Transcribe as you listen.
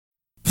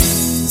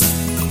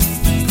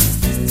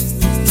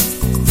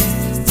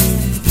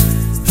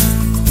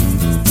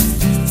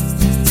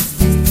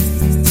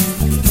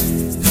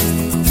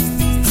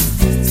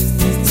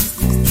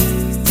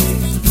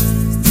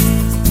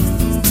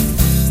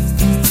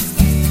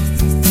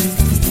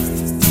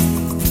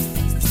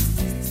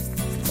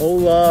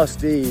Hola,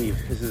 Steve.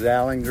 This is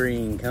Alan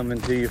Green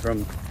coming to you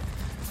from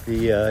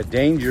the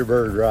Danger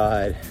Bird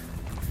ride.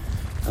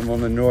 I'm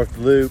on the North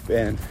Loop,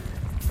 and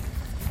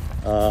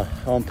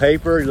on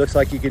paper, it looks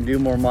like you can do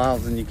more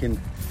miles than you can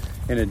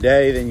in a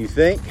day than you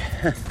think.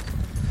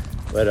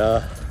 But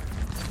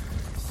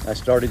I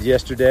started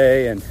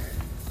yesterday and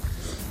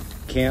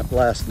camped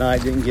last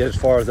night. Didn't get as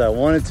far as I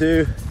wanted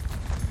to,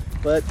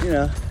 but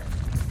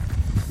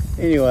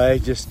anyway,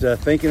 just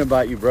thinking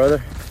about you,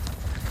 brother.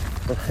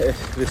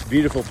 This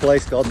beautiful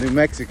place called New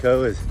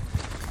Mexico is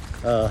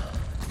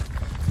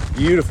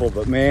beautiful,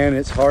 but man,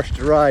 it's harsh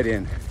to ride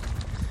in.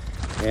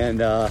 And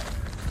the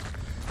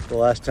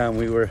last time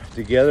we were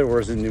together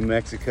was in New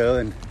Mexico,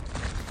 and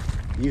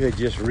you had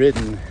just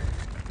ridden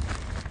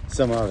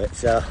some of it.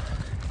 So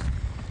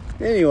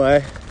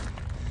anyway,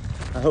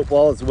 I hope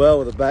all is well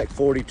with the Back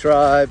 40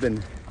 tribe,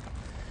 and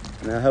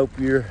I hope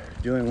you're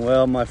doing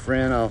well, my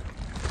friend.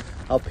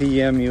 I'll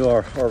PM you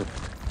or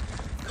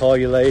call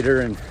you later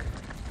and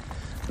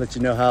let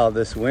you know how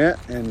this went,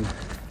 and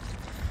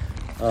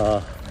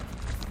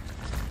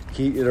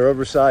keep the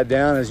rubber side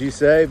down, as you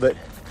say, but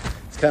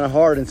it's kind of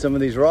hard in some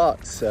of these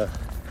rocks. So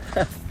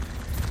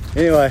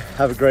anyway,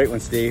 have a great one,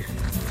 Steve.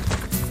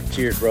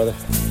 Cheers, brother.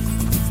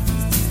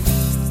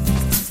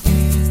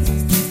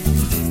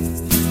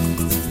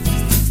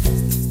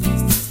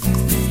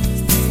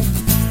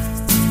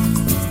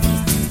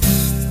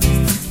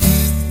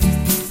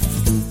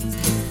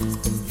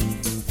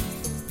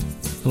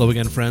 Hello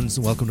again, friends.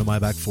 Welcome to My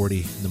Back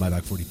 40, the My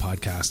Back 40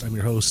 podcast. I'm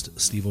your host,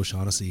 Steve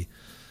O'Shaughnessy.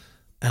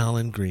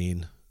 Alan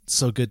Green,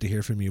 so good to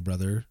hear from you,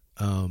 brother.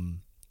 I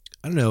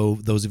don't know,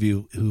 those of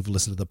you who've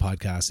listened to the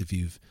podcast, if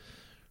you've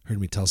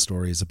heard me tell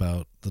stories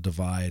about the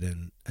Divide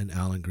and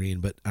Alan Green,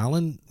 but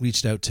Alan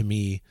reached out to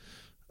me,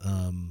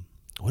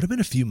 would have been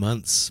a few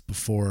months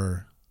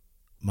before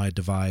my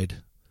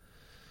Divide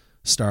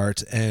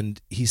start, and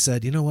he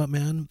said, you know what,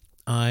 man,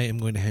 I am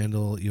going to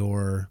handle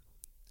your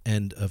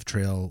end of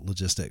trail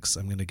logistics.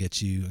 I'm going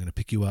to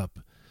pick you up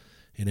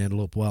in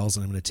Antelope Wells,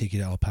 and I'm going to take you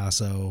to El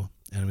Paso,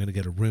 and I'm going to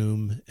get a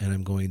room, and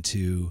I'm going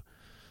to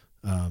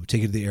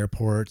take you to the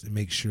airport and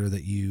make sure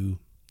that you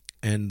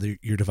end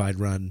your Divide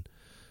run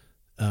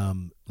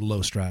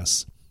low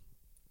stress.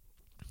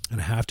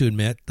 And I have to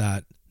admit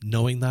that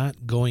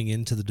going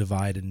into the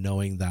Divide and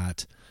knowing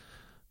that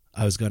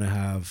I was going to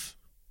have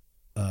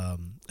a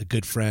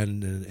good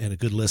friend and a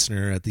good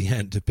listener at the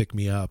end to pick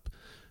me up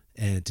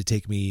and to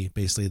take me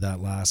basically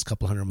that last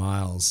couple hundred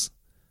miles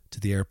to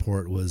the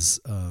airport was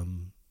a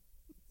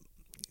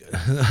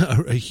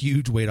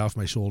huge weight off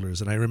my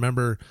shoulders. And I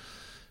remember,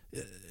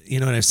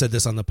 and I've said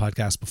this on the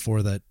podcast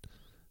before, that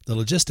the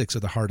logistics are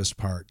the hardest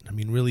part. I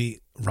mean,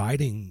 really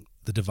riding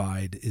the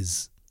Divide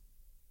is,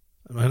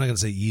 I'm not going to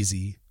say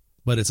easy,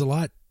 but it's a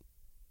lot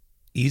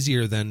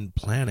easier than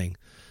planning.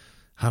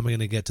 How am I going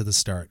to get to the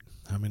start?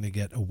 How am I going to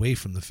get away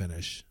from the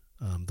finish?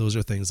 Those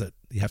are things that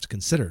you have to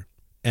consider.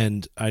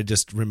 And I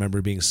just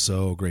remember being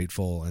so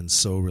grateful and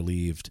so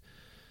relieved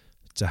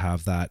to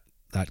have that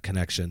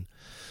connection.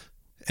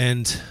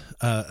 And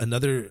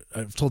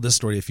I've told this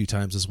story a few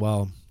times as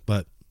well,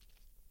 but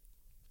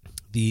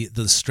the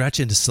stretch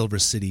into Silver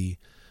City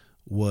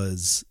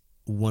was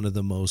one of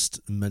the most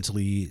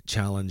mentally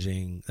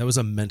challenging. That was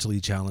a mentally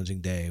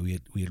challenging day. We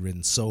had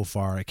ridden so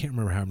far. I can't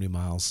remember how many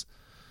miles.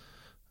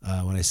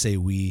 When I say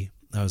we,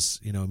 I was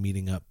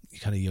meeting up,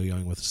 kind of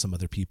yo-yoing with some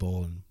other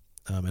people, and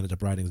ended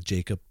up riding with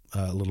Jacob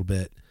a little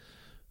bit,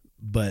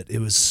 but it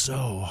was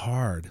so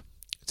hard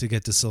to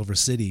get to Silver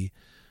City.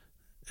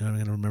 And I'm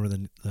going to remember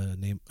the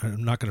name.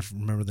 I'm not going to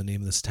remember the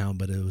name of this town,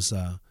 but it was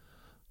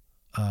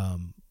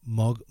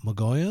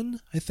Mogollon,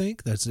 I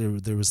think.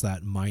 There was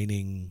that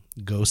mining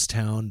ghost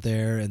town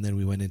there, and then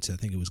we went into, I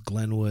think it was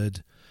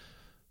Glenwood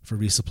for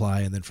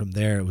resupply, and then from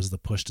there it was the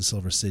push to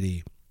Silver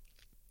City.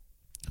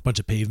 A bunch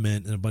of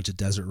pavement and a bunch of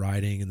desert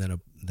riding, and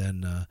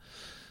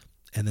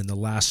then the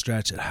last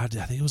stretch, I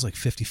think it was like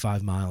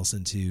 55 miles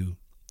into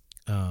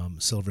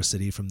Silver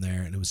City from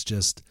there, and it was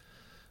just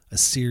a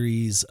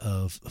series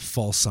of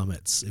false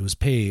summits. It was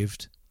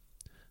paved,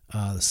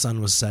 the sun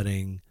was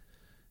setting,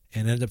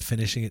 and ended up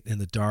finishing it in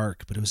the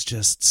dark, but it was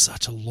just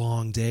such a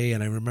long day,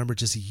 and I remember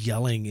just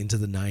yelling into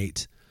the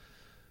night.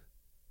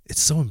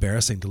 It's so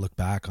embarrassing to look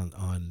back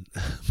on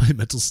my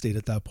mental state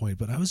at that point,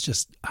 but I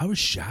was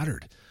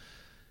shattered.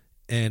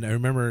 And I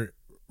remember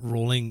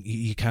rolling,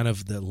 you kind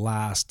of, the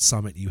last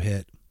summit you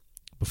hit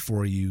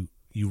before you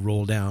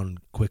roll down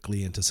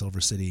quickly into Silver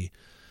City.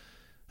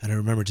 And I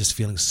remember just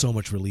feeling so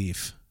much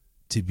relief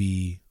to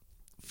be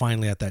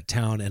finally at that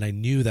town. And I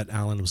knew that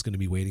Alan was going to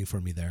be waiting for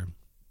me there.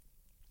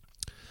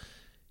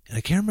 And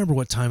I can't remember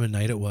what time of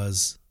night it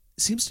was.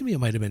 It seems to me it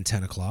might have been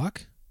 10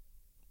 o'clock,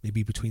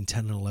 maybe between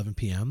 10 and 11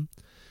 p.m.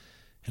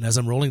 And as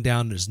I'm rolling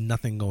down, there's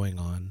nothing going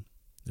on.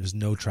 There's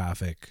no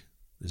traffic.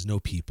 There's no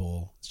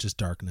people. It's just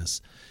darkness.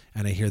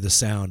 And I hear the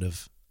sound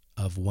of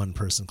one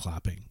person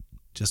clapping.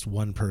 Just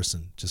one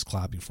person just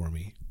clapping for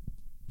me.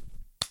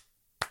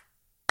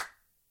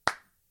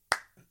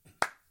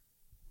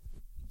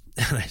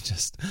 And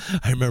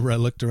I remember I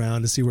looked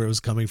around to see where it was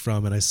coming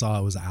from, and I saw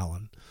it was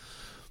Alan.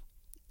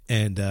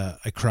 And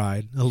I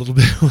cried a little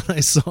bit when I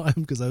saw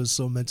him because I was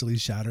so mentally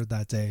shattered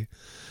that day.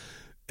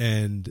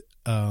 And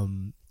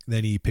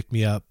then he picked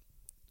me up,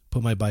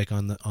 put my bike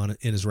in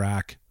his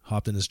rack,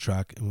 hopped in his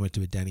truck, and went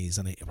to a Denny's,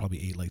 and I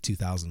probably ate like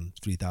 2,000,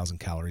 3,000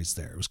 calories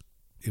there.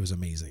 It was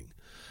amazing.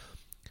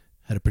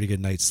 Had a pretty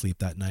good night's sleep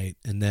that night.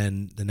 And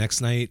then the next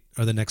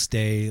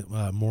day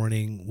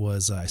morning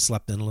was I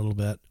slept in a little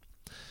bit,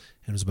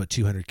 and it was about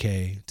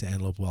 200K to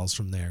Antelope Wells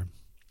from there.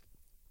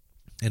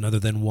 And other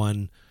than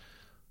one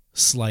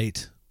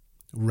slight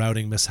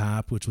routing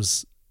mishap, which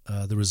was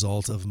the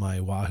result of my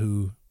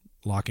Wahoo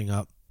locking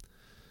up,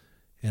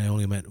 and I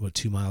only went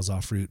 2 miles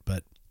off route,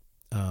 but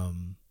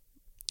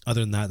other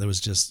than that, there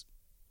was just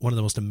one of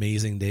the most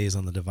amazing days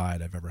on the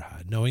Divide I've ever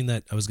had. Knowing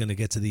that I was going to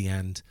get to the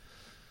end,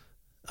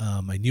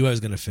 I knew I was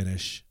going to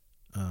finish.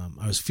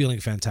 I was feeling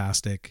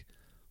fantastic.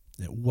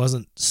 It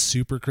wasn't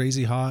super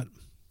crazy hot,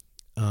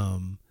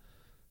 and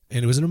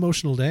it was an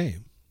emotional day.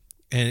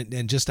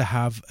 And just to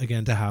have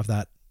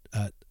that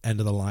end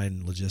of the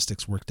line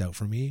logistics worked out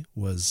for me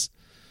was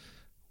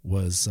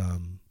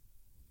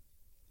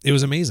it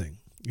was amazing.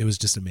 It was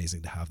just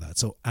amazing to have that.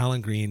 So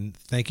Alan Green,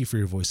 thank you for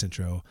your voice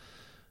intro.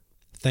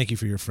 Thank you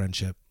for your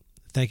friendship.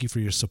 Thank you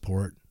for your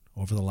support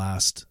over the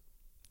last,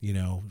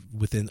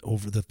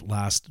 over the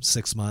last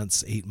 6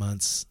 months, 8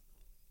 months,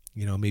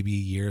 maybe a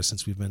year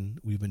since we've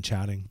been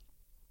chatting.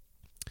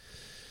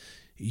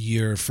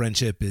 Your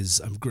friendship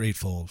I'm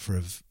grateful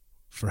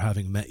for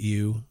having met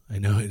you. I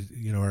know,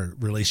 our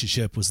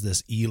relationship was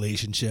this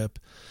e-relationship,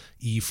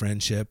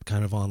 e-friendship,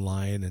 kind of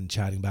online and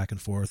chatting back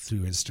and forth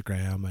through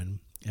Instagram and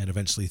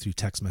eventually through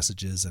text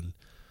messages and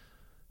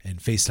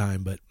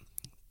FaceTime. But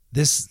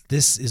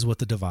this is what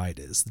the Divide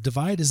is. The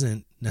Divide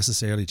isn't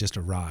necessarily just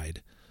a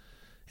ride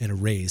and a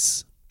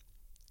race.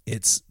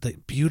 It's the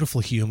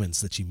beautiful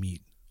humans that you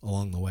meet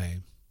along the way.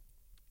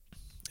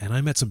 And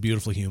I met some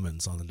beautiful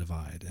humans on the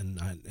Divide,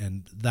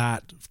 and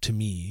that to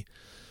me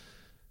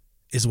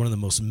is one of the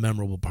most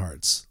memorable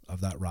parts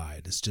of that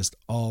ride. It's just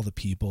all the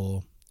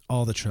people,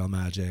 all the trail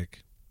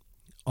magic,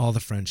 all the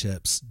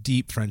friendships,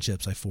 deep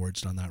friendships I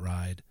forged on that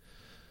ride.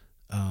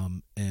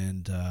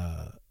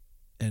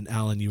 And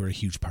Alan, you were a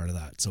huge part of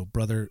that. So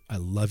brother, I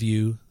love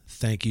you.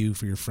 Thank you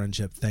for your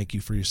friendship. Thank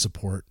you for your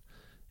support.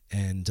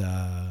 And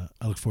I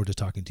look forward to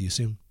talking to you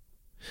soon.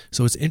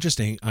 So it's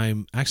interesting.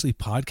 I'm actually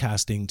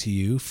podcasting to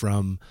you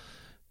from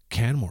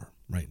Canmore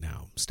right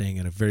now. I'm staying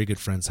at a very good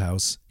friend's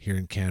house here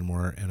in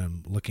Canmore, and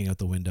I'm looking out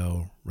the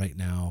window right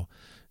now.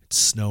 It's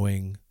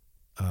snowing.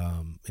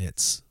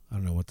 It's, I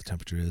don't know what the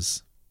temperature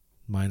is.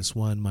 -1,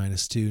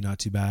 -2, not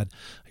too bad.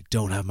 I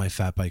don't have my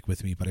fat bike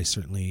with me, but I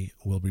certainly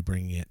will be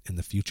bringing it in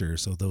the future.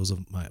 So those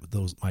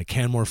my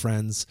Canmore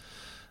friends,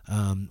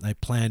 I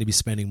plan to be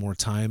spending more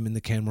time in the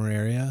Canmore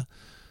area,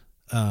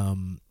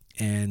 and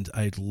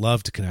I'd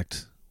love to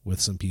connect with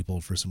some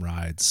people for some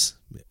rides,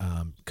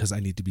 because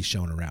I need to be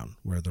shown around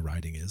where the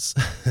riding is,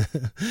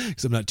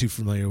 because I'm not too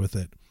familiar with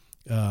it.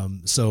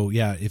 So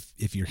yeah,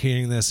 if you're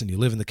hearing this and you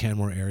live in the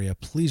Canmore area,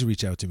 please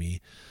reach out to me,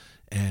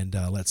 and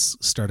let's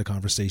start a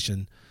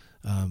conversation.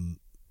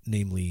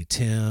 Namely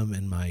Tim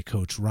and my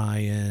coach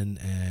Ryan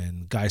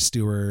and Guy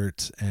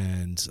Stewart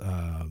and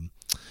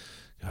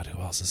God,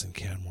 who else is in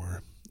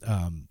Canmore?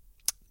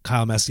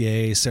 Kyle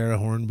Messier, Sarah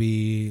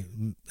Hornby,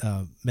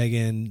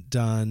 Megan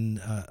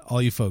Dunn,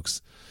 all you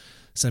folks,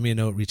 send me a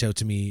note, reach out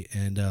to me,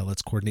 and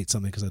let's coordinate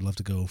something, because I'd love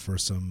to go for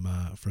some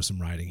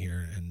riding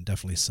here, and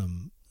definitely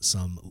some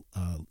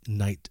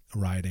night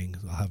riding.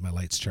 I'll have my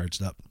lights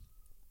charged up,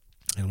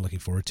 and I'm looking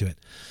forward to it.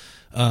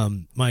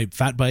 My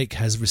fat bike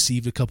has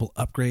received a couple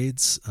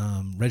upgrades.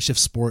 Redshift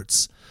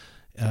Sports,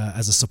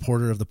 as a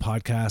supporter of the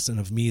podcast and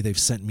of me, they've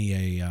sent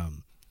me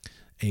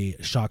a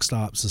shock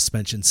stop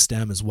suspension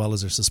stem as well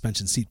as their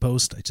suspension seat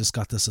post. I just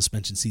got the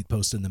suspension seat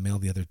post in the mail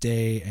the other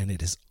day, and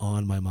it is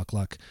on my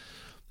muckluck,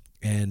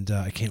 and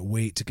I can't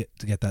wait to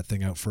get that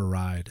thing out for a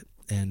ride.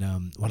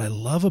 And what I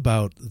love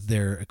about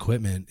their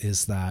equipment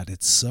is that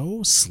it's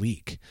so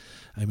sleek.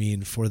 I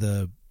mean, for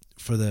the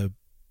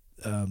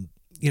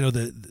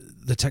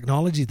the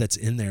technology that's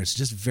in there, it's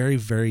just very,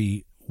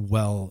 very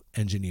well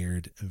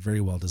engineered and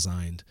very well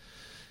designed.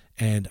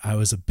 And I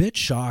was a bit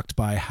shocked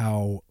by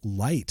how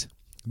light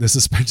the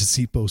suspension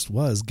seat post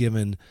was,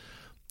 given,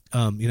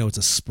 it's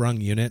a sprung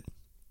unit,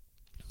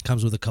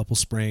 comes with a couple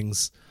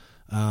springs.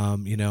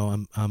 I'm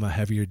a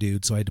heavier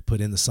dude, so I had to put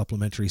in the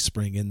supplementary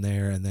spring in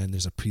there, and then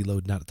there's a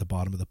preload nut at the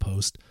bottom of the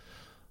post.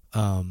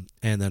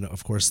 And then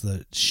of course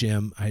the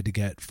shim I had to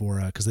get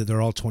for, cause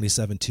they're all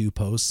 27.2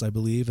 posts, I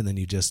believe. And then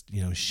you just,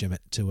 shim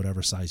it to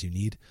whatever size you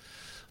need.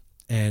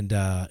 And,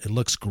 it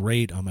looks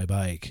great on my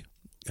bike.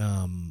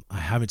 I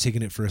haven't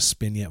taken it for a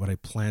spin yet, but I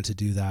plan to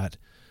do that,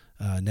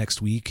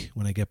 next week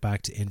when I get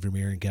back to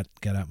Invermere and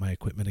get out my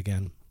equipment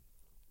again.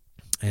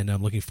 And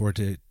I'm looking forward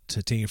to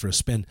taking it for a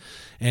spin.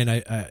 And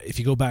if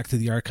you go back to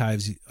the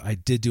archives, I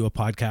did do a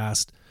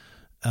podcast,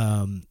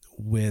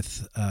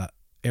 with,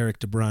 Eric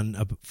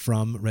DeBrun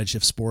from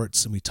Redshift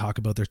Sports, and we talk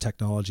about their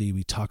technology,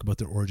 we talk about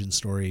their origin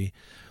story,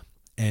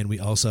 And we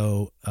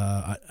also,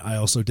 I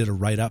also did a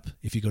write-up.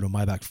 If you go to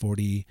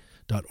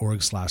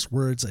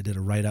myback40.org/words, I did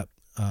a write-up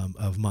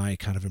of my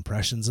kind of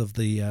impressions of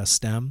the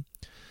stem.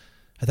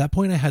 At that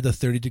point, I had the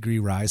 30-degree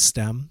rise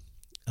stem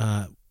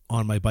on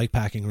my bike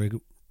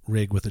packing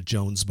rig with a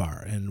Jones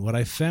bar. And what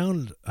I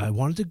found, I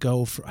wanted to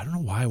go for, I don't know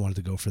why I wanted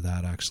to go for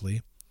that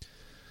actually.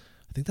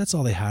 I think that's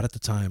all they had at the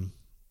time,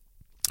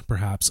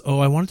 perhaps. Oh,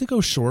 I wanted to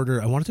go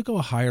shorter. I wanted to go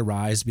a higher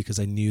rise because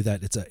I knew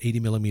that it's a 80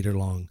 millimeter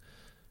long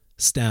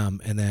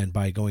stem, and then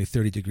by going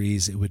 30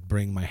 degrees it would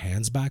bring my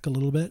hands back a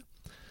little bit.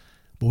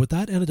 But what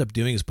that ended up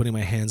doing is putting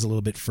my hands a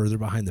little bit further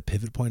behind the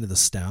pivot point of the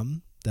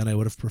stem than I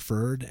would have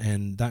preferred.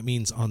 And that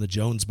means on the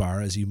Jones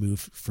bar, as you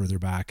move further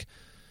back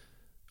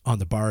on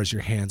the bars,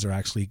 your hands are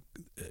actually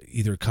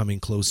either coming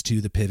close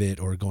to the pivot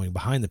or going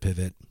behind the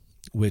pivot,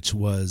 which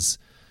was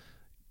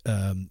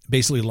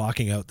basically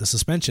locking out the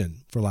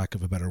suspension, for lack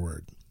of a better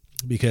word.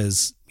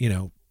 Because,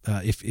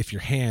 if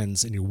your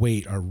hands and your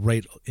weight are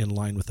right in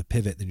line with the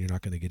pivot, then you're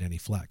not going to get any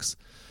flex.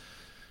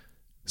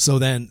 So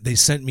then they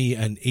sent me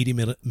an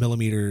 80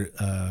 millimeter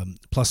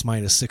plus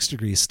minus 6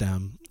 degree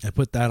stem. I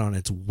put that on.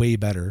 It's way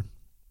better.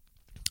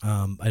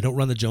 I don't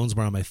run the Jones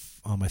bar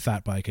on my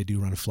fat bike. I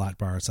do run a flat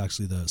bar. It's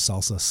actually the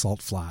Salsa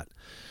Salt Flat.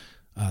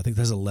 I think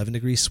that's 11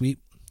 degree sweep.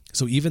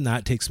 So even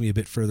that takes me a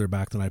bit further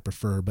back than I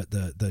prefer, but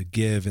the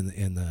give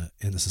in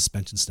the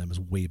suspension stem is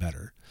way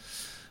better.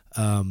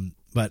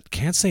 But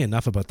can't say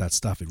enough about that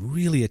stuff. It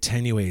really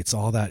attenuates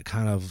all that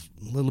kind of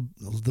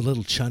the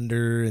little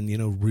chunder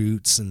and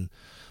roots, and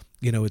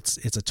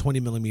it's a 20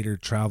 millimeter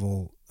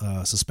travel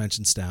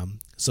suspension stem,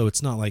 so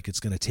it's not like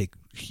it's going to take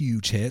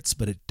huge hits,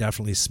 but it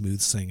definitely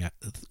smooths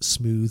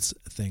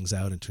things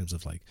out in terms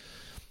of like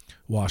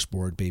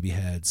washboard, baby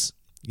heads,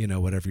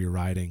 whatever you're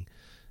riding.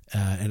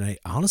 And I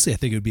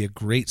think it would be a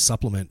great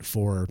supplement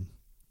for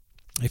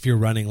if you're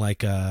running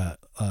like a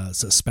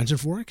suspension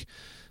fork.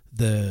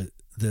 The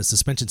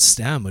suspension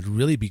stem would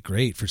really be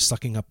great for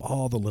sucking up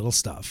all the little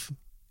stuff,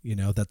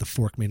 that the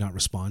fork may not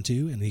respond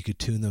to, and you could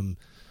tune them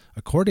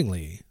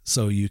accordingly.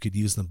 So you could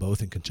use them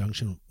both in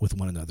conjunction with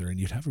one another, and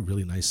you'd have a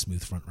really nice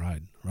smooth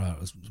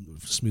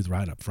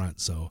ride up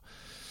front. So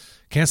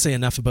can't say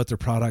enough about their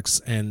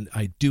products. And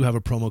I do have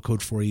a promo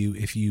code for you.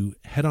 If you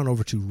head on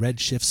over to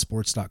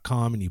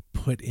redshiftsports.com and you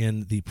put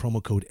in the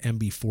promo code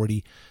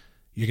MB40,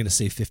 you're going to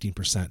save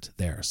 15%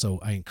 there. So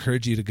I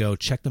encourage you to go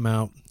check them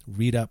out,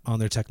 read up on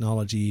their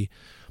technology,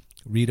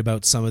 read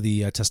about some of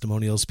the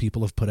testimonials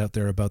people have put out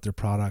there about their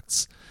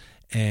products.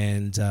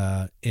 And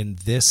in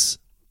this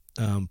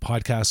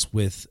podcast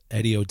with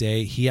Eddie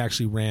O'Day, he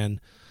actually ran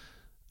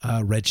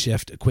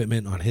Redshift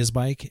equipment on his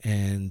bike,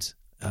 and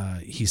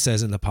he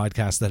says in the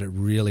podcast that it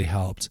really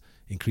helped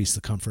increase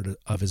the comfort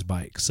of his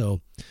bike.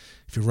 So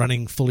if you're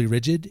running fully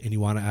rigid and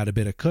you want to add a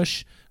bit of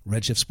cush,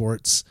 Redshift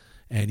Sports,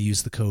 and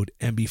use the code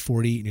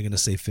MB40, and you're going to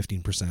save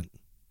 15%.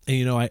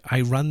 And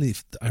I run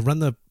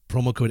the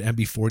promo code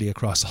MB40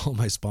 across all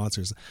my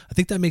sponsors. I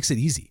think that makes it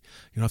easy.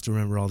 You don't have to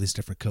remember all these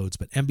different codes,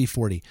 but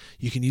MB40,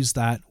 you can use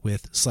that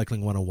with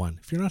Cycling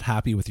 101. If you're not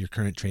happy with your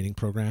current training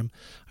program,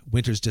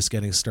 winter's just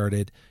getting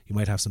started, you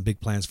might have some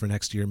big plans for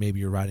next year. Maybe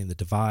you're riding the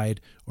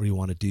Divide, or you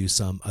want to do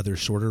some other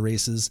shorter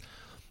races,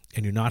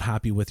 and you're not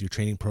happy with your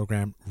training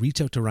program, reach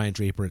out to Ryan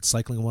Draper at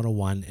Cycling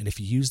 101. And if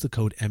you use the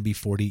code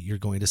MB40, you're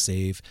going to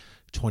save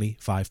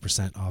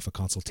 25% off a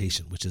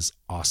consultation, which is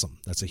awesome.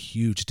 That's a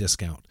huge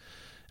discount.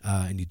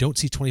 And you don't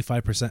see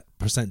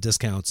 25%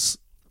 discounts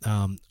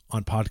on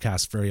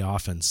podcasts very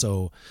often.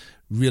 So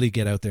really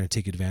get out there and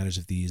take advantage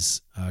of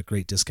these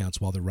great discounts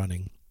while they're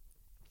running.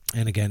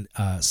 And again,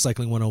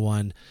 Cycling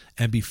 101,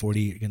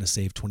 MB40, you're going to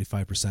save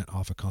 25%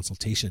 off a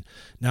consultation.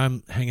 Now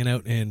I'm hanging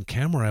out in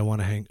Canmore. I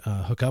want to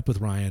hook up with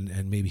Ryan,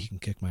 and maybe he can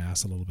kick my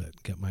ass a little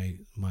bit, get my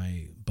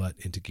butt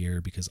into gear,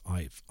 because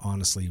I've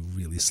honestly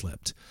really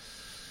slipped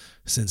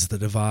since the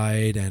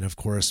Divide. And of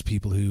course,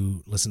 people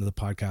who listen to the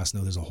podcast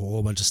know there's a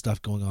whole bunch of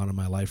stuff going on in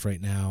my life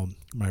right now.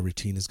 My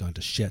routine has gone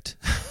to shit.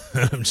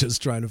 I'm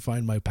just trying to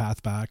find my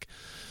path back.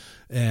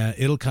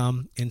 It'll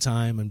come in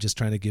time. I'm just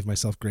trying to give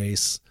myself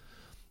grace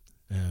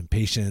and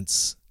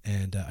patience,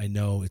 and I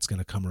know it's going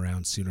to come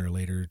around sooner or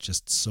later.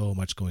 Just so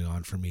much going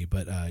on for me.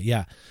 But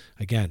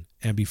again,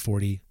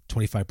 MB40,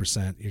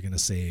 25% you're going to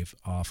save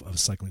off of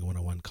Cycling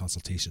 101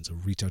 consultation. So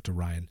reach out to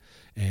Ryan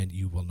and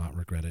you will not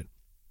regret it.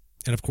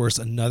 And of course,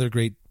 another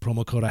great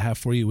promo code I have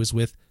for you is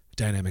with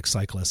Dynamic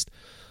Cyclist.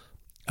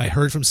 I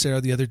heard from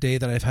Sarah the other day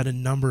that I've had a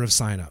number of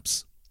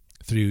signups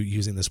through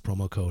using this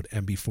promo code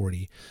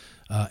MB40.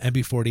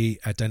 MB40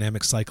 at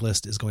Dynamic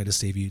Cyclist is going to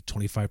save you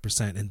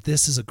 25%. And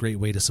this is a great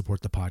way to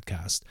support the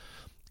podcast.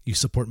 You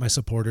support my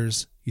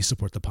supporters, you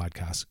support the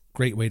podcast.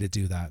 Great way to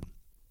do that.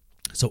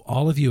 So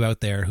all of you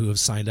out there who have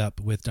signed up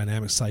with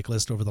Dynamic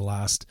Cyclist over the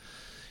last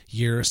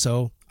year or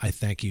so, I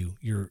thank you.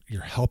 You're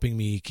helping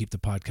me keep the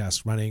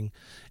podcast running,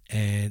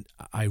 and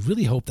I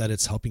really hope that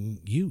it's helping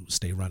you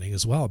stay running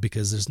as well,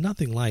 because there's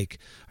nothing like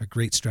a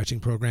great stretching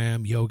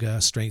program,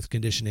 yoga, strength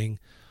conditioning,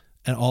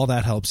 and all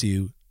that helps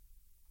you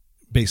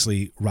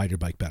basically ride your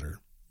bike better,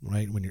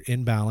 right? When you're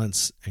in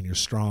balance and you're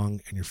strong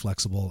and you're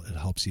flexible, it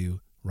helps you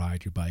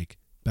ride your bike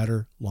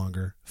better,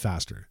 longer,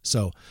 faster.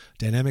 So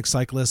Dynamic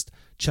Cyclist,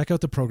 check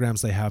out the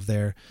programs they have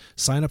there.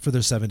 Sign up for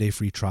their 7-day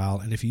free trial.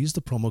 And if you use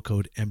the promo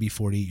code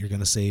MB40, you're going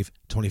to save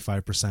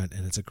 25%.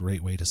 And it's a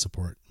great way to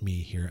support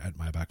me here at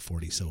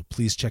MyBack40. So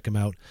please check them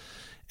out.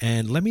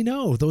 And let me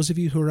know, those of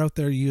you who are out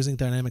there using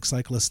Dynamic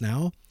Cyclist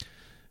now,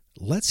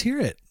 let's hear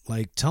it.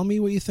 Like, tell me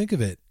what you think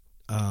of it.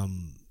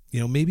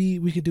 Maybe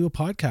we could do a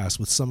podcast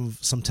with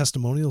some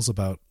testimonials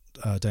about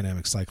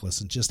Dynamic Cyclists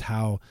and just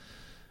how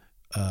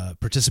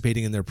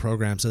participating in their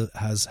programs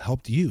has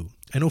helped you.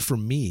 I know for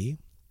me,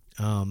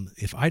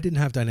 if I didn't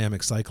have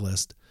Dynamic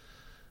Cyclist,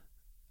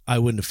 I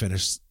wouldn't have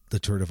finished the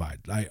Tour Divide.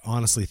 I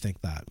honestly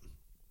think that.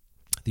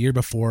 The year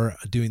before,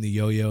 doing the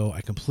yo-yo,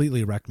 I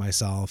completely wrecked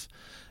myself,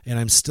 and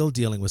I'm still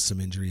dealing with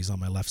some injuries on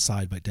my left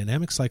side, but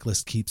Dynamic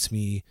Cyclist keeps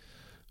me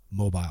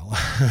mobile,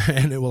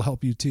 and it will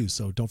help you too.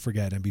 So don't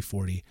forget,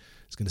 MB40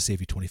 is going to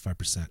save you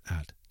 25%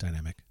 at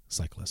Dynamic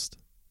Cyclist.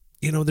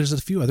 There's a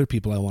few other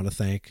people I want to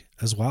thank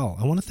as well.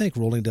 I want to thank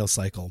Rollingdale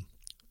Cycle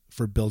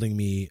for building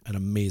me an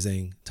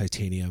amazing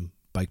titanium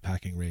bike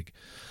packing rig.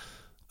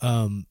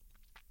 I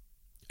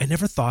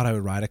never thought I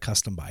would ride a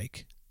custom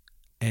bike.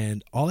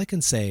 And all I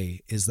can say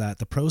is that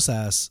the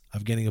process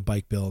of getting a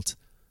bike built,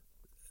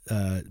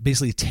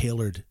 basically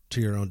tailored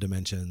to your own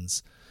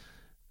dimensions,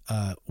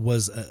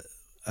 was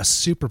a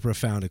super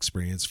profound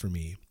experience for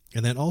me.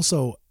 And then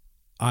also,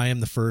 I am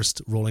the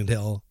first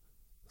Rollingdale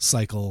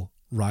Cycle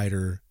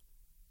rider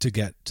to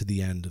get to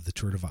the end of the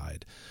Tour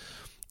Divide.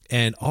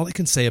 And all I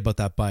can say about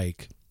that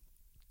bike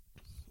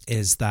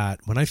is that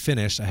when I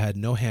finished, I had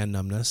no hand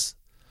numbness,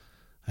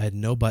 I had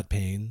no butt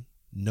pain,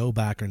 no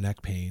back or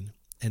neck pain,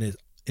 and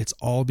it's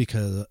all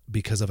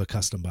because of a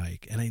custom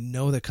bike. And I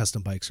know that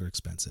custom bikes are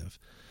expensive,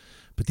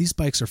 but these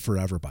bikes are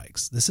forever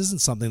bikes. This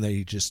isn't something that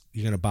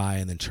you're going to buy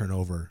and then turn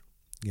over.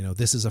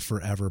 This is a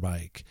forever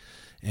bike.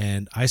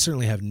 And I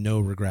certainly have no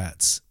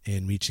regrets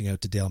in reaching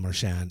out to Dale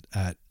Marchand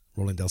at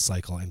Rollingdale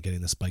Cycle and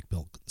getting this bike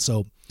built.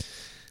 So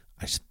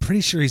I'm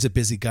pretty sure he's a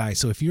busy guy.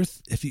 So if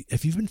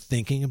you've been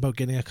thinking about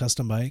getting a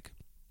custom bike,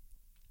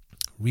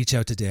 reach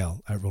out to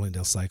Dale at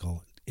Rollingdale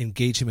Cycle,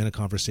 engage him in a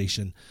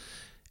conversation,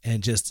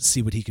 and just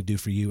see what he can do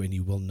for you, and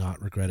you will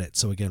not regret it.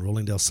 So again,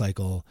 Rollingdale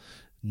Cycle,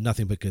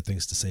 nothing but good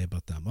things to say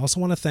about them. I also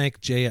want to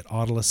thank Jay at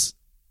Audilis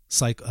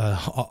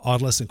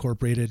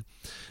Incorporated.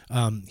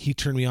 He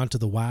turned me on to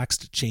the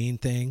waxed chain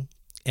thing,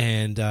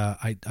 and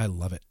I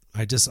love it.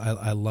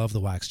 I love the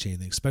wax chain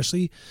thing,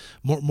 especially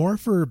more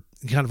for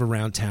kind of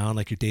around town,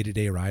 like your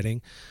day-to-day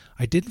riding.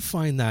 I didn't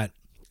find that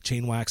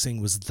chain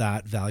waxing was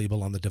that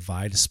valuable on the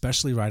Divide,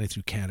 especially riding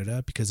through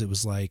Canada, because it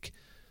was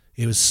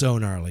so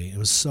gnarly, it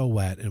was so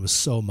wet, and it was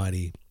so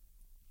muddy.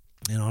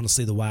 And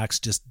honestly, the wax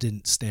just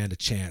didn't stand a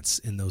chance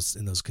in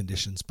those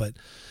conditions. But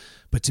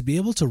to be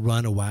able to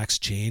run a wax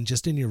chain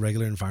just in your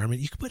regular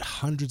environment, you could put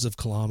hundreds of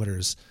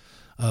kilometers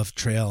of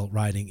trail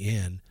riding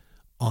in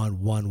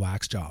on one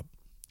wax job.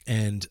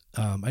 And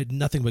I had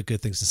nothing but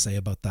good things to say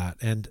about that.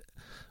 And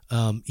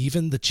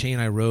even the chain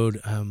I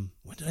rode, when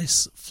did I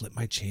flip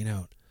my chain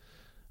out?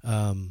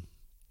 I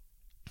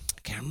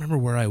can't remember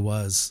where I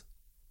was,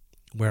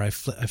 where I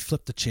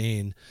flipped the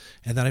chain,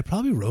 and then I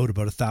probably rode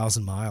about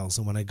 1,000 miles.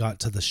 And when I got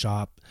to the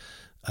shop,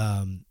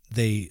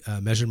 they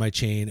measured my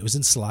chain. It was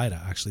in Salida,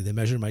 actually. They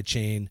measured my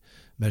chain,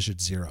 measured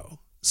 0.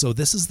 So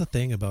this is the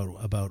thing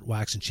about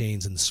wax and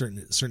chains in a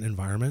certain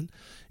environment,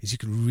 is you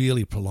can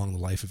really prolong the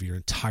life of your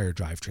entire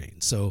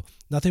drivetrain. So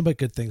nothing but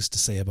good things to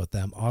say about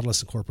them.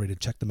 Audilis Incorporated,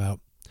 check them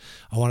out.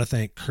 I want to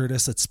thank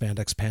Curtis at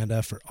Spandex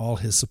Panda for all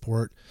his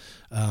support.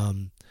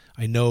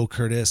 I know,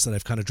 Curtis, that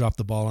I've kind of dropped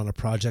the ball on a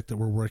project that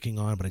we're working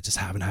on, but I just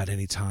haven't had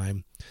any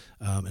time.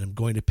 And I'm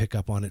going to pick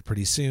up on it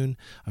pretty soon.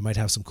 I might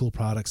have some cool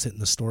products hitting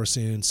the store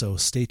soon, so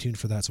stay tuned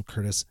for that. So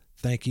Curtis,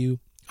 thank you.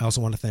 I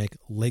also want to thank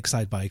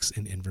Lakeside Bikes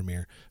in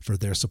Invermere for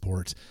their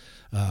support.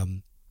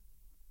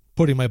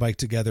 Putting my bike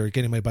together,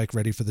 getting my bike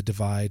ready for the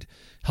Divide,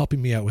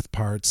 helping me out with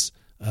parts.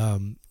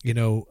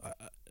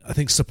 I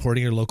think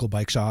supporting your local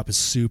bike shop is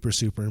super,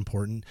 super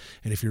important.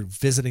 And if you're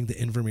visiting the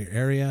Invermere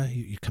area,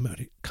 you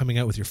coming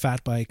out with your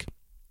fat bike,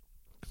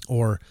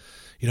 or,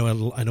 I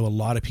know a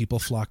lot of people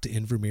flock to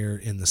Invermere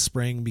in the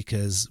spring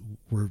because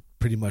we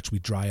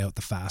dry out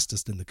the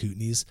fastest in the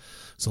Kootenays.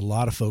 So a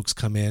lot of folks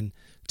come in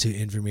to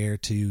Invermere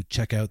to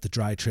check out the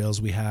dry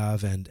trails we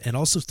have. And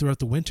also throughout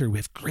the winter, we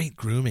have great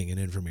grooming in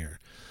Invermere.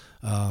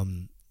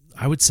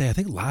 I would say, I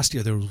think last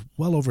year there was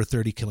well over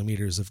 30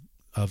 kilometers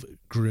of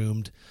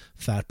groomed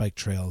fat bike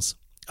trails.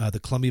 The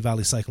Columbia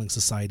Valley Cycling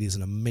Society is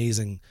an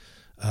amazing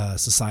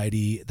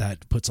society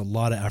that puts a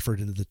lot of effort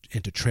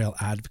into trail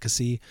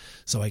advocacy.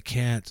 So I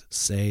can't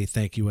say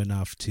thank you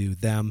enough to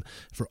them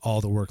for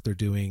all the work they're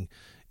doing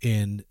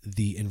in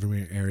the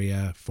Invermere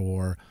area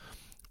for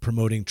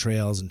promoting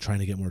trails and trying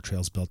to get more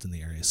trails built in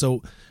the area.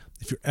 So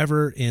if you're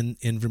ever in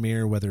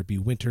Invermere, whether it be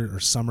winter or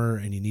summer,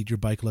 and you need your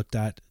bike looked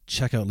at,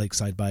 check out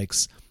Lakeside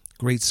Bikes.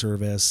 Great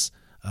service.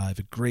 I have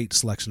a great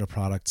selection of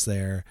products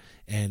there,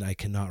 and I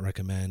cannot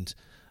recommend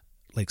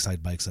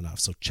Lakeside Bikes enough.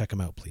 So check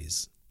them out,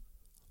 please.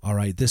 All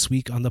right, this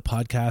week on the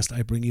podcast,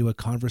 I bring you a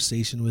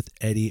conversation with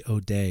Eddie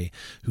O'Day,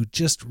 who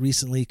just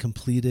recently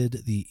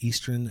completed the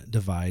Eastern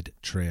Divide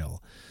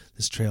Trail.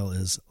 This trail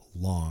is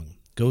long,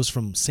 goes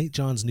from St.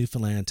 John's,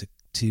 Newfoundland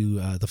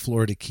to the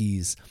Florida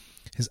Keys.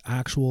 His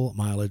actual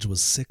mileage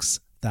was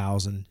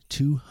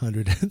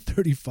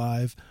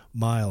 6,235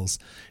 miles.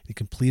 He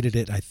completed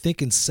it, I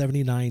think, in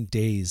 79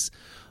 days.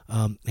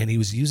 And he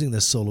was using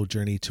this solo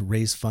journey to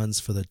raise funds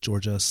for the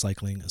Georgia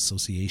Cycling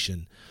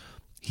Association.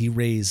 He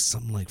raised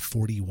something like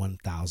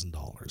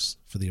 $41,000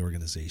 for the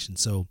organization.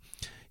 So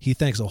he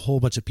thanks a whole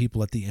bunch of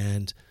people at the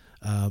end.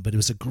 But it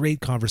was a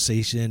great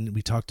conversation.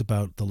 We talked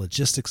about the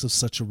logistics of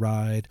such a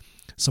ride,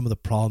 some of the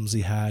problems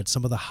he had,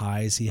 some of the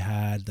highs he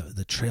had,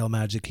 the trail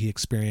magic he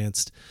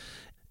experienced.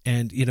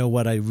 And you know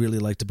what I really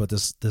liked about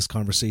this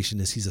conversation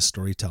is he's a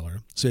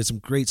storyteller. So he had some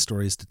great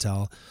stories to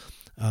tell.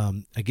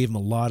 I gave him a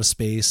lot of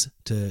space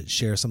to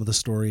share some of the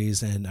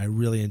stories, and I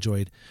really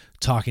enjoyed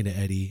talking to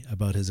Eddie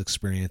about his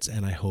experience,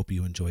 and I hope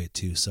you enjoy it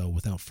too. So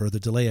without further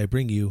delay, I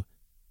bring you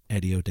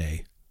Eddie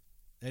O'Day.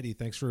 Eddie,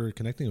 thanks for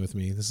connecting with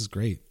me. This is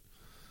great.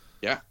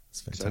 Yeah.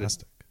 It's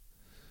fantastic.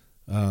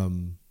 I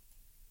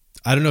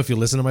don't know if you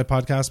listened to my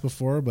podcast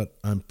before, but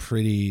I'm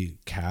pretty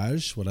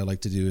cash. What I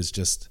like to do is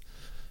just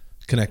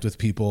connect with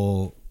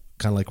people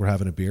kind of like we're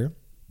having a beer.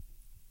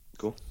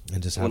 Cool.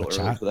 And just have a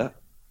chat. For that.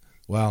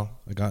 Well,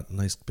 I got a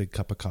nice big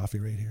cup of coffee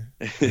right here.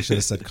 I should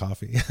have said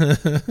coffee.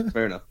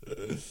 Fair enough.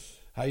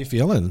 How you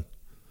feeling?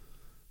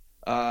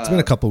 It's been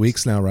a couple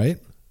weeks now, right?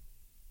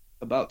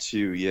 About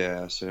 2,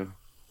 yeah. So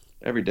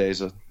every day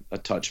is a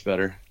touch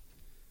better,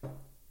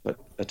 but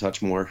a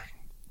touch more.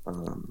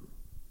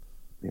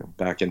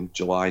 Back in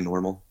July,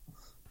 normal.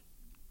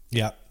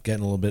 Yeah,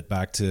 getting a little bit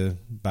back to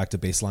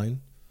baseline.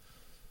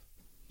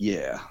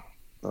 Yeah.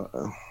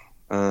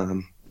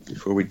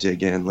 Before we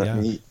dig in, let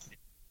me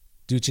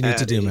do what you need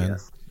to do, man.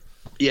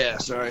 Yeah,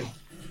 sorry.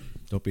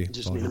 Don't be.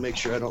 Just need to make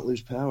sure I don't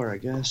lose power, I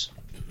guess.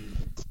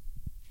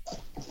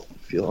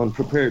 Feel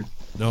unprepared.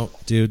 No,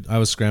 dude, I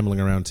was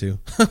scrambling around too.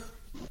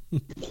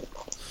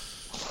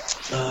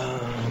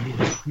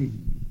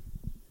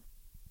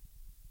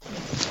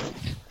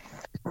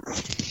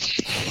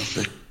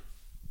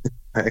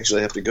 I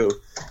actually have to go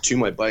to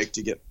my bike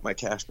to get my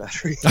cash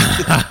battery.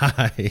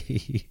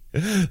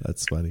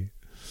 That's funny.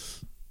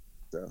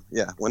 So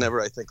yeah,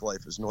 whenever I think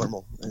life is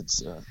normal,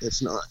 it's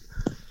not.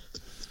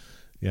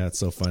 Yeah, it's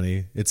so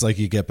funny. It's like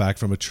you get back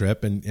from a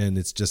trip and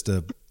it's just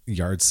a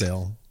yard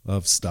sale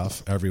of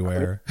stuff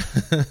everywhere.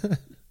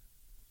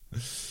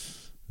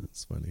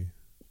 That's funny.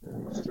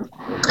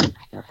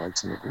 That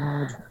bike's in the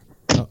garage.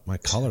 Oh, my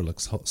color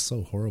looks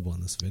so horrible in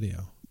this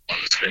video.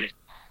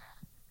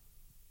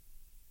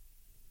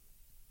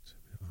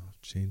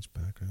 Change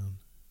background.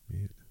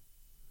 Mute.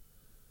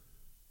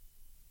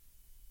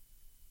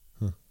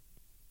 Huh.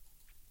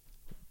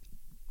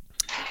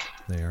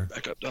 There.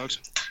 Back up, dogs.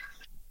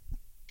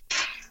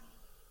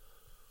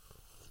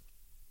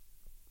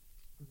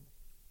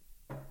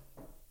 Well,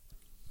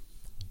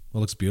 it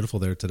looks beautiful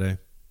there today.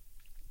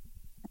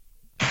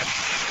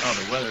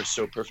 Oh, the weather is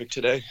so perfect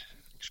today.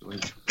 Actually,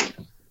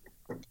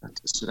 got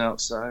to sit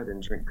outside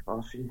and drink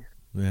coffee.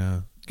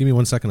 Yeah. Give me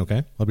 1 second,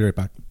 okay? I'll be right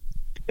back.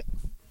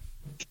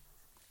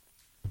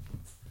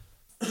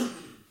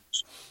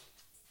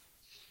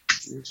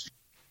 Cheers.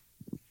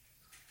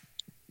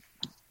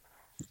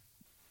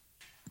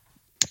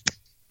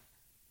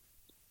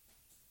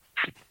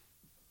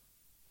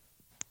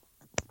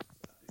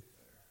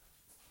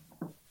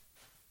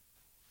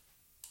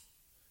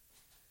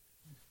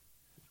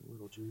 A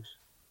little juice.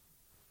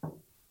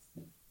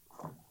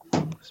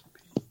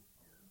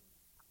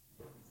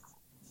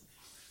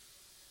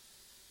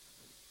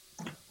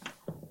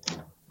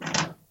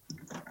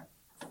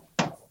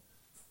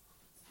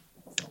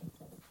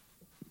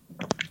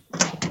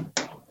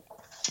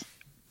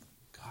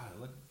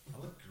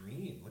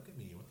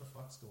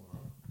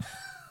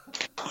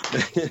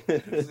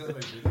 It's in my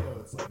video.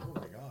 It's like, oh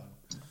my god.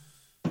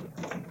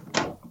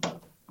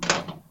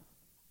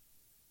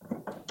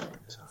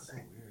 That's so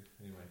weird.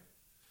 Anyway,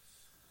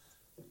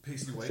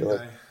 pasty white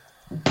guy,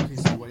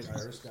 pasty white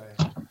Irish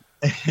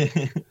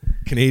guy,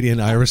 Canadian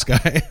Irish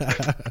guy.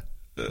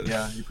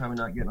 Yeah, you're probably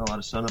not getting a lot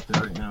of sun up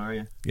there right now, are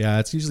you? Yeah,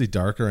 it's usually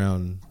dark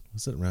around.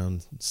 Was it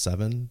around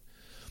 7?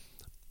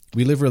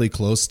 We live really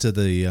close to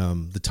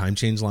the time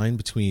change line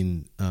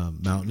between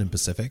Mountain and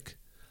Pacific.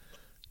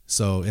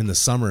 So in the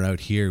summer out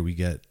here, we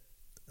get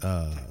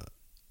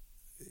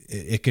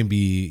it can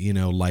be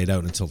light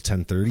out until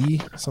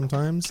 10:30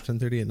 sometimes,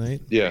 10:30 at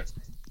night. Yeah.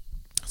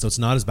 So it's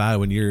not as bad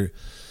when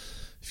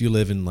if you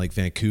live in like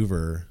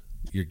Vancouver,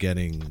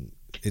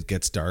 it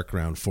gets dark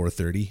around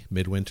 4:30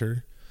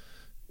 midwinter.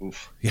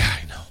 Oof. Yeah,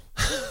 I know.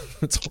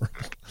 It's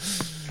horrible.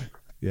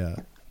 Yeah.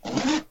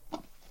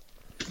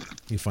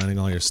 You finding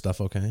all your stuff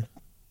okay?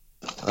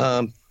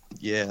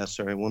 Yeah,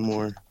 sorry, one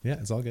more. Yeah,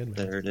 it's all good,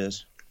 man. There it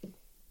is.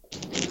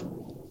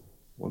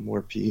 One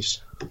more piece.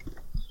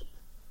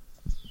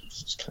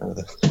 It's kind of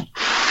the...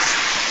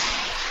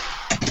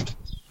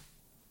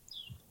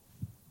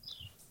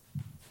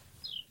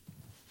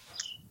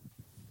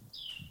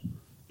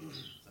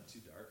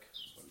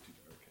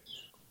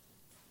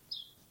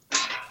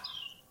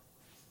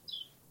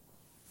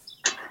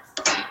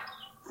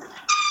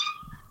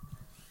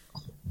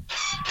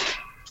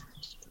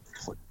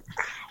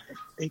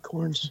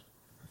 acorns.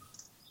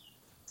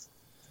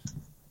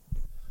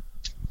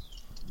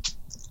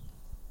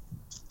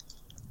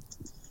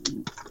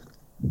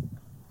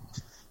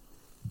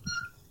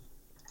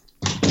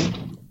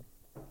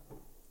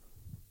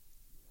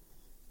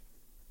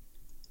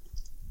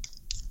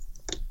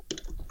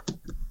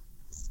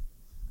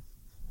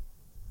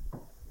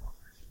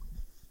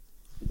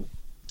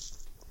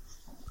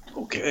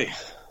 Okay.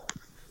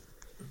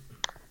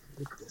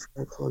 Get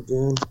that plugged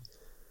in.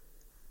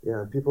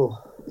 Yeah, people.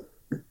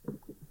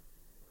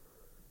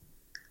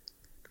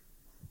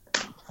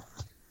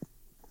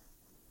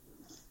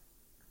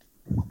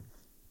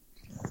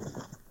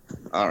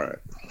 All right.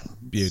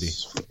 Beauty.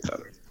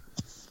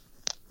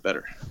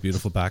 Better.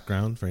 Beautiful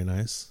background. Very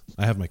nice.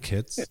 I have my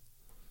kids.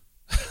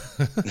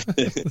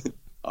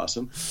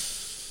 Awesome.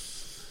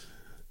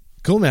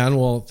 Cool, man.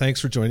 Well, thanks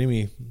for joining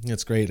me.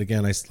 It's great.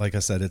 Again, like I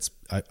said,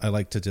 I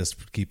like to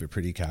just keep it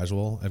pretty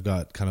casual. I've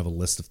got kind of a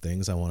list of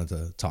things I wanted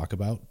to talk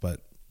about, but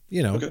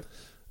okay.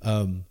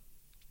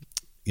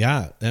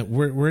 Yeah.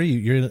 Where are you?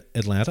 You're in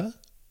Atlanta?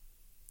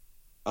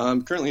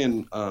 I'm currently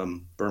in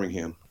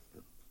Birmingham,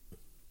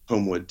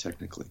 Homewood,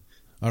 technically,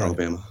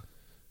 Alabama.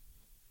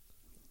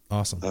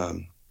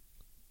 Awesome.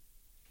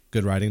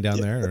 Good riding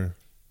down there?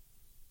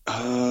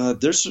 Or?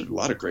 There's a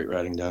lot of great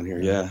riding down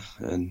here, yeah.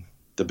 And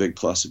the big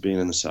plus of being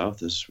in the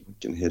South is we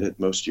can hit it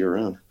most year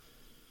round.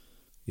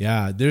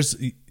 Yeah,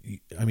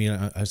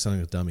 I sound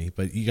like a dummy,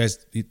 but you guys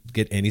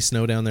get any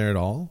snow down there at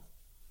all?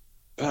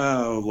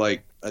 Oh,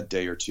 like a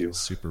day or two.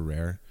 Super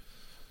rare.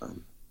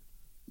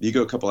 You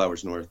go a couple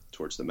hours north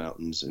towards the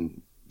mountains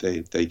and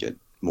they get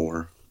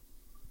more,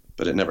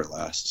 but it never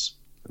lasts.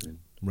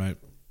 Right.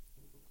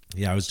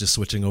 Yeah, I was just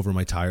switching over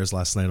my tires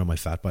last night on my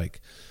fat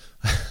bike.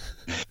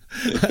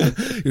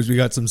 Because we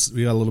got a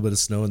little bit of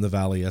snow in the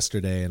valley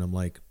yesterday, and I'm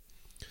like,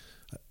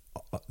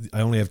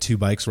 I only have two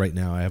bikes right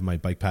now. I have my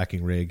bike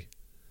packing rig,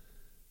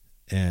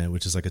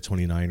 which is like a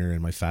 29er,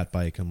 and my fat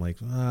bike. I'm like,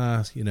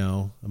 I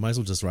might as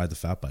well just ride the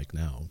fat bike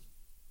now,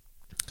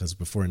 because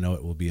before I know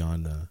it, we'll be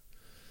on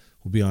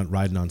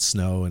riding on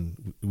snow,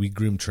 and we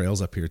groom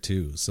trails up here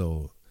too.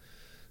 So,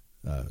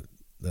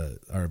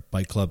 our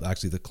bike club,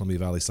 actually the Columbia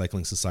Valley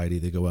Cycling Society,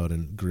 they go out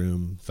and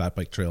groom fat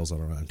bike trails all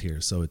around here.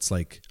 So it's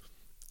like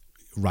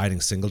riding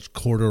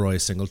corduroy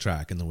single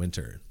track in the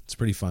winter. It's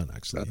pretty fun,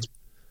 actually.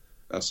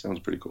 That sounds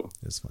pretty cool.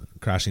 It's fun.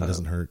 Crashing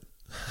doesn't hurt.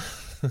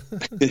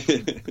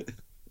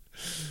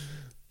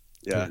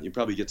 Yeah, you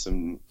probably get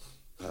some.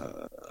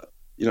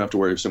 You don't have to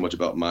worry so much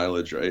about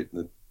mileage, right?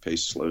 The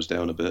pace slows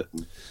down a bit.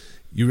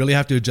 You really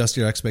have to adjust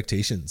your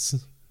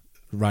expectations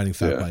riding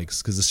fat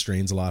bikes, because the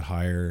strain's a lot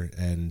higher.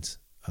 And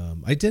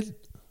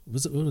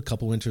was it a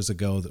couple winters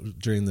ago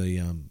during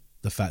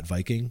the Fat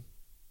Viking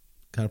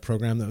kind of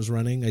program that was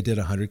running, I did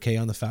 100K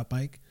on the fat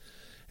bike.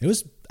 It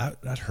was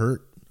that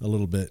hurt a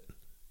little bit,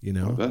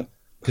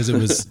 because it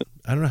was,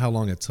 I don't know how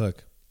long it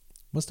took.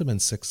 Must have been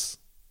six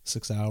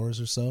hours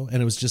or so,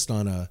 and it was just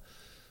on a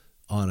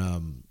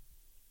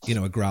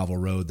gravel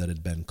road that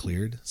had been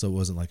cleared, so it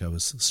wasn't like I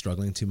was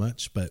struggling too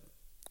much. But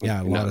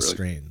yeah, a lot of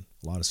strain.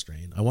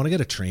 I want to get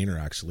a trainer,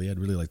 actually. I'd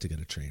really like to get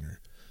a trainer.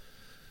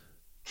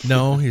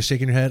 No, you're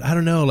shaking your head. I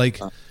don't know.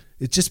 Like,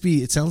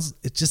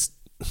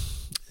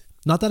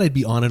 not that I'd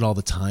be on it all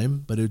the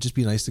time, but it would just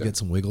be nice to get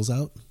some wiggles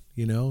out,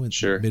 in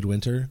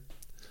midwinter.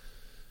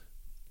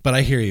 But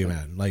I hear you,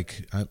 man.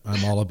 Like,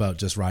 I'm all about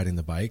just riding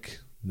the bike,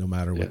 no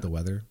matter what the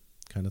weather,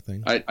 kind of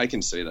thing. I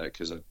can say that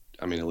because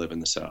I live in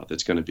the South.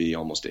 It's going to be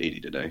almost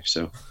 80 today,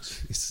 so.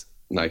 Jeez.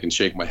 And I can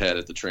shake my head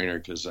at the trainer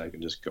because I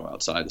can just go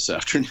outside this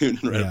afternoon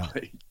and ride a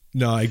bike.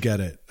 No, I get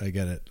it.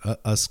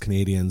 Us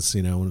Canadians,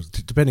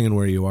 depending on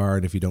where you are,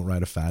 and if you don't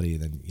ride a fatty,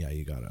 then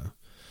you gotta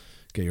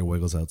get your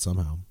wiggles out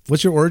somehow.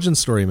 What's your origin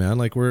story, man?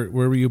 Like, where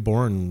were you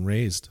born and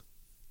raised?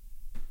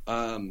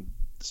 So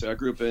I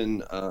grew up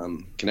in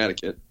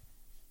Connecticut,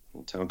 a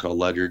little town called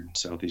Ledyard,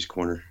 southeast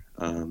corner.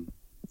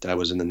 Dad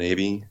was in the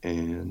Navy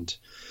and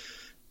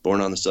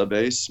born on the sub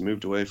base,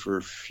 moved away for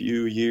a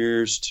few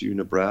years to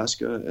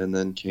Nebraska, and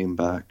then came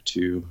back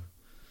to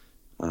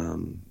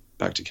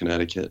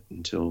Connecticut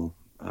until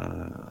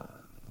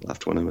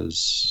left when I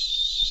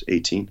was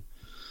 18.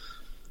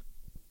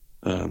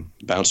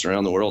 Bounced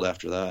around the world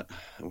after that.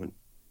 I went,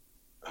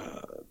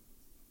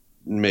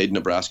 made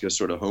Nebraska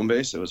sort of home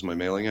base. That was my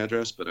mailing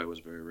address, but I was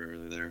very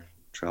rarely there,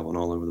 traveling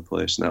all over the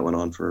place. And that went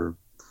on for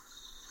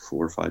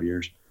 4 or 5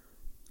 years.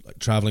 Like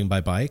traveling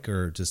by bike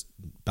or just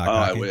backpacking? Oh,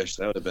 I wish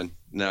that would have been.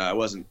 No, I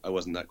wasn't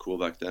that cool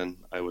back then.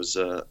 I was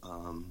a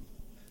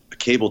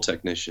cable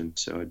technician,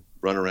 so I'd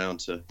run around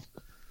to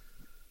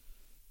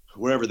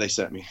wherever they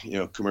sent me,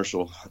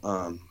 commercial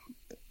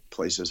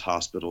places,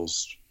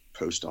 hospitals,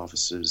 post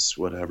offices,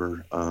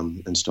 whatever,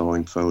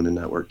 installing phone and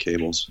network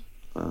cables.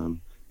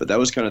 But that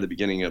was kind of the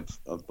beginning of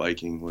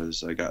biking.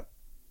 Was I got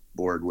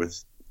bored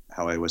with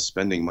how I was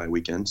spending my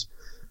weekends,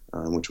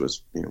 which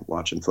was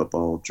watching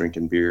football,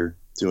 drinking beer,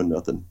 doing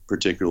nothing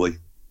particularly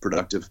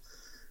productive.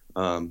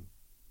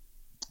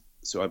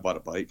 So I bought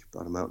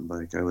a mountain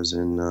bike. I was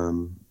in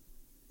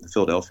the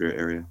Philadelphia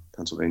area,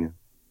 Pennsylvania,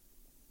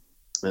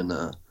 and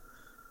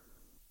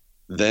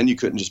then you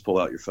couldn't just pull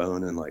out your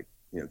phone and like,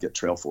 get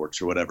trail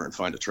forks or whatever and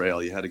find a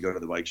trail. You had to go to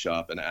the bike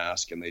shop and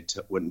ask, and they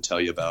wouldn't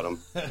tell you about them.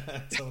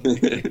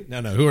 Totally.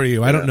 No, who are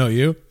you? I don't know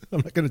you.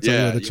 I'm not going to tell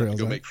you where the trails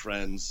go are. Make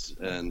friends,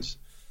 and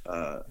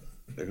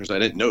because I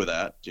didn't know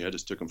that, I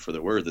just took them for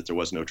the word that there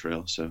was no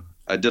trail. So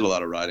I did a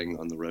lot of riding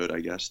on the road, I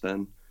guess,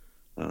 then.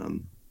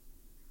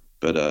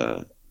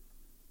 But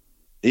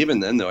even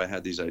then, though, I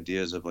had these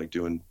ideas of like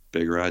doing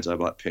big rides. I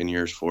bought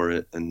panniers for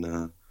it,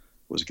 and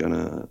was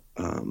gonna.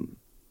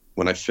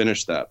 When I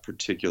finished that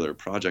particular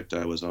project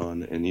I was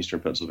on in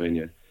Eastern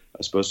Pennsylvania, I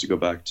was supposed to go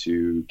back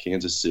to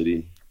Kansas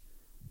City,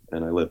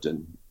 and I lived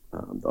in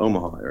the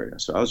Omaha area.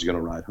 So I was going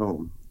to ride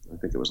home. I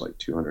think it was like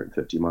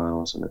 250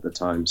 miles, and at the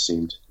time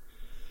seemed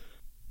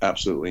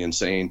absolutely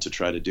insane to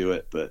try to do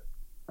it. But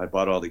I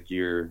bought all the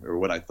gear, or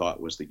what I thought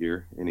was the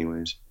gear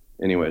anyways.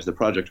 The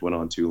project went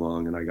on too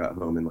long, and I got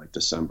home in like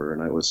December,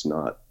 and I was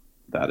not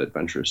that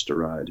adventurous to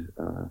ride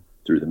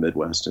through the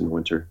Midwest in the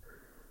winter,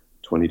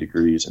 20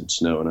 degrees and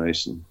snow and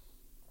ice. And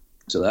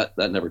so that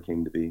never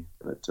came to be.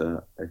 But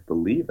I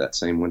believe that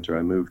same winter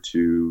I moved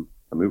to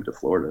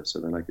Florida, so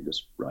then I could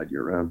just ride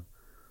year round.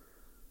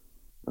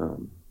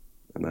 And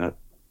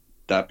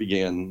that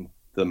began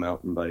the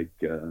mountain bike,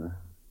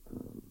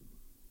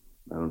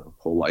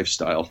 whole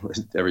lifestyle.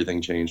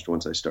 Everything changed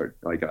once I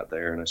got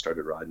there and I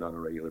started riding on a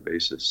regular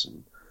basis,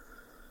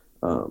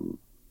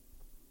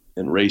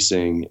 and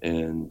racing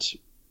and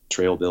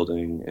trail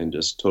building, and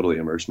just totally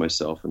immersed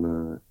myself in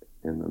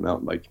the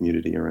mountain bike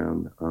community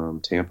around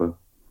Tampa.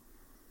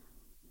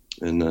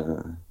 And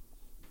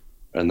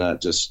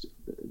that just,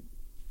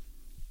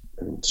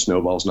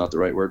 snowball's not the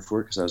right word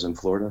for it because I was in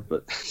Florida,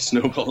 but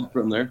snowballed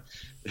from there.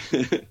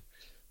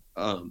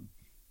 A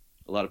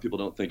lot of people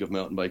don't think of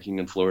mountain biking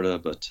in Florida,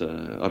 but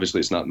obviously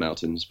it's not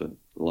mountains, but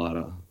a lot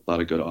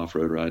of good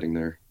off-road riding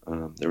there.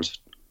 There was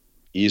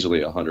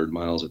easily 100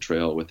 miles of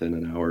trail within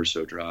an hour or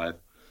so drive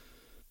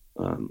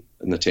in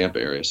the Tampa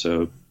area.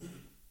 So,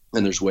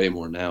 and there's way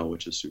more now,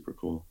 which is super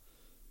cool.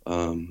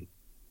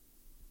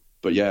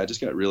 But yeah, I just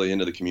got really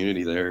into the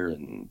community there,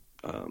 and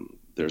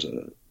there's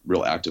a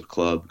real active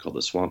club called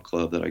the Swamp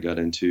Club that I got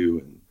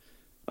into,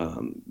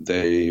 and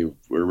they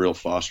were real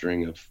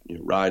fostering of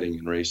riding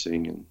and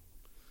racing,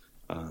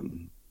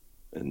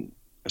 and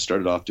I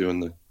started off doing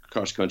the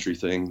cross country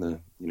thing, the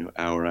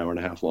hour and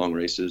a half long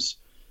races,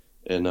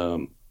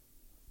 and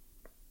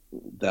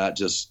that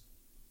just,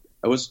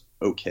 I was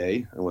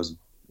okay. I was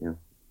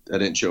I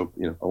didn't show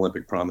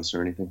Olympic promise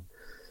or anything.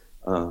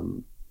 I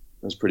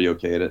was pretty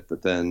okay at it,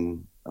 but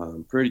then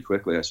pretty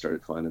quickly I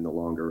started finding the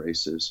longer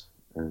races,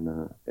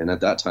 and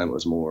at that time it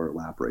was more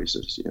lap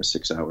races,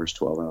 6 hours,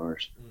 12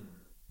 hours.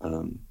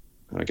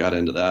 I got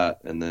into that,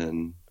 and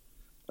then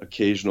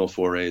occasional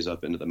forays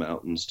up into the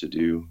mountains to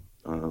do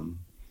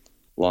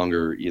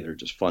longer, either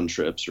just fun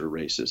trips or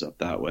races up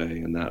that way,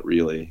 and that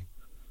really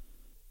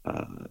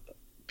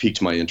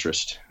piqued my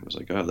interest. I was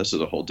like, oh, this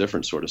is a whole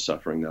different sort of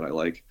suffering that I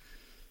like.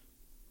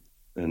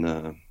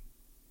 And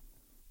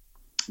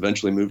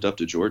eventually moved up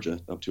to Georgia,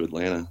 up to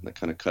Atlanta. That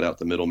kind of cut out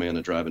the middleman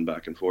of driving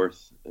back and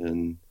forth,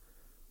 and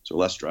so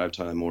less drive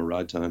time, more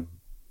ride time.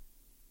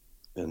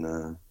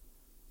 And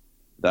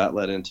that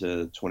led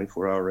into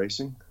 24-hour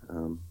racing,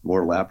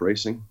 more lap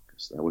racing,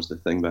 because that was the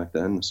thing back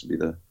then. This would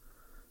be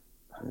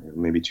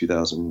maybe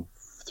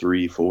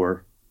 2003,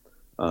 4.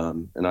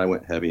 And I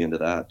went heavy into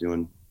that,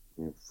 doing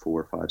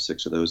 4, 5,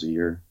 6 of those a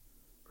year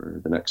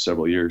for the next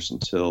several years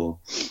until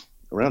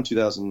around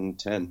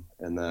 2010.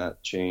 And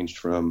that changed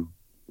from,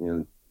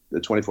 the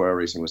 24-hour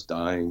racing was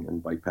dying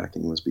and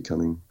bikepacking was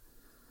becoming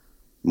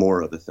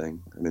more of a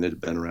thing. I mean, it had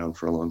been around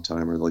for a long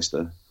time, or at least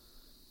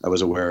I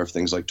was aware of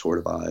things like Tour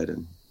Divide,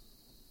 and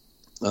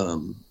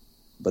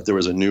but there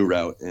was a new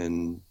route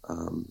in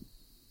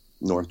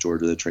North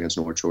Georgia, the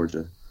Trans-North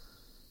Georgia,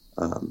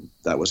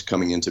 that was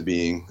coming into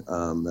being,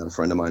 that a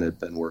friend of mine had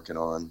been working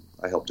on.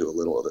 I helped do a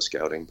little of the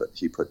scouting, but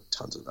he put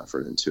tons of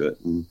effort into it.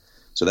 And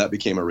so that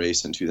became a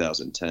race in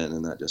 2010,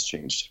 and that just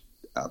changed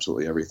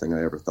absolutely everything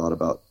I ever thought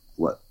about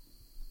what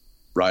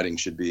riding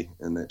should be,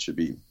 and that should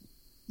be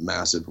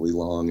massively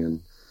long and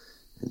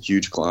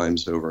huge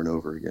climbs over and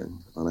over again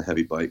on a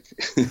heavy bike.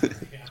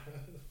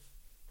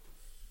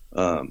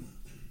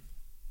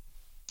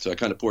 So I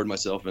kind of poured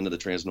myself into the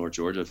Trans-North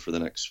Georgia for the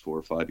next 4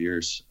 or 5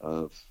 years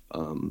of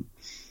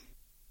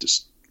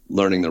just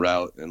learning the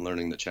route and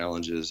learning the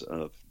challenges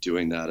of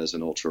doing that as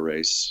an ultra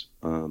race.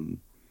 And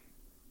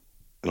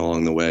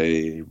along the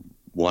way,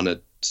 won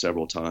it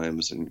several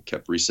times and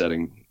kept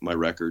resetting my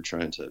record,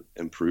 trying to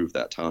improve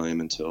that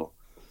time until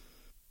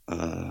it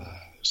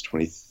was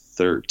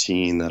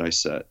 2013 that I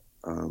set.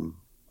 So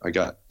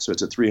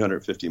it's a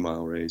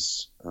 350-mile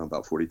race,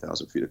 about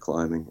 40,000 feet of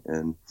climbing,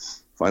 and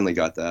finally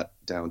got that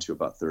down to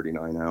about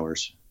 39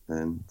 hours,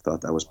 and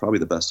thought that was probably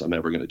the best I'm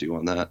ever going to do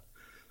on that.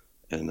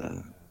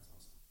 And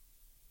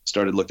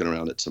started looking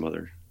around at some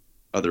other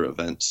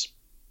events.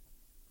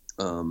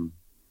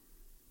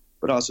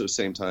 But also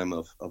same time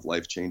of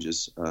life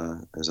changes.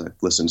 As I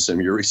listened to some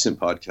of your recent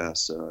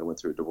podcasts, I went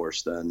through a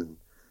divorce then,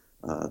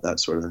 and that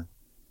sort of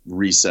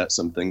reset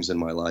some things in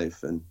my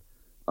life, and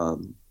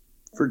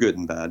for good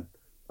and bad.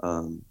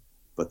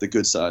 But the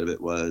good side of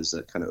it was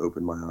that kind of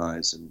opened my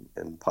eyes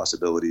and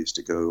possibilities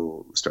to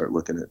go start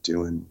looking at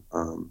doing.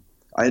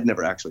 I had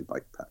never actually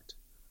bike packed.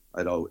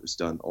 I'd always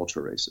done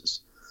ultra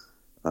races.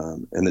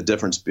 And the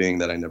difference being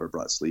that I never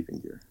brought sleeping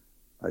gear.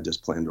 I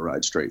just planned to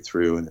ride straight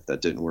through. And if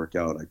that didn't work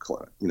out, I'd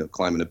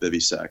climb in a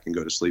bivvy sack and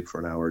go to sleep for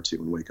an hour or two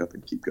and wake up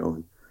and keep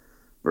going,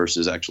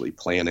 versus actually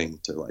planning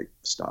to like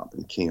stop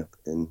and camp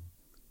and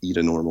eat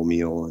a normal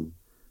meal and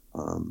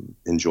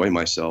enjoy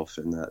myself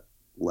in that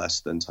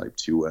less than type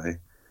 2 way.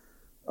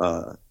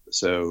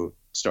 So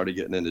started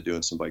getting into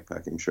doing some bike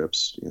packing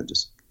trips,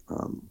 just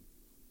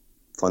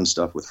fun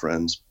stuff with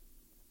friends,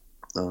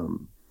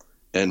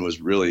 and was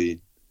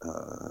really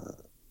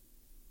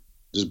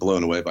just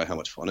blown away by how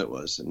much fun it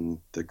was and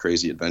the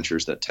crazy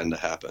adventures that tend to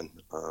happen.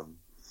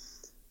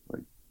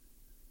 Like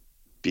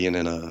being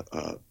in a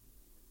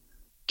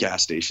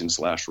gas station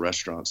 /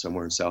 restaurant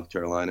somewhere in South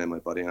Carolina, and my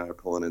buddy and I are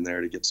pulling in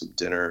there to get some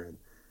dinner,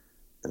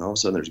 and all of a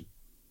sudden there's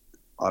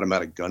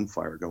automatic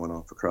gunfire going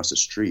off across the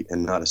street,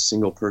 and not a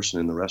single person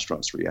in the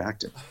restaurant's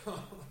reacting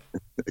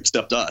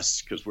except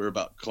us, because we're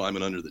about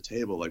climbing under the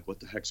table like,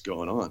 what the heck's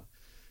going on?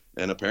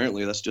 And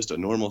apparently that's just a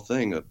normal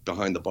thing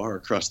behind the bar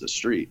across the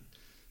street.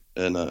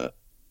 And I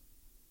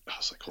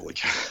was like, holy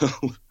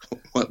cow,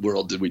 what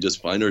world did we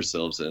just find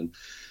ourselves in?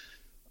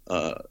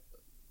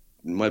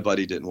 My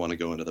buddy didn't want to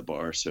go into the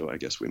bar, so I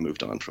guess we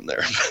moved on from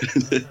there.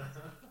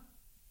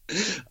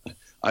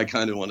 I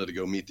kind of wanted to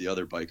go meet the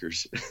other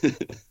bikers.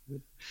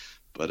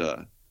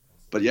 But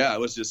yeah, I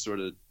was just sort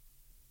of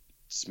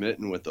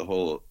smitten with the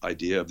whole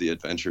idea of the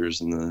adventures,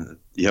 and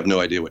you have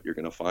no idea what you're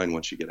going to find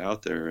once you get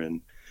out there.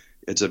 And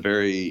it's a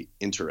very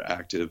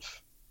interactive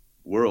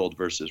world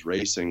versus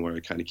racing, where I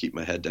kind of keep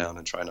my head down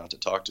and try not to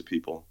talk to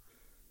people.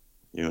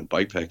 In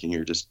bikepacking,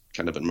 you're just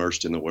kind of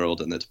immersed in the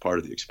world, and that's part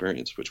of the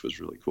experience, which was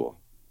really cool.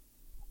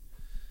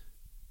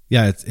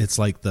 Yeah. It's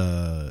like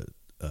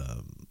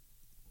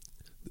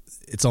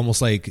it's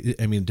almost like,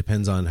 I mean, it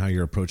depends on how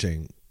you're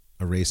approaching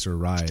a race or a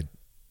ride.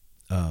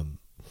 But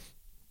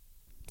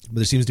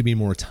there seems to be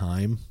more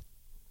time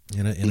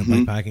in a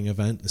bikepacking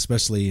event,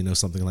 especially,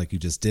 something like you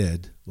just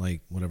did,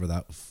 like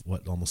whatever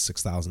almost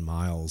 6,000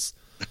 miles.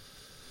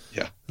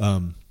 Yeah.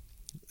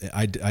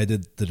 I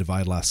did the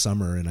Divide last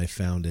summer, and I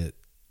found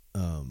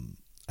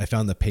I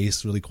found the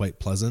pace really quite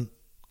pleasant,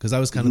 because I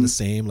was kind of the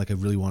same. Like, I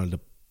really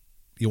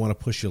you want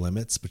to push your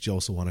limits, but you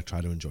also want to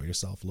try to enjoy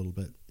yourself a little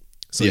bit.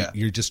 So yeah,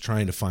 you're just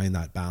trying to find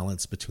that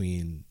balance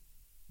between,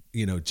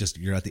 just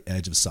you're at the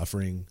edge of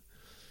suffering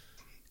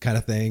kind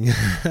of thing,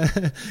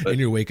 and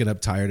you're waking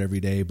up tired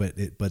every day, but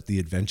the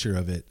adventure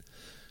of it,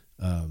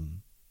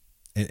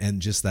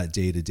 and just that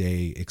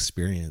day-to-day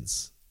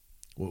experience.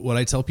 What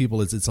I tell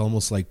people is, it's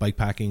almost like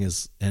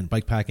bikepacking and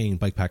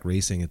bikepack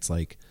racing. It's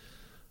like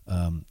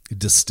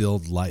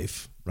distilled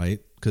life, right?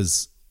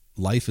 Because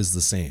life is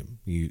the same.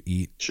 You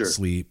eat,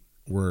 sleep,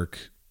 work,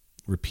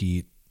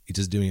 repeat. You're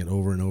just doing it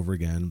over and over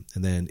again.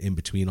 And then in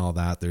between all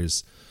that,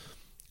 there's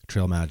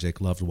trail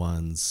magic, loved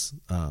ones,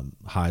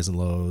 highs and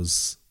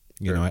lows.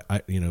 You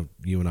know,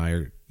 you and I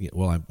are,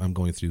 well, I'm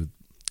going through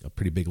a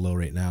pretty big low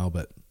right now,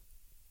 but,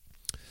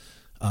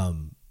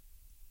 and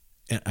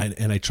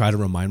I try to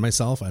remind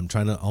myself, I'm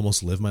trying to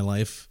almost live my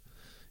life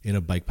in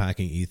a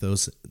bikepacking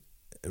ethos,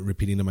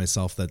 repeating to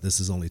myself that this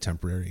is only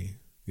temporary.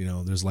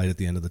 There's light at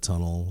the end of the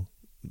tunnel.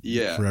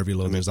 Yeah. For every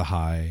low, there's a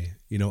high,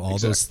 all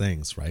those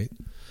things, right?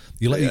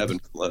 Ebb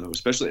and flow,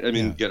 especially,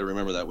 you got to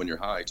remember that when you're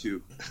high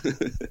too.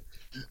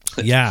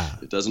 Yeah.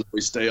 It doesn't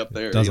always stay up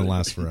there. It doesn't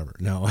last forever.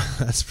 No,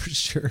 that's for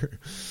sure.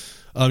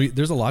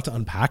 There's a lot to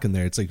unpack in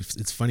there. It's like,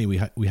 it's funny.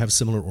 We have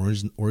similar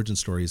origin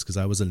stories, because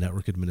I was a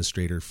network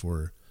administrator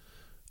for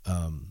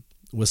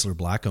Whistler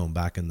Blackcomb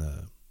back in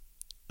the,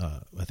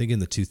 I think in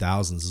the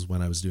 2000s is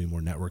when I was doing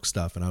more network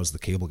stuff, and I was the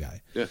cable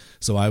guy. Yeah.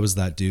 So I was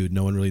that dude.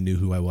 No one really knew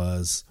who I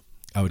was.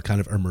 I would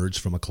kind of emerge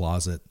from a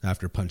closet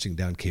after punching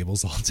down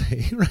cables all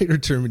day, right? Or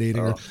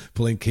terminating or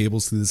pulling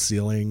cables through the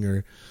ceiling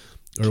or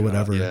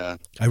whatever. Yeah.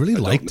 I really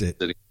liked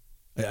it.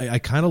 I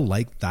kind of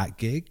liked that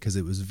gig, because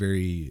it was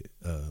very,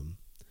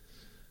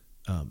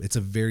 it's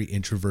a very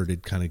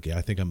introverted kind of gig.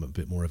 I think I'm a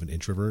bit more of an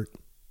introvert.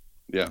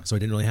 Yeah. So I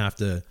didn't really have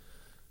to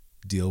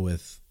deal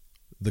with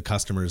the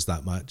customers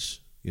that much.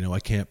 I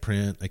can't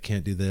print. I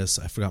can't do this.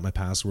 I forgot my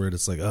password.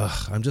 It's like,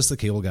 I'm just the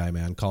cable guy,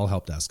 man. Call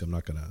help desk.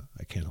 I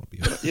can't help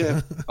you.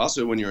 Yeah.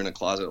 Also, when you're in a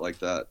closet like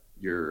that,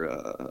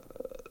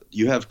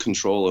 you have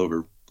control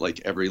over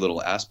like every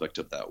little aspect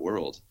of that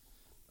world,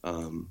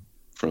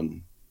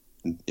 from,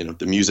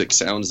 the music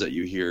sounds that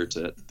you hear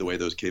to the way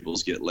those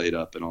cables get laid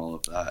up and all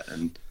of that.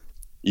 And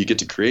you get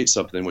to create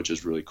something, which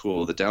is really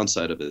cool. The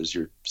downside of it is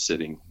you're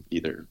sitting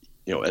either,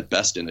 at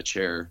best in a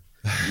chair,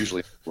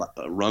 usually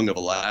a rung of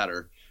a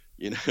ladder,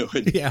 and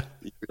yeah.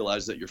 You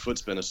realize that your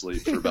foot's been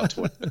asleep for about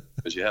 20 minutes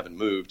because you haven't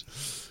moved.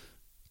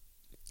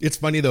 It's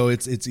funny though.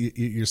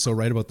 You're so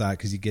right about that,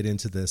 because you get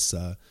into this.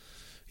 I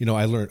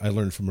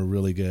learned from a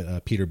really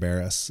good Peter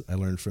Barris. I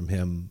learned from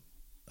him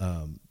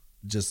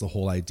just the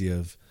whole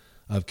idea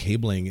of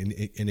cabling,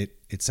 and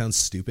it sounds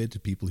stupid to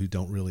people who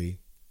don't really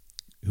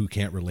who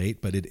can't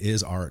relate, but it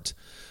is art.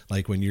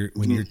 Like when you're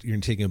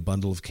taking a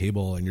bundle of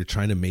cable and you're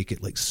trying to make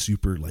it like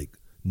super like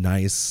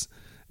nice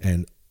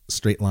and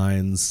straight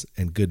lines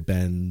and good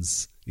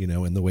bends, you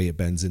know, and the way it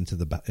bends into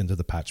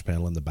the patch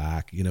panel in the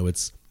back, you know,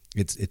 it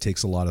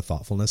takes a lot of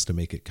thoughtfulness to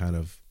make it kind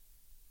of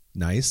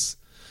nice,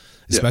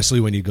 especially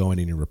when you go in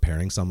and you're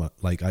repairing some,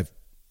 like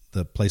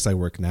the place I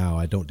work now,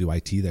 I don't do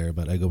IT there,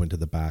 but I go into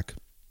the back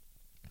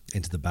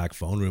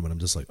phone room and I'm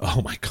just like,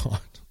 oh my God.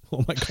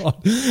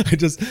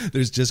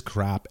 There's just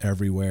crap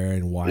everywhere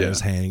and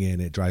wires hanging.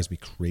 It drives me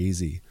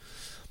crazy.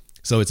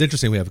 So it's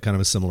interesting. We have kind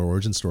of a similar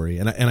origin story.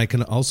 And I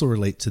can also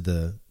relate to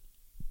the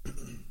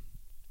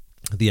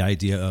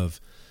idea of,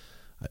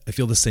 I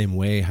feel the same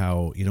way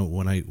how, you know,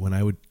 when I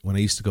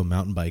used to go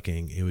mountain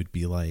biking, it would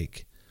be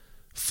like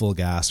full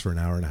gas for an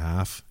hour and a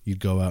half. You'd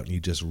go out and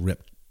you just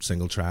rip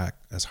single track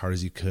as hard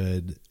as you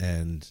could.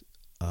 And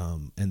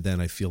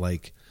then I feel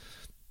like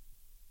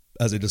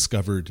as I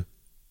discovered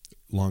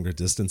longer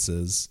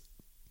distances,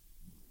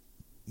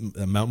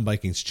 mountain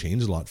biking's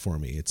changed a lot for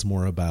me. It's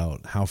more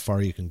about how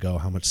far you can go,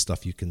 how much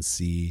stuff you can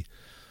see,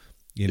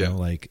 you know,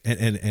 like,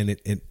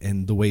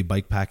 and the way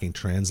bike packing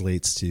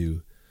translates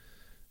to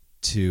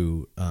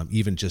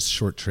even just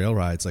short trail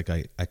rides. Like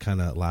I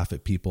kind of laugh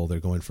at people. They're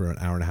going for an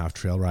hour and a half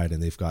trail ride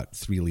and they've got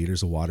 3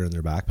 liters of water in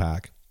their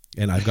backpack,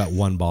 and I've got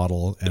 1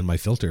 bottle and my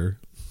filter.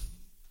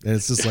 And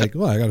it's just like,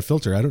 well, I got a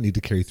filter. I don't need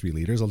to carry 3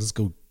 liters. I'll just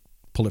go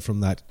pull it from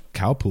that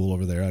cow pool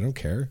over there. I don't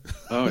care.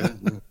 Oh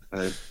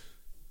yeah.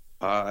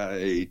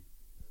 I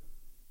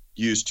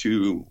used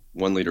 2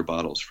 1-liter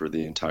bottles for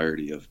the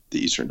entirety of the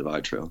Eastern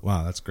Divide Trail.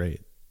 Wow, that's great.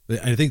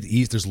 I think the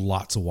East, there's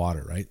lots of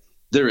water, right?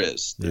 There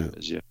is. Yeah.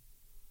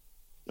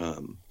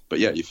 But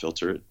yeah, you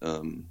filter it.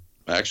 I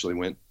actually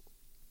went.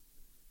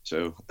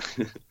 So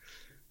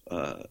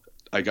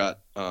I got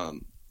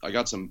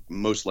some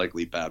most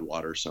likely bad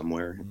water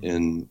somewhere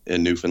in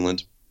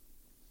Newfoundland.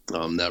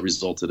 That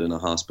resulted in a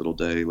hospital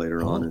day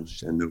later on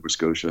in Nova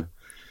Scotia.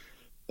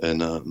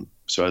 And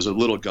so I was a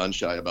little gun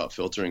shy about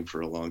filtering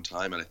for a long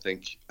time. And I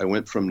think I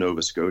went from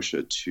Nova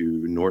Scotia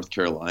to North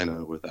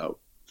Carolina without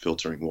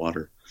filtering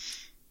water,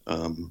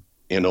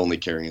 and only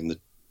carrying the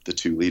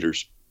 2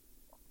 liters.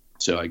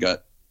 So I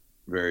got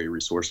very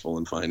resourceful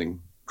in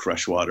finding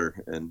fresh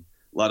water. And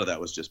a lot of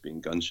that was just being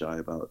gun shy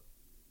about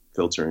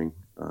filtering.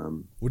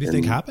 What do you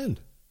think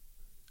happened?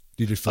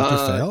 Did your filter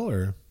fail,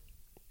 or?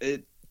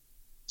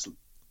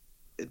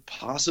 It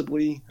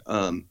possibly,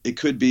 it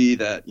could be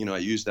that, you know, I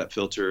used that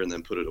filter and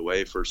then put it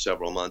away for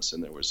several months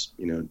and there was,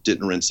 you know,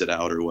 didn't rinse it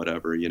out or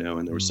whatever, you know,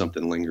 and there was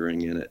something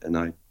lingering in it. And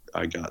I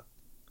got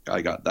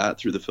that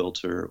through the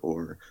filter,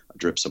 or I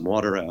dripped some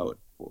water out,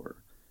 or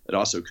it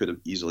also could have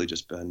easily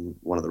just been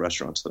one of the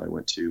restaurants that I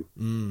went to,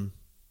 you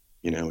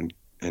know,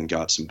 and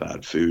got some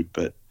bad food,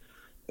 but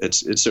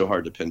it's so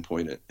hard to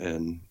pinpoint it.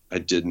 And I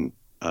didn't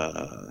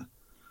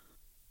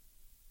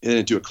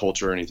do a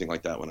culture or anything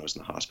like that when I was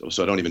in the hospital,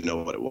 so I don't even know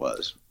what it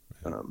was.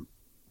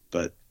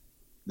 But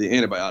the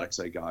antibiotics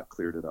I got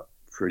cleared it up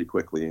pretty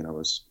quickly, and I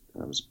was,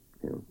 you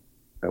know,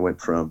 I went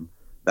from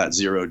that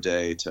 0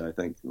 day to I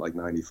think like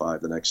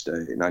 95 the next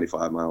day,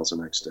 95 miles the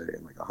next day,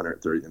 and like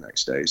 130 the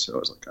next day. So I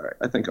was like, all right,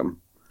 I think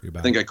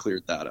I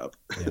cleared that up.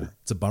 Yeah,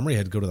 it's a bummer you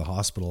had to go to the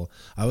hospital.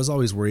 I was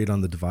always worried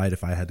on the Divide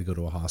if I had to go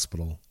to a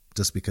hospital,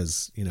 just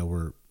because, you know,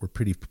 we're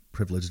pretty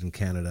privileged in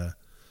Canada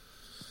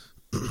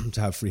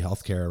to have free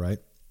healthcare, right?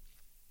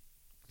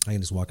 I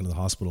can just walk into the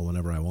hospital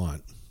whenever I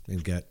want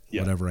and get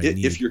whatever I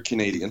need. If you're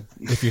Canadian.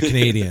 If you're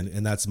Canadian.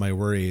 And that's my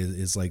worry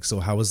is like,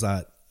 so how was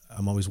that?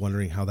 I'm always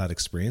wondering how that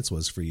experience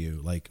was for you.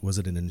 Like, was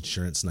it an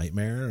insurance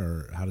nightmare,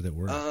 or how did it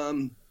work?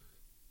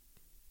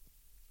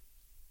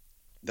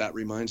 That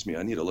reminds me,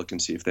 I need to look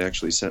and see if they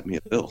actually sent me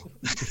a bill.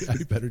 Yeah,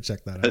 you better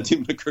check that out. That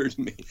didn't occur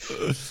to me.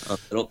 I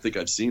don't think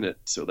I've seen it,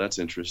 so that's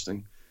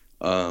interesting.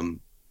 It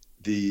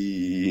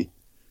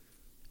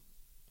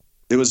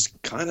was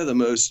kind of the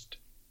most...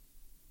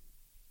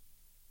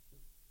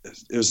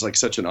 It was like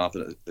such an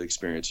opposite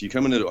experience. You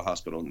come into a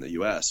hospital in the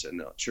U.S.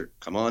 and sure,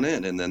 come on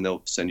in, and then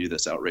they'll send you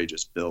this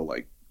outrageous bill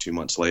like 2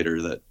 months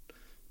later that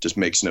just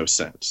makes no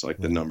sense. Like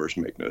the numbers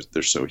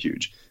they're so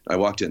huge. I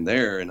walked in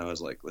there and I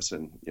was like,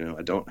 listen, you know,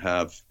 I don't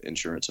have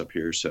insurance up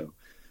here, so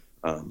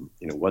you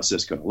know, what's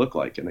this going to look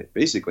like? And they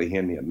basically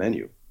hand me a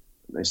menu,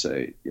 and they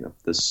say, you know,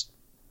 it's,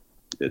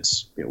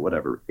 you know,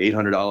 whatever,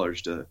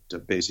 $800 to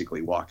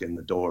basically walk in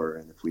the door,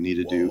 and if we need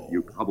to do,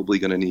 you're probably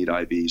going to need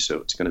IV, so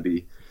it's going to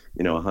be,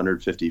 you know,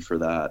 $150 for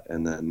that,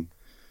 and then,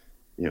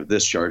 you know,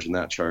 this charge and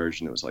that charge,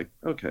 and it was like,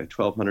 okay,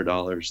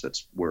 $1,200.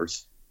 That's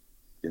worth,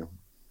 you know,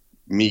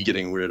 me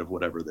getting rid of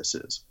whatever this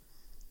is,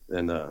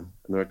 and they're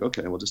like,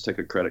 okay, we'll just take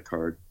a credit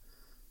card,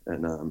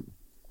 and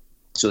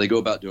so they go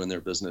about doing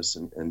their business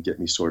and get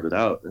me sorted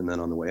out, and then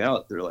on the way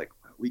out, they're like,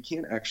 we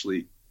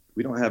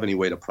don't have any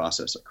way to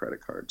process a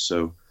credit card,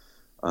 so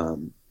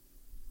don't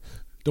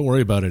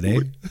worry about it,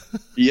 eh?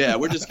 Yeah,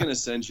 we're just gonna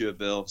send you a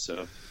bill,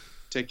 so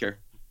take care.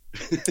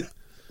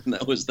 And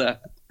that was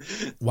that.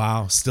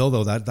 Wow. Still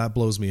though, that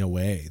blows me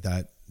away,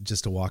 that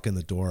just to walk in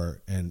the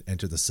door and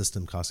enter the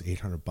system costs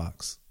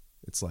 $800.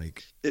 It's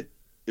like, it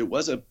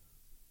was a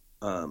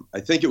I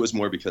think it was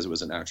more because it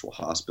was an actual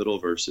hospital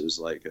versus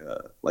like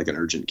an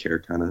urgent care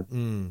kind of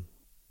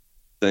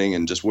thing.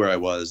 And just where I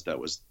was, that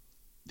was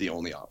the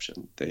only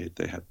option. They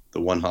had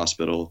the one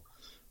hospital,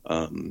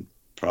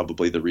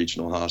 probably the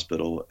regional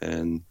hospital,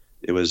 and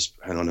it was,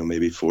 I don't know,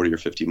 maybe 40 or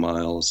 50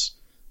 miles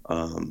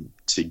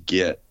to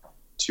get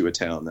to a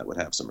town that would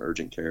have some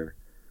urgent care,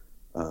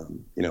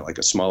 like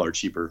a smaller,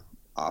 cheaper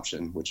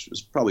option, which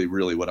was probably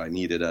really what I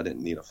needed. I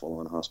didn't need a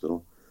full-on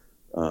hospital.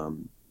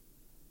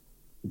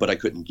 But I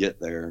couldn't get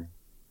there.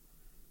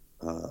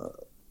 There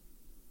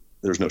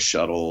was no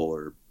shuttle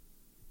or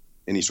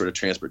any sort of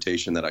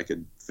transportation that I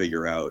could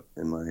figure out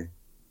in my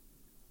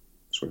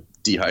sort of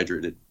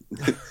dehydrated,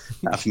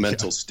 half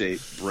mental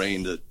state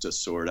brain to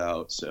sort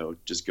out. So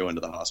just going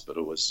to the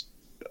hospital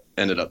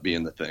ended up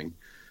being the thing.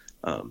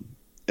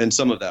 And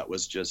some of that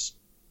was just,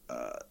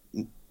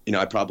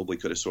 I probably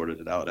could have sorted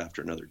it out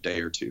after another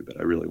day or two, but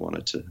I really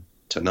wanted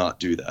to not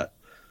do that.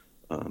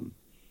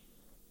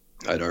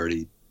 I'd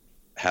already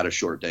had a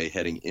short day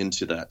heading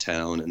into that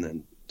town and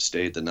then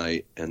stayed the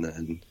night. And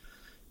then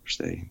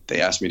they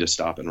asked me to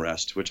stop and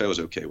rest, which I was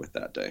okay with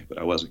that day, but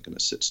I wasn't going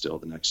to sit still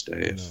the next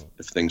day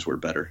if things were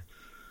better.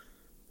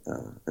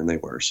 And they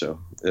were. So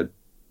it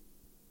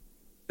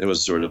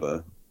was sort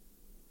of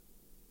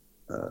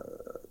a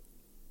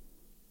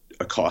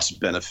cost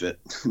benefit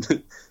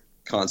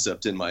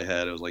concept in my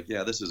head. I was like,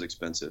 yeah, this is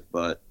expensive,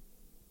 but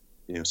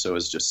so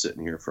is just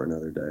sitting here for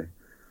another day.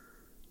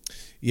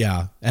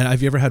 Yeah. And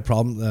have you ever had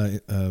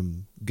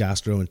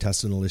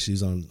gastrointestinal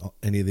issues on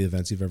any of the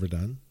events you've ever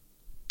done?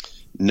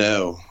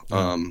 No.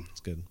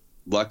 That's good.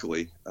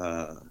 Luckily.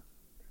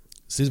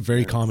 This is a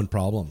very common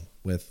problem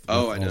with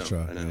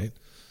ultra, I know. Right?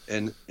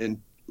 And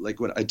like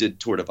when I did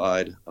Tour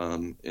Divide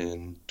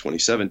in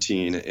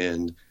 2017,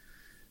 and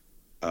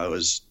I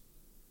was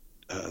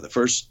the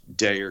first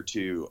day or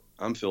two,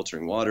 I'm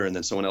filtering water, and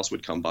then someone else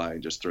would come by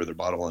and just throw their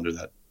bottle under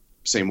that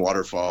same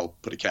waterfall,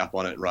 put a cap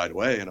on it, and ride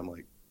away. And I'm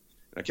like,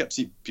 I kept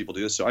seeing people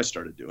do this, so I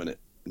started doing it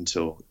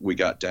until we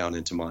got down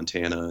into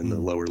Montana and the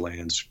lower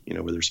lands,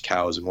 where there's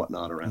cows and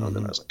whatnot around.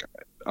 And I was like, all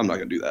right, I'm not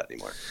going to do that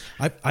anymore.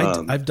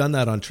 I've done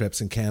that on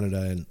trips in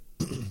Canada, and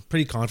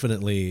pretty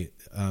confidently,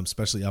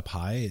 especially up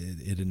high,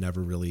 it had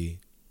never really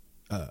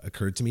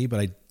occurred to me. But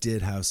I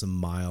did have some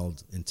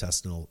mild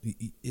intestinal.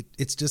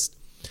 It's just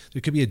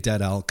there could be a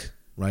dead elk,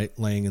 right,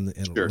 laying in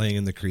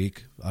the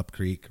creek, up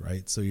creek,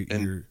 right. So you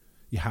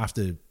have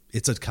to.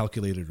 It's a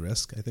calculated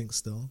risk, I think,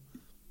 still.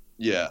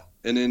 Yeah.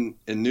 And in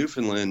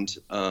Newfoundland,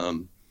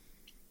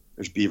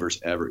 there's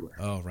beavers everywhere.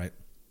 Oh, right.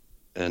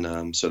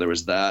 And so there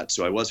was that.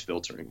 So I was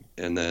filtering.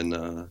 And then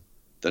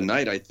the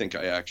night I think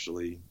I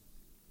actually,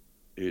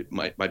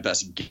 my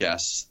best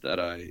guess that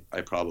I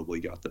probably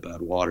got the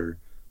bad water,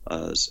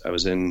 I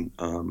was in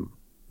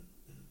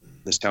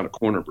this town of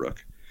Corner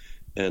Brook.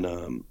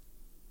 And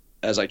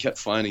as I kept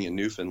finding in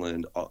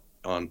Newfoundland,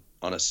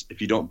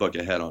 if you don't book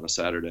ahead on a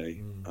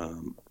Saturday,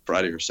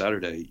 Friday or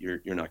Saturday,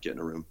 you're not getting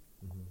a room.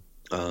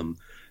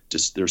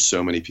 Just there's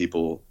so many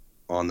people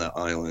on that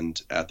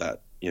island at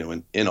that,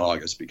 in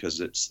August, because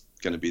it's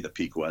going to be the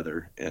peak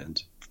weather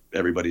and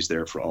everybody's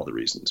there for all the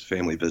reasons,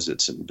 family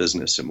visits and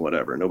business and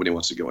whatever. Nobody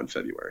wants to go in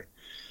February.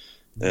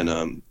 And,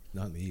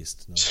 not in the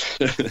East. No.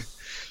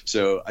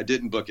 So I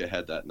didn't book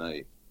ahead that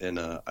night, and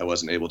I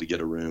wasn't able to get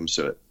a room.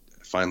 So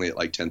finally at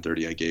like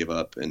 10:30, I gave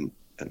up, and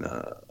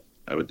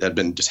had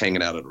been just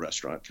hanging out at a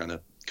restaurant, kind of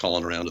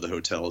calling around to the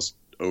hotels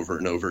over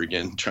and over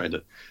again,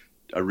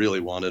 I really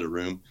wanted a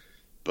room.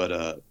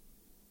 But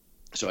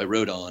so I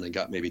rode on and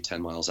got maybe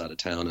 10 miles out of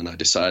town, and I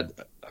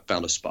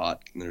found a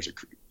spot, and there's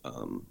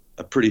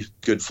a pretty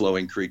good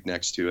flowing creek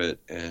next to it,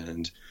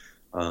 and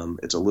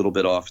it's a little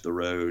bit off the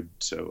road,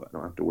 so I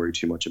don't have to worry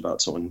too much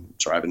about someone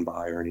driving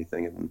by or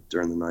anything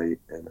during the night.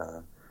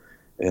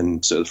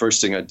 And so the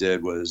first thing I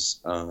did was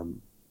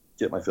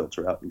get my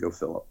filter out and go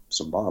fill up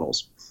some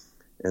bottles,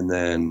 and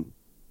then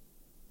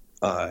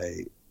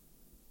I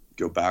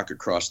go back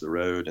across the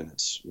road, and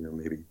it's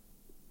maybe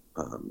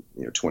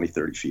 20,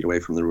 30 feet away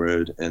from the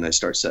road. And I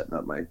start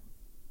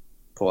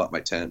pull out my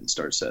tent and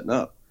start setting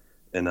up.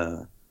 And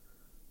I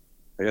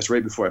guess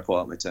right before I pull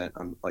out my tent,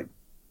 I'm like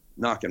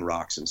knocking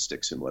rocks and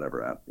sticks and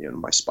whatever at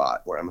my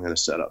spot where I'm going to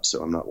set up,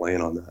 so I'm not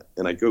laying on that.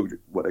 And I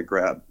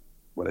grab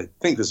what I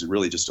think is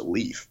really just a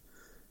leaf.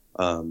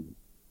 And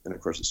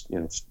of course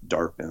it's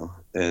dark now,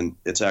 and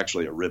it's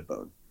actually a rib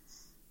bone.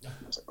 I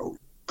was like, oh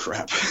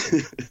crap.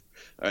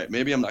 All right,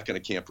 maybe I'm not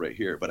going to camp right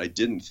here, but I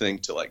didn't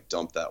think to like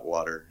dump that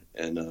water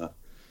and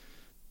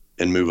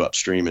move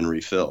upstream and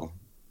refill.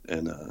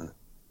 And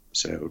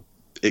so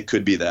it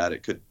could be that.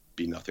 It could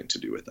be nothing to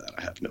do with that.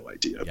 I have no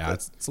idea. Yeah,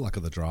 it's luck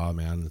of the draw,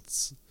 man.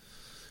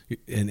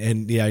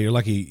 And yeah, you're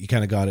lucky you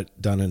kind of got it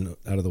done and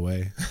out of the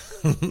way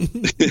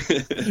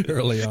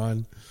early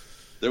on.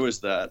 There was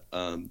that.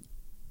 And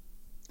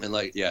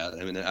like, yeah,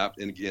 I mean,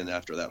 and again,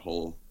 after that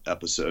whole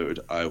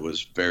episode, I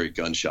was very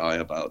gun shy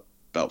about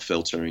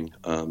filtering.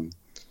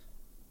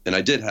 And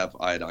I did have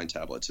iodine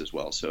tablets as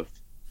well. So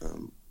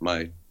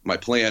my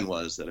plan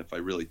was that if I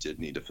really did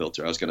need to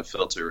filter, I was going to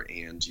filter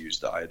and use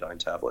the iodine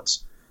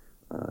tablets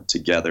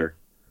together.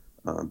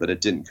 But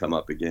it didn't come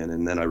up again.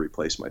 And then I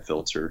replaced my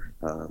filter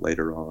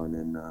later on,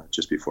 and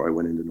just before I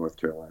went into North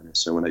Carolina.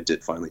 So when I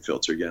did finally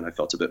filter again, I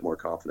felt a bit more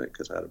confident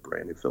because I had a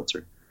brand new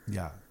filter.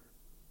 Yeah.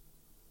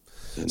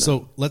 And,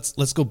 so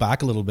let's go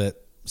back a little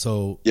bit.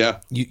 So yeah,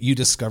 you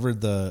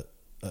discovered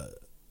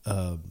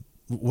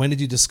when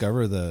did you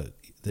discover the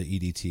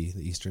EDT,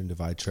 the Eastern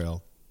Divide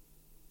Trail?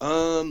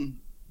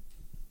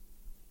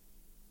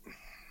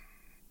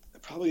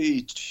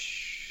 Probably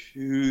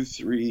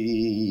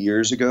 2-3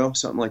 years ago,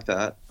 something like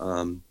that.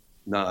 I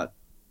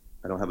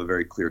don't have a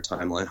very clear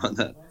timeline on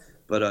that,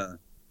 but of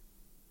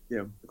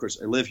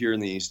course I live here in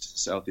the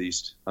East,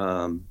 Southeast,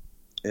 and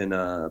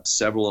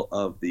several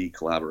of the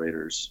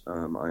collaborators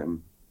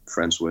I'm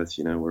friends with,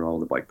 we're all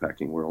in the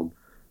bikepacking world,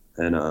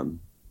 and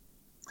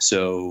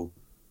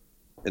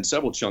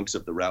several chunks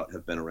of the route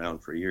have been around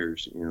for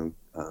years.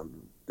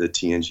 The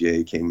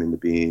TNGA came into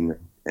being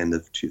end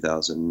of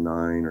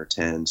 2009 or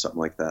 10, something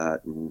like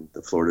that. And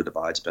the Florida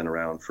Divide's been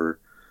around for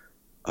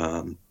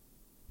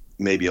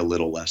maybe a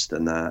little less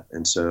than that.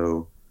 And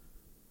so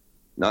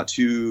I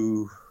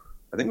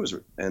think it was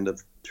end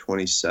of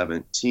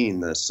 2017,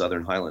 the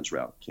Southern Highlands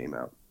route came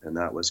out. And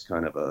that was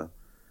kind of a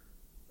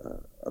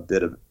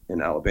bit of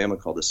in Alabama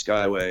called the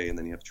Skyway. And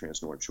then you have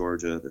Trans-North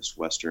Georgia, this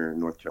Western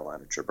North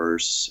Carolina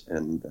Traverse,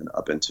 and then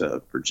up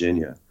into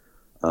Virginia.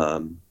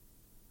 And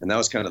that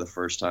was kind of the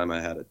first time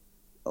I had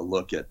a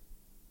look at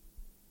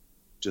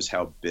just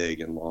how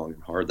big and long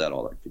and hard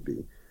all that could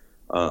be.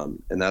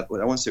 And that,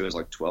 I want to say it was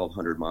like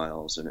 1,200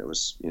 miles, and it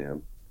was,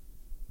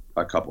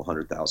 a couple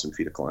 100,000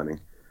 feet of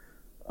climbing.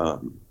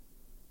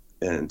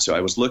 And so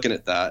I was looking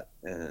at that,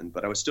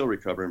 but I was still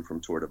recovering from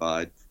Tour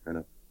Divide.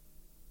 Kind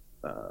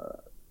of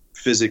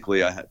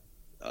physically, I had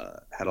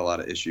a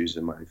lot of issues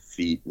in my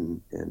feet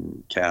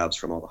and calves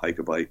from all the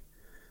hike-a-bike.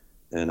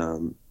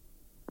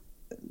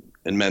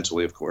 And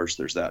mentally, of course,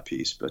 there's that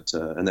piece, but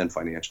and then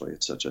financially,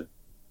 it's such a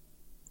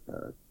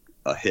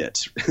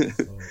hit.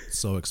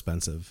 So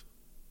expensive.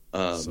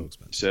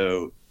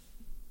 So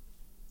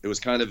it was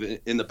kind of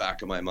in the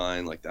back of my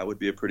mind, like that would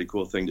be a pretty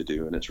cool thing to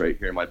do, and it's right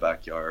here in my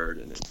backyard,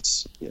 and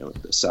it's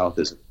the South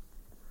isn't.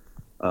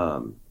 I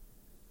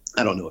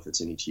don't know if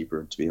it's any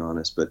cheaper, to be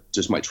honest, but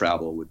just my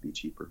travel would be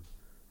cheaper.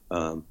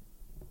 So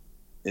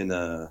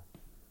it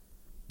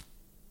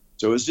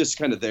was just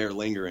kind of there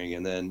lingering,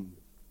 and then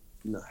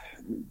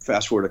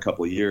fast forward a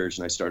couple of years,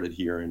 and I started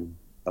hearing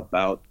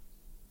about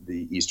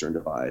the Eastern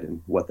Divide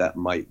and what that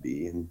might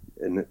be. And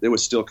it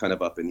was still kind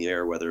of up in the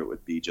air whether it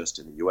would be just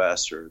in the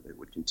U.S. or it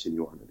would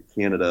continue on into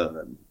Canada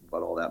and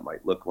what all that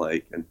might look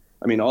like. And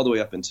I mean, all the way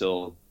up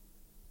until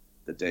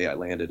the day I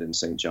landed in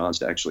St. John's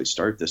to actually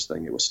start this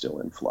thing, it was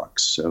still in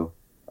flux. So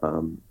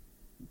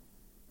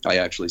I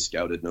actually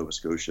scouted Nova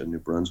Scotia and New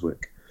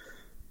Brunswick.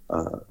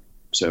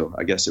 So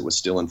I guess it was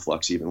still in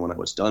flux even when I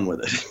was done with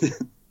it.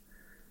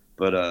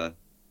 But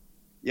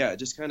it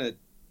just kind of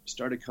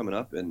started coming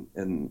up,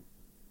 and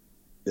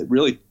it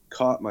really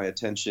caught my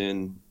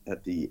attention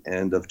at the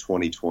end of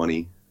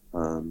 2020,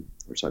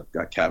 which I've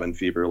got cabin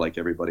fever like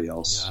everybody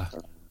else. Yeah.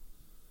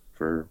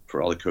 For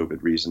all the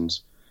COVID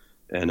reasons.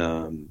 And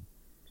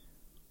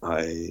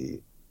I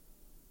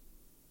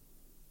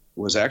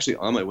was actually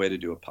on my way to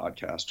do a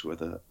podcast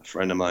with a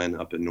friend of mine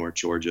up in North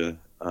Georgia.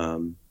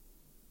 And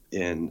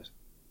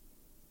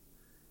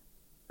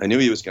I knew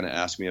he was going to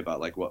ask me about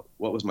like what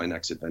was my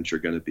next adventure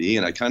going to be,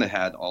 and I kind of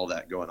had all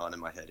that going on in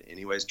my head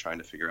anyways, trying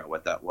to figure out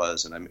what that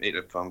was. And I made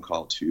a phone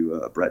call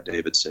to Brett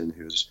Davidson,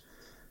 who's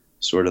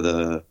sort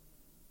of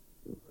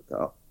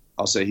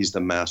I'll say he's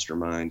the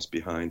mastermind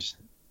behind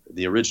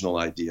the original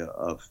idea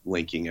of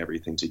linking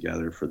everything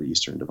together for the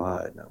Eastern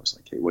Divide. And I was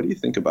like, hey, what do you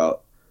think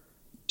about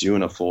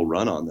doing a full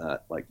run on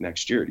that like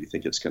next year? Do you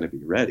think it's going to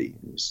be ready?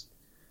 And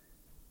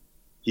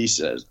he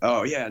says,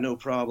 oh yeah, no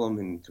problem.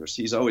 And of course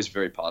he's always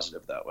very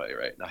positive that way.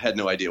 Right. And I had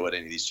no idea what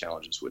any of these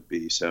challenges would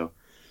be. So,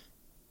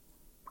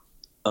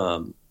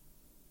 that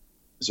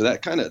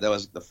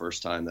was the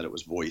first time that it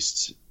was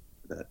voiced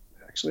that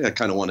actually I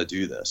kind of want to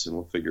do this and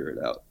we'll figure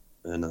it out.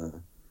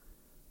 And,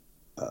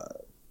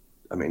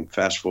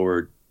 fast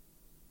forward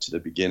to the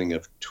beginning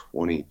of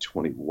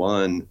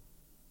 2021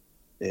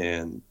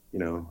 and,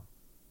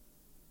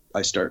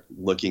 I start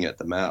looking at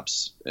the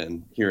maps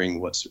and hearing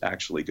what's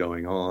actually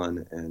going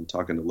on and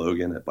talking to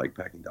Logan at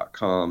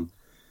bikepacking.com.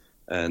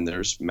 And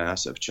there's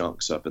massive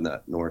chunks up in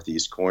that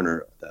northeast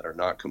corner that are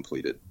not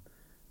completed.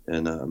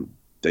 And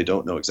they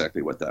don't know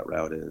exactly what that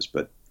route is,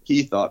 but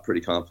he thought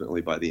pretty confidently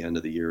by the end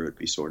of the year it would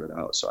be sorted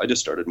out. So I just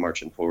started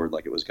marching forward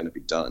like it was going to be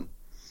done.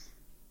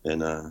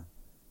 And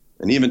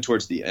even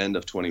towards the end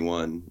of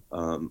 21,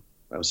 I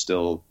was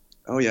still,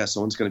 oh yeah,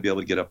 someone's going to be able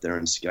to get up there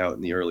and scout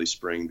in the early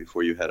spring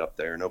before you head up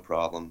there. No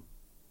problem.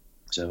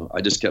 So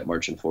I just kept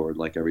marching forward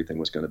like everything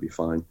was going to be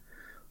fine.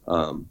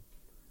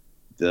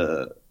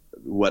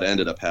 What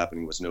ended up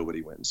happening was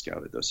nobody went and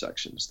scouted those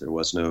sections. There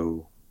was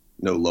no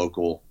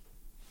local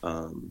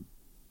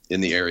in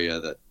the area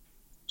that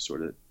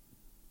sort of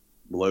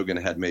Logan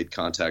had made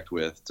contact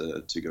with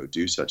to go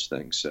do such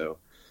things. So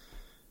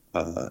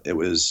it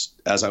was,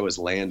 as I was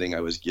landing,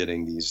 I was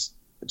getting these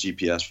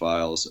GPS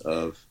files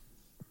of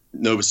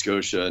Nova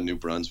Scotia, New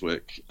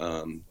Brunswick.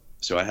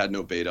 So I had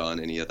no beta on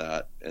any of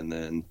that. And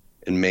then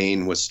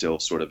Maine was still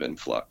sort of in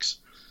flux.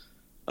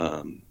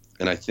 And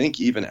I think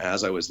even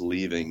as I was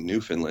leaving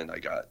Newfoundland, I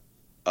got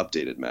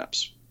updated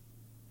maps.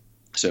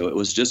 So it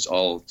was just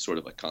all sort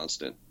of a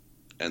constant,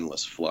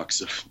 endless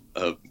flux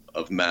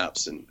of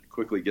maps, and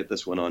quickly get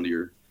this one onto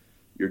your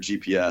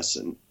GPS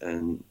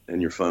and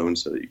your phone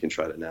so that you can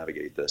try to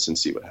navigate this and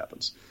see what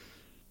happens.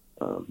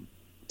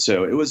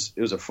 So it was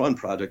a fun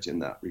project in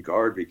that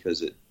regard,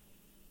 because it,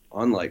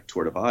 unlike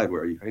Tour Divide,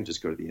 where you can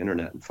just go to the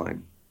internet and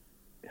find,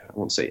 I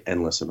won't say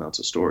endless amounts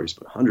of stories,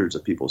 but hundreds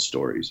of people's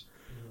stories,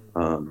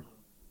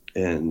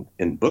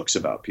 and books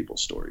about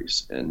people's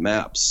stories, and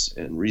maps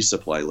and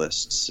resupply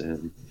lists,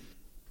 and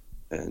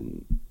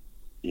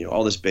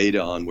all this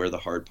beta on where the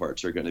hard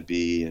parts are going to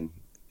be,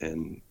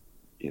 and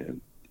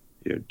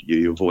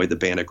you avoid the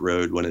Bannock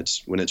Road when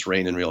it's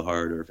raining real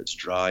hard, or if it's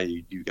dry,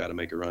 you got to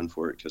make a run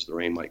for it because the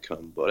rain might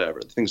come, whatever,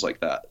 things like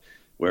that.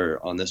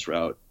 Where on this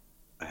route,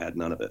 I had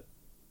none of it,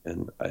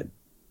 and I,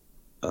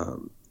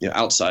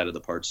 outside of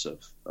the parts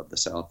of the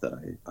South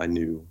that I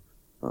knew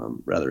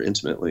rather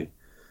intimately,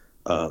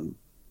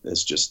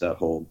 it's just that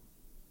whole,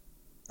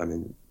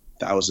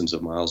 thousands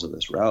of miles of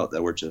this route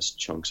that were just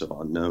chunks of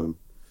unknown,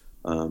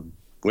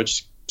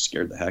 which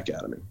scared the heck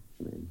out of me.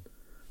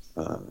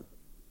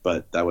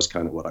 But that was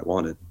kind of what I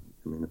wanted.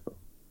 If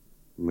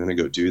I'm going to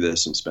go do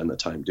this and spend the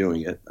time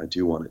doing it, I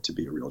do want it to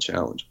be a real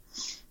challenge.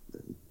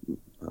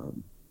 I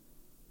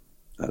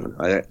don't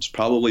know. It's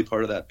probably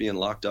part of that being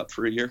locked up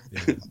for a year,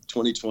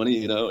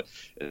 2020, and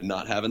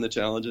not having the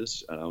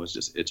challenges. I was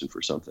just itching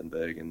for something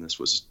big, and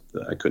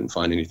I couldn't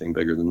find anything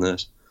bigger than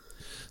this.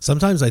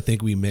 Sometimes I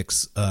think we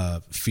mix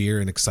fear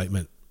and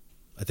excitement.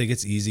 I think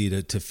it's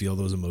easy to feel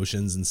those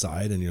emotions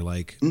inside, and you're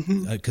like,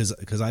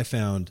 because I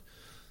found,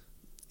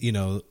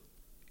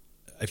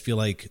 I feel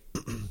like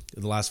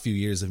the last few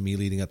years of me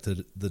leading up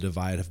to the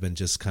Divide have been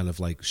just kind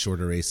of like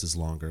shorter races,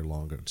 longer,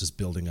 just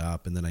building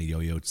up. And then I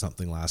yo-yoed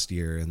something last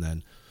year, and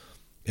then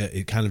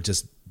it kind of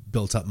just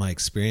built up my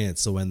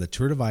experience. So when the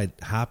Tour Divide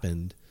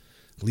happened,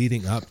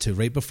 leading up to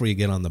right before you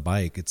get on the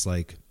bike, it's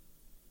like,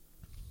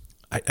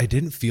 I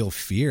didn't feel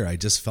fear. I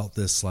just felt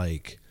this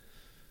like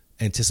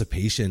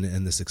anticipation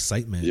and this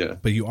excitement. Yeah.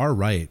 But you are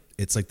right.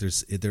 It's like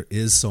there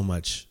is so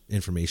much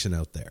information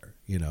out there,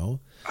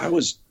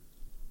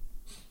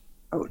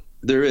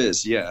 There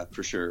is, yeah,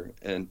 for sure.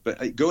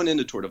 But going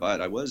into Tour Divide,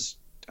 I was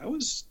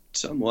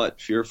somewhat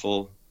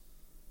fearful.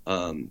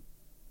 But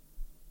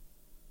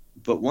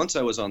once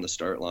I was on the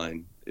start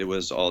line, it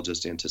was all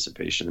just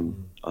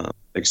anticipation,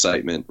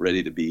 excitement,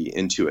 ready to be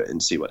into it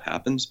and see what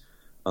happens.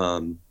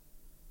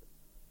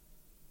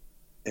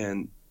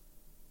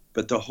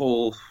 But the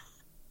whole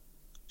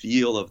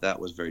feel of that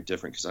was very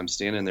different, because I'm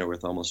standing there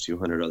with almost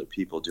 200 other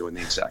people doing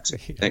the exact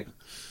same thing.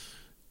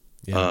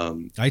 Yeah.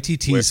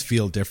 ITTs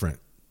feel different.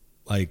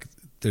 Like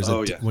there's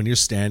when you're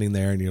standing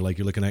there and you're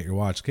looking at your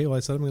watch. Okay, well, I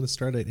said I'm going to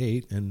start at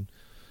 8, and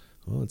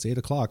it's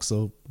 8:00.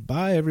 So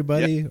bye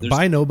everybody.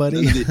 Bye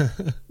nobody.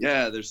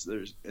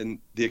 There's and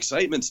the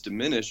excitement's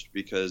diminished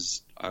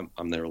because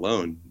I'm there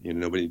alone.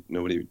 Nobody.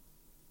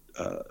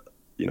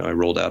 I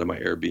rolled out of my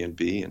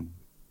Airbnb, and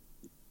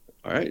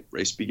all right,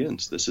 race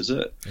begins. This is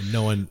it. And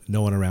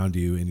no one around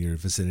you in your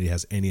vicinity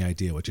has any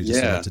idea what you're just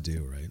about to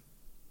do, right?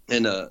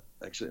 And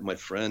actually, my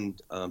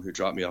friend who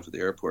dropped me off at the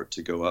airport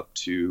to go up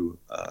to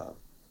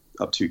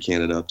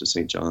Canada, up to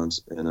St.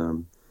 John's,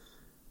 and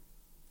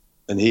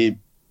he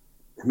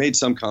made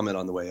some comment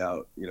on the way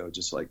out,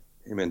 just like,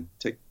 hey man,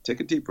 take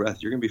a deep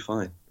breath, you're gonna be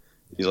fine.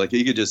 He's like,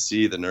 he could just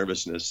see the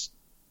nervousness.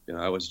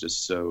 I was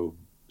just so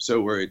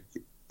worried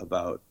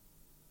about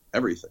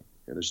everything.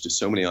 There's just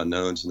so many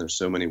unknowns, and there's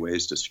so many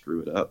ways to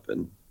screw it up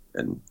and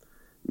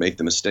make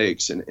the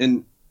mistakes. And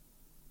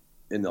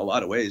in a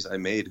lot of ways, I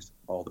made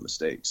all the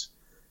mistakes.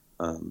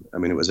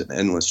 It was an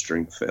endless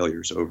string of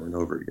failures over and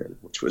over again,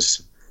 which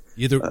was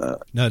we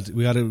got to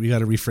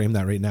reframe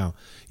that right now.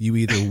 You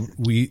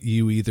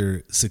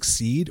either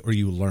succeed or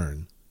you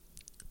learn.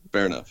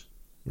 Fair enough.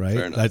 Right.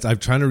 Fair enough. I'm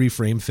trying to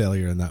reframe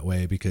failure in that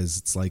way, because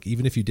it's like,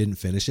 even if you didn't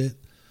finish it,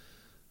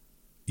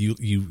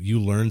 you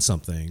learn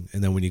something,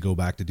 and then when you go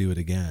back to do it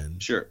again,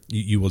 sure,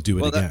 you will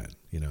do it again.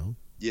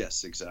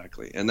 Yes,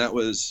 exactly. And that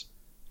was,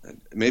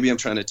 maybe I'm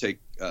trying to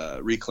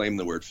reclaim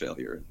the word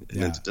failure.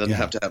 And it doesn't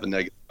have to have a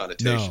negative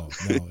connotation.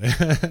 No.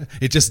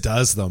 It just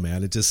does though,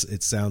 man. It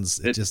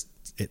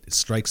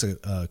strikes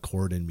a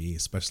chord in me,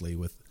 especially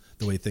with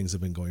the way things have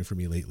been going for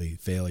me lately.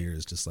 Failure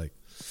is just like,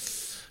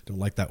 don't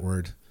like that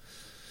word.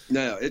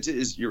 No, it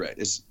is. You're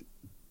right.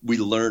 We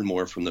learn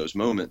more from those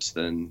moments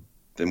than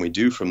we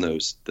do from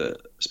those,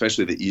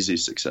 especially the easy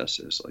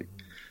successes.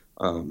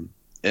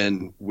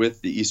 And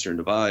with the Eastern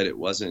Divide, it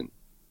wasn't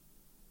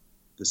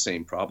the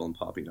same problem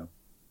popping up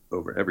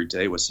over every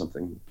day. Was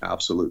something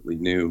absolutely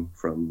new,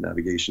 from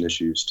navigation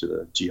issues to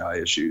the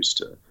GI issues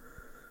to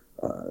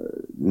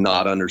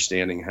not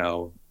understanding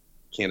how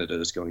Canada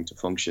is going to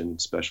function,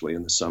 especially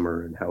in the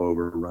summer, and how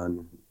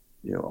overrun,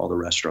 all the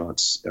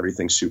restaurants,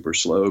 everything's super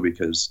slow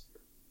because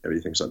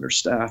everything's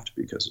understaffed,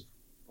 because of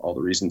all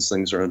the reasons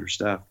things are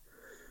understaffed.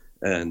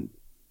 And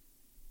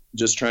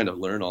just trying to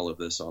learn all of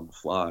this on the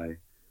fly,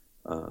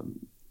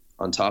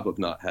 on top of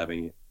not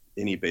having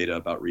any beta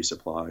about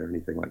resupply or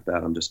anything like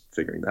that. I'm just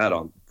figuring that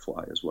on the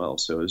fly as well.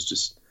 So it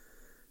was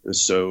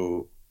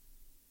so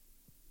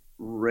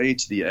right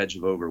to the edge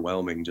of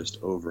overwhelming, just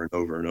over and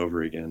over and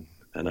over again.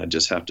 And I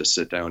just have to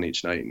sit down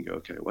each night and go,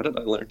 okay, what did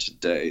I learn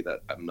today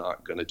that I'm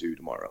not going to do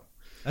tomorrow?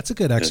 That's a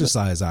good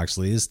exercise,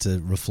 actually, is to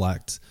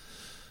reflect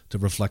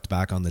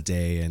back on the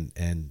day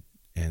and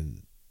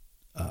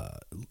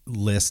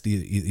list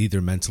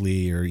either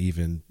mentally or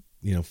even,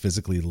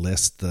 physically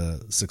list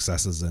the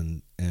successes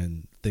and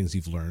things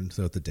you've learned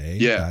throughout the day,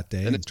 that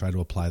day, and try to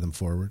apply them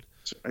forward.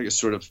 I guess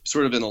sort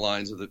of in the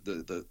lines of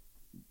the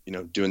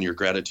doing your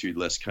gratitude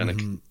list kind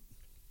of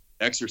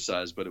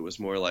exercise, but it was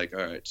more like,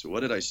 all right, so what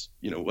did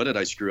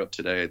I screw up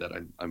today that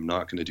I'm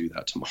not going to do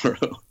that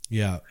tomorrow?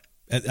 Yeah.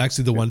 And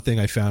actually, the one thing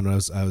I found when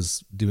I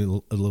was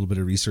doing a little bit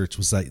of research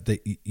was that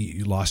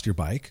you lost your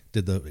bike.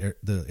 Did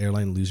the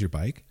airline lose your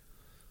bike?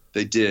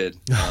 They did.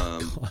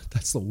 Oh, God,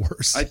 that's the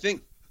worst. I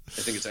think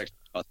it's actually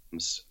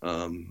customs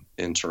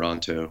in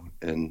Toronto,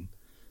 and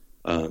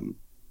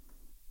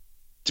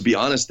to be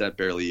honest, that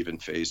barely even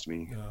fazed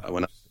me.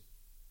 When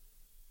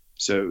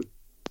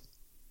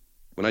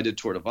I did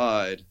Tour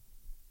Divide,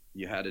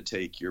 you had to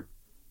take your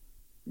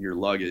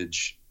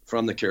luggage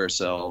from the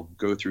carousel,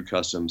 go through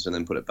customs, and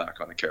then put it back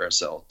on the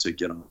carousel to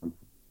get on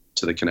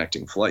to the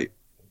connecting flight.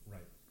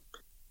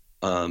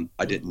 Right.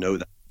 I didn't know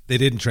that. They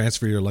didn't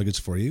transfer your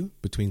luggage for you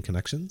between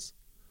connections?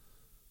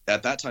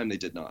 At that time, they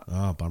did not.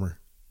 Oh, bummer.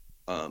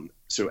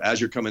 So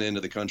as you're coming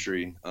into the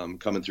country,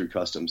 coming through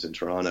customs in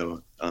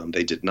Toronto,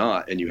 they did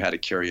not, and you had to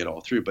carry it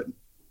all through. But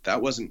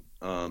that wasn't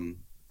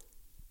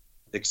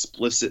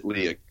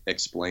explicitly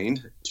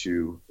explained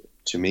to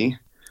me.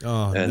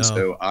 Oh, and no.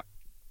 So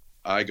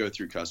I go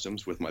through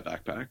customs with my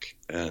backpack,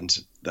 and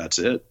that's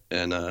it.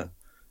 And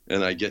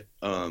I get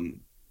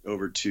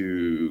over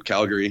to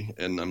Calgary,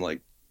 and I'm like,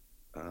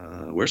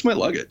 where's my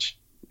luggage?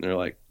 And they're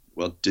like,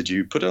 well, did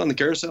you put it on the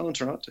carousel in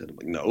Toronto? And I'm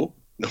like, no,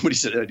 nobody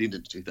said I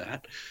needed to do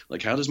that.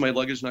 Like, how does my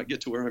luggage not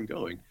get to where I'm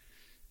going?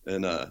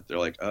 And they're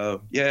like,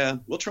 oh, yeah,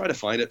 we'll try to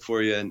find it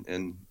for you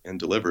and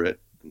deliver it.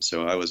 And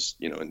so I was,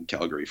 in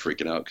Calgary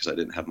freaking out because I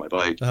didn't have my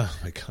bike. Oh,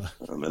 my God.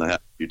 And I had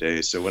a few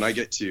days. So when I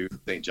get to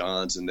St.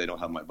 John's and they don't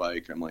have my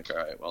bike, I'm like, all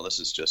right, well, this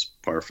is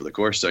just par for the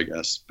course, I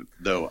guess.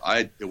 Though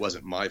it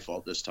wasn't my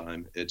fault this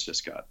time. It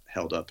just got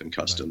held up in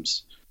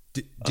customs. Right.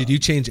 Did you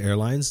change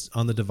airlines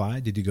on the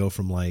Divide? Did you go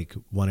from like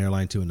one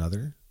airline to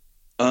another?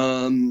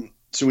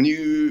 So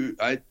when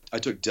I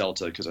took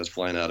Delta because I was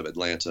flying out of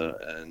Atlanta,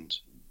 and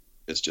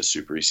it's just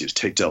super easy to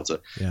take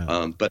Delta.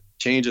 Yeah. But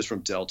changes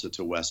from Delta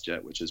to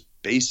WestJet, which is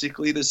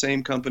basically the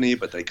same company,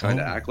 but they kind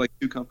of act like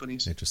two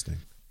companies. Interesting.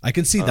 I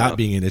can see that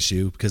being an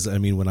issue because,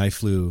 when I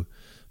flew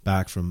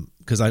back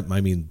because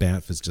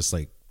Banff is just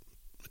like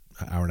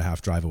an hour and a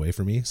half drive away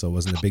from me. So it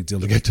wasn't a big deal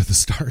to get to the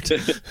start.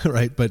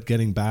 Right. But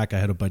getting back, I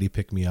had a buddy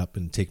pick me up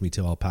and take me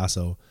to El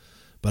Paso.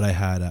 But I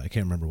had, I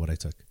can't remember what I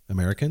took.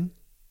 American?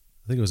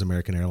 I think it was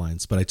American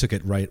Airlines, but I took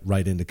it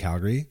right into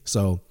Calgary.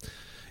 So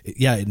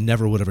it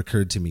never would have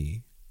occurred to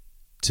me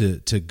to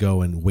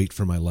go and wait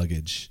for my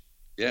luggage.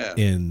 Yeah.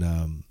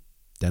 In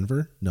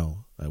Denver?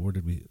 No. Where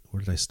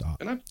did I stop?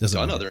 And I've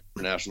done other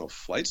international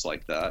flights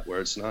like that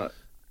where it's not.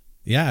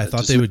 Yeah, I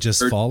thought they would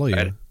just follow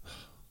you.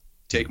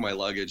 Take my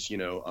luggage,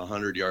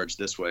 100 yards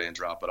this way and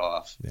drop it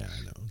off. Yeah,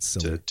 I know. It's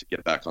silly. To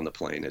get back on the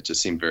plane. It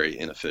just seemed very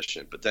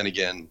inefficient. But then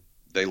again,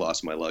 they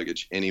lost my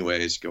luggage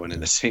anyways going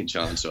into St.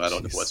 John, so I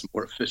don't know what's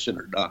more efficient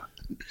or not.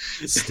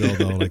 Still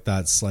though, like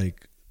that's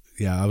like,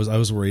 yeah, I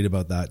was worried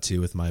about that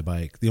too with my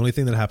bike. The only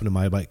thing that happened to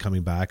my bike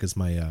coming back is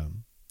my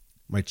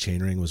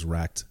chainring was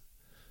wrecked.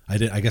 I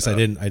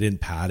didn't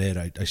pad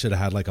it. I should have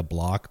had like a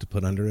block to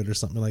put under it or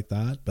something like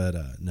that. But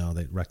no,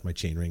 they wrecked my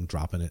chainring,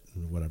 dropping it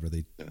and whatever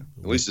they. Yeah,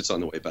 at least it's on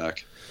the way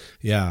back.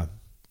 Yeah.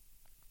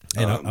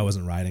 And I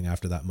wasn't riding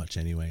after that much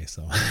anyway,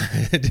 so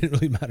it didn't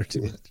really matter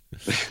too much.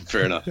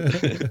 Fair enough.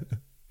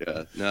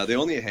 Yeah. Now, the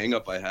only hang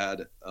up I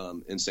had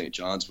in St.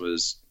 John's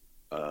was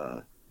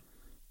I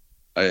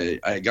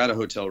got a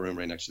hotel room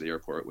right next to the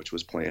airport, which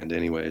was planned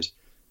anyways.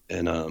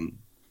 And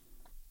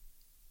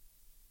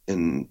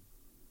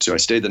so I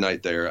stayed the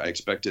night there. I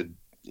expected,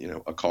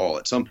 a call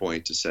at some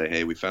point to say,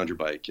 hey, we found your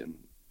bike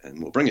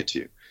and we'll bring it to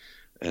you.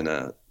 And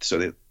so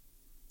of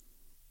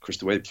course,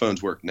 the way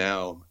phones work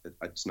now,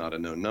 it's not a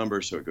known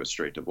number, so it goes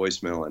straight to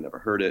voicemail. I never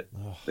heard it.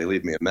 Oh. They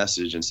leave me a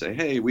message and say,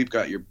 hey, we've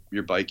got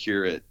your bike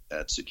here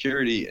at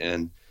security,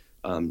 and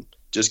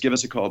just give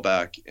us a call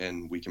back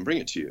and we can bring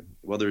it to you.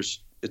 Well,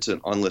 it's an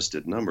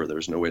unlisted number.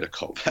 There's no way to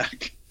call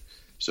back.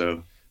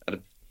 So I had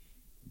to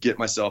get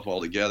myself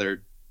all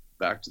together,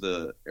 back to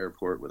the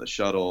airport with a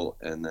shuttle,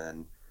 and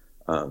then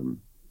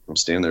I'm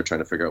standing there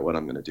trying to figure out what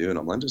I'm going to do, and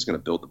I'm just going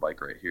to build the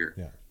bike right here.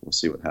 Yeah. We'll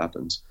see what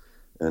happens.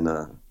 And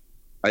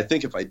I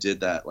think if I did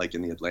that, like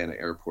in the Atlanta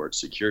airport,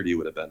 security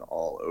would have been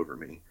all over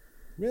me.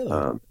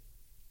 Really?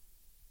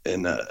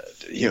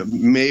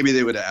 Maybe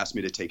they would have asked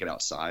me to take it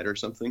outside or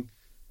something.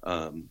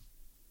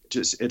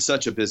 It's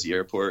such a busy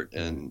airport,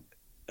 and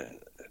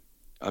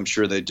I'm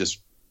sure they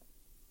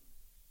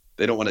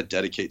don't want to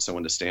dedicate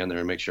someone to stand there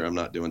and make sure I'm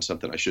not doing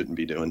something I shouldn't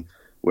be doing.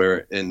 Where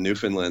in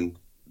Newfoundland,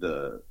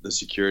 the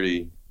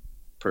security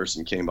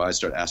person came by,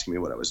 started asking me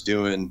what I was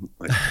doing.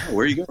 Like, oh,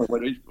 where are you going?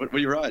 What are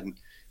you riding?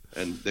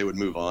 And they would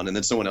move on. And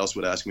then someone else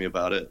would ask me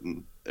about it.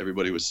 And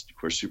everybody was, of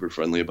course, super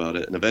friendly about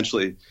it. And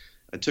eventually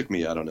it took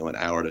me, I don't know, an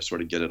hour to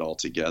sort of get it all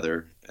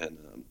together. And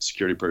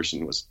security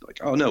person was like,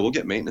 oh, no, we'll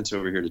get maintenance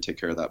over here to take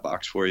care of that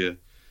box for you.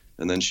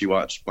 And then she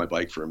watched my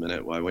bike for a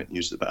minute while I went and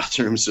used the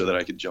bathroom so that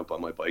I could jump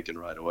on my bike and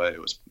ride away.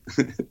 It was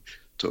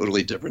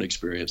totally different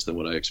experience than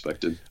what I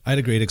expected. I had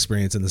a great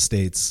experience in the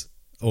States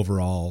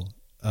overall.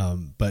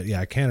 But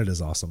yeah,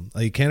 Canada's awesome.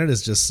 Like,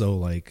 Canada's just so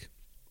like,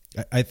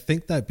 I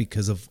think that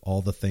because of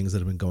all the things that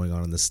have been going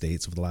on in the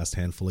States over the last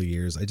handful of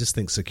years, I just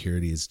think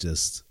security is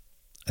just,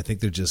 I think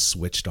they're just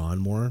switched on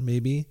more,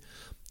 maybe.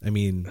 I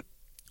mean,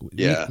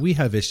 yeah, we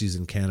have issues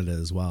in Canada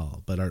as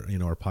well, but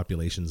our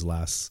population's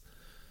less,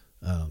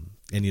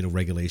 and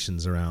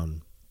regulations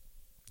around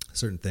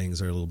certain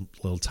things are a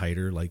little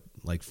tighter, like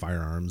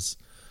firearms,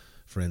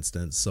 for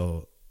instance.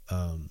 So,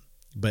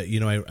 but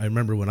I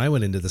remember when I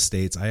went into the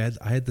States, I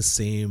had the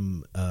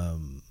same,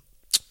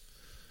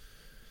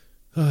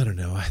 I don't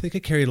know. I think I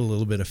carried a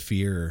little bit of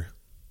fear,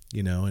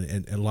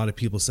 and a lot of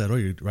people said, oh,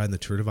 you're riding the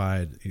Tour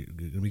Divide, you're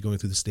going to be going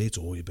through the States.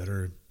 Oh, you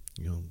better,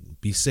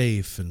 be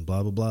safe and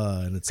blah, blah,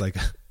 blah. And it's like,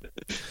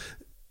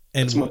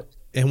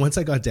 and once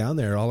I got down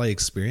there, all I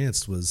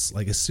experienced was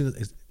like,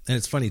 and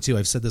it's funny too,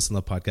 I've said this on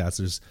the podcast,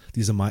 there's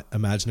these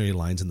imaginary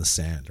lines in the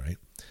sand, right?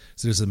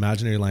 So there's an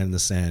imaginary line in the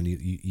sand.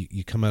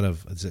 You come out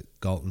of, is it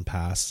Galton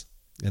Pass?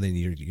 And then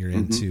you're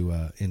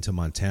into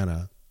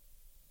Montana.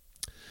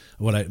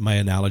 My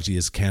analogy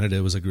is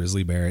Canada was a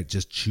grizzly bear. It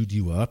just chewed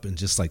you up and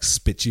just like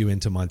spit you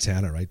into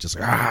Montana, right? Just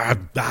like,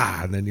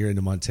 and then you're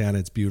into Montana.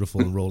 It's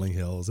beautiful and rolling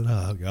hills and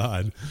oh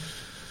God.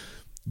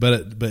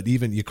 But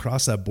even you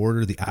cross that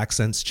border, the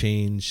accents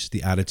change,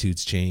 the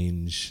attitudes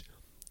change.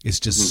 It's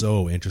just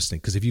so interesting.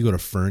 Cause if you go to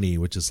Fernie,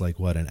 which is like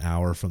an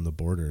hour from the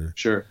border.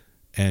 Sure.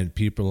 And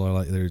people are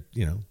like, they're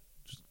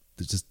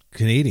just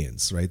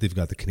Canadians, right? They've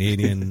got the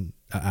Canadian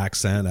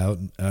accent out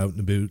and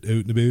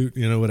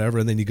about, whatever.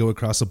 And then you go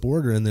across the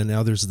border, and then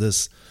now there's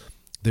this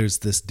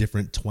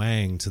different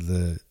twang to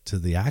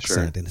the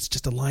accent, and it's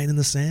just a line in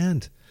the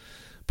sand.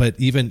 But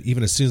even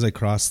as soon as I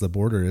cross the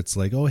border, it's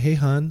like, oh, hey,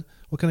 hun,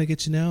 what can I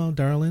get you now,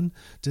 darling?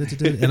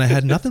 And I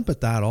had nothing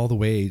but that all the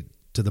way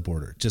to the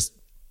border, just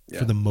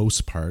for the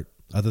most part,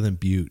 other than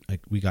Butte.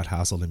 Like, we got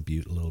hassled in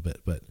Butte a little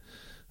bit, but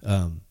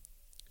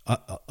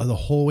the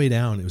whole way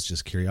down, it was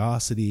just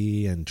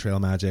curiosity and trail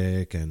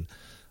magic and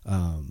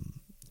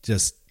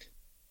just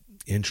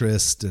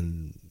interest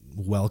and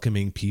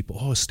welcoming people.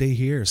 Oh, stay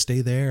here,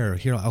 stay there.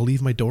 Here, I'll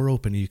leave my door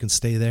open and you can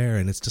stay there.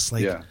 And it's just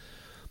like,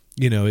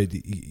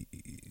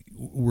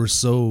 we're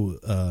so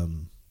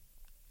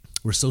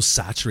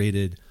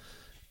saturated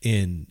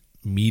in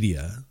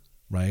media,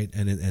 right?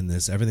 And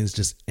this, everything's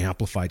just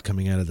amplified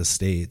coming out of the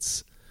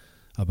States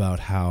about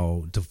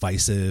how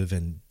divisive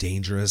and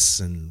dangerous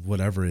and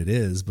whatever it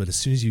is. But as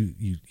soon as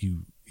you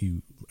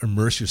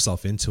immerse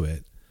yourself into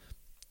it,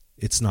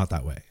 it's not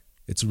that way.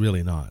 It's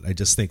really not. I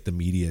just think the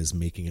media is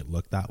making it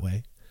look that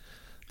way.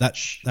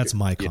 That's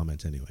my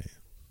comment anyway.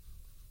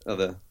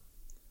 From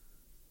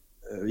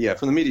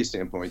the media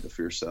standpoint, the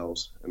fear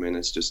sells. I mean,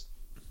 it's just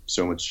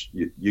so much,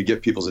 you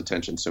get people's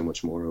attention so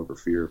much more over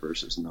fear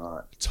versus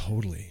not.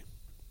 Totally.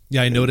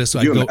 Yeah, I noticed.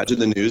 Could you imagine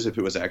the news if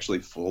it was actually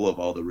full of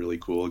all the really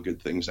cool,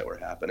 good things that were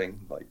happening?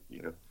 Like,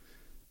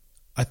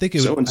 I think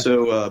it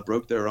so-and-so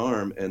broke their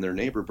arm and their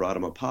neighbor brought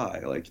him a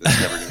pie. Like,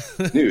 that's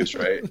never news,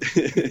 right?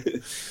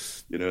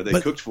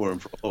 They cooked for him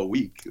for a whole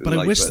week. But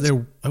I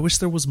wish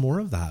there was more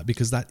of that,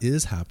 because that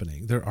is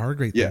happening. There are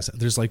great things.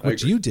 There's like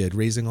what you did,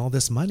 raising all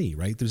this money,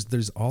 right?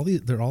 There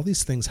are all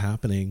these things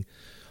happening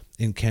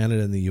in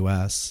Canada and the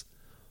US.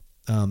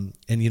 And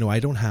I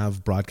don't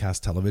have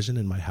broadcast television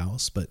in my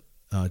house, but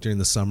during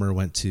the summer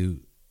went to,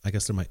 I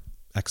guess they're my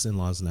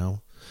ex-in-laws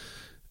now,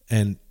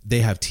 and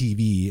they have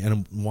TV, and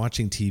I'm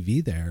watching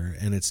TV there,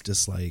 and it's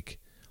just like,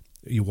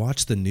 you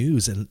watch the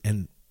news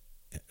and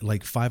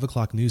like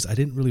 5:00 news. I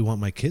didn't really want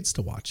my kids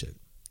to watch it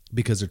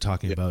because they're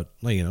talking about,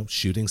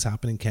 shootings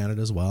happen in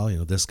Canada as well.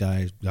 This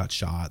guy got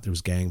shot. There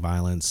was gang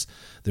violence.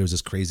 There was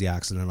this crazy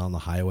accident on the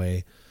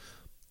highway.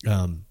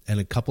 And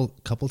a couple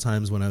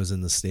times when I was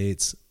in the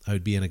States, I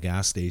would be in a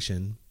gas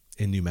station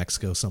in New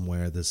Mexico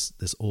somewhere.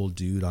 This old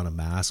dude on a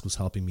mask was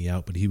helping me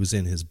out, but he was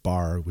in his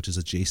bar, which is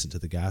adjacent to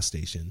the gas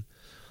station.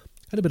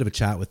 I had a bit of a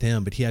chat with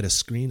him, but he had a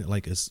screen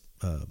like his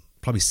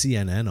probably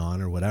CNN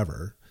on or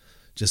whatever,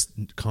 just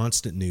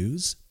constant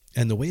news.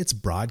 And the way it's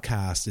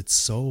broadcast, it's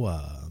so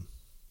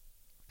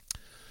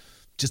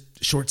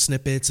just short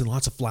snippets and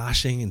lots of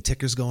flashing and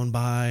tickers going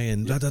by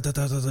and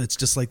it's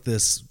just like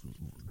this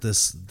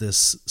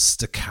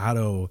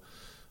staccato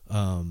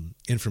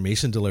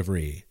information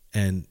delivery,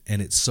 and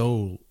it's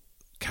so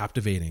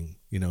captivating,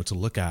 to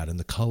look at, and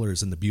the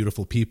colors and the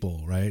beautiful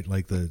people, right?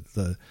 Like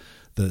the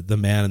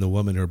man and the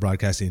woman who are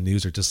broadcasting the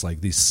news are just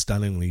like these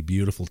stunningly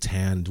beautiful,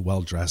 tanned,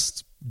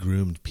 well-dressed,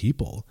 groomed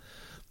people.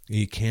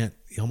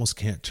 You almost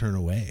can't turn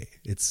away.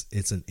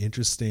 It's an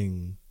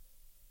interesting,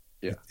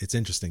 it's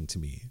interesting to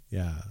me.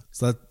 Yeah.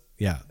 So that,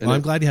 well,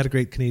 I'm glad you had a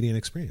great Canadian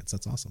experience.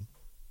 That's awesome.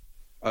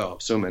 Oh,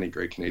 so many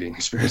great Canadian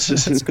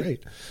experiences. That's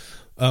great.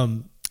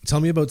 Tell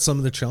me about some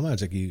of the trail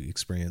magic you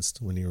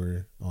experienced when you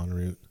were en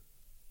route.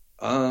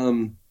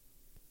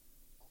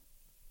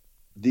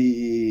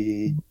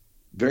 The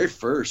very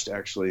first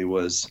actually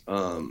was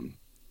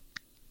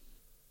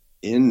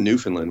in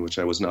Newfoundland, which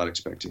I was not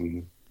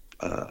expecting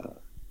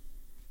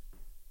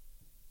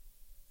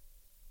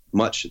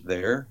much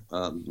there.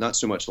 Not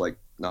so much like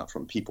not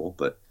from people,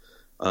 but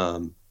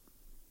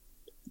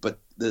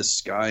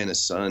this guy and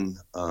his son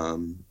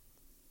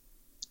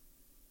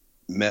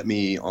met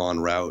me en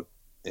route,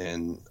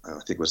 and I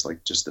think it was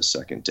like just the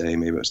second day,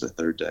 maybe it was the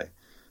third day.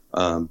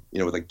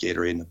 With like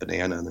Gatorade and a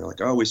banana, and they're like,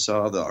 "Oh, we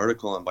saw the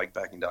article on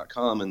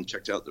bikepacking.com and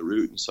checked out the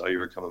route and saw you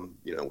were coming,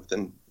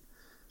 within."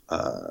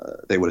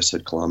 They would have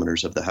said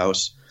kilometers of the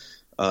house,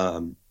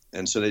 and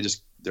so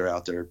they're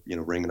out there,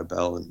 ringing a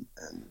bell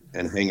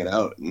and hanging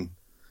out, and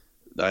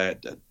I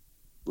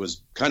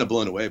was kind of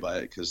blown away by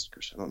it because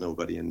I don't know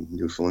nobody in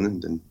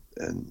Newfoundland, and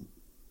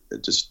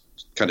it just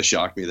kind of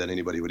shocked me that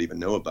anybody would even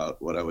know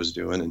about what I was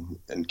doing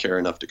and care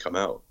enough to come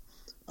out.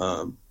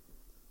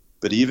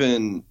 But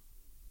even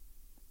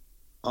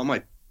on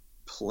my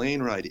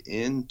plane ride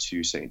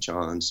into St.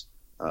 John's,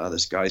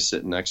 this guy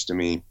sitting next to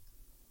me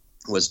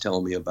was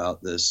telling me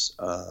about this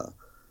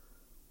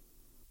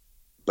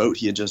boat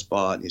he had just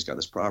bought. And he's got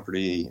this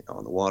property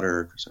on the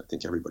water. So I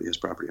think everybody has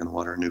property on the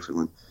water in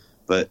Newfoundland.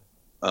 But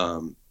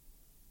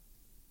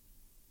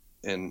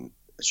and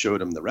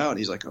showed him the route.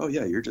 He's like, "Oh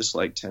yeah, you're just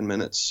like 10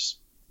 minutes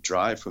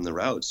drive from the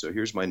route. So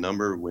here's my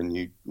number. When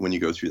you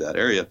go through that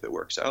area, if it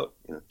works out,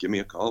 give me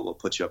a call. We'll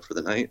put you up for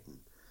the night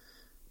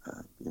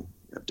and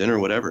have dinner,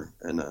 whatever."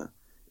 And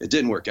it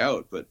didn't work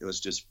out, but it was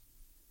just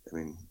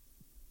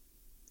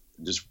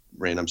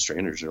random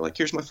strangers are like,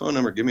 "Here's my phone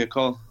number. Give me a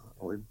call."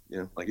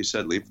 Like you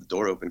said, leave the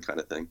door open kind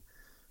of thing.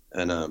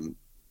 And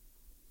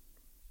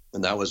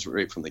that was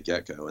right from the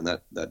get go. And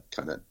that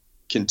kind of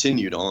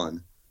continued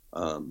on.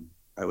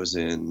 I was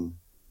on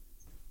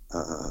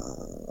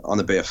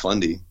the Bay of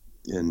Fundy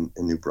in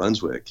New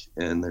Brunswick,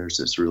 and there's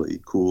this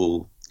really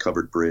cool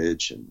covered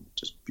bridge and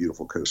just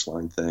beautiful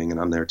coastline thing.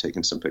 And I'm there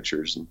taking some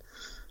pictures,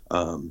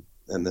 and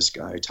this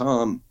guy,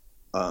 Tom,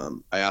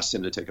 I asked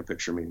him to take a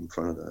picture of me in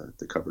front of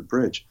the covered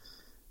bridge.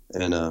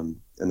 And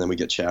then we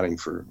get chatting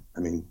for,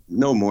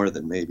 no more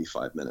than maybe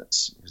 5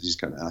 minutes. He's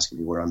kind of asking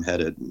me where I'm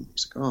headed. And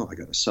he's like, "Oh, I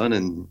got a son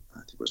in, I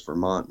think it was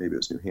Vermont, maybe it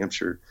was New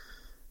Hampshire."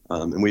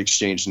 And we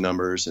exchanged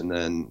numbers, and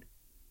then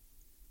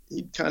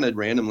he kind of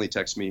randomly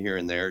texted me here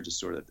and there, just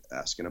sort of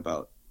asking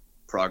about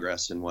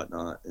progress and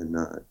whatnot, and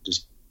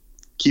just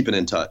keeping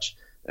in touch.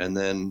 And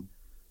then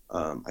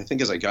I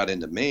think as I got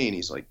into Maine,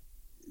 he's like,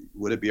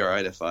 "Would it be all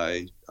right if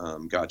I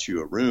got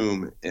you a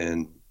room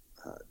in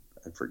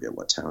I forget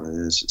what town it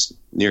is. It's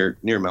near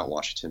Mount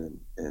Washington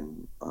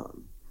in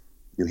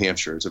New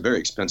Hampshire. It's a very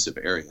expensive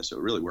area, so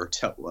it really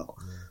worked out well."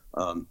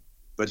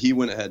 But he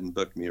went ahead and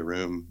booked me a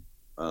room.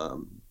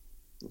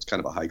 It's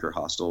kind of a hiker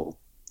hostel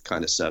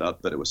kind of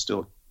setup, but it was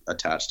still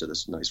attached to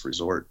this nice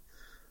resort.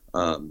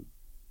 And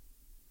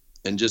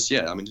just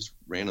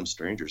random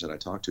strangers that I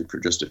talked to for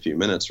just a few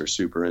minutes are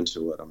super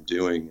into what I'm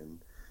doing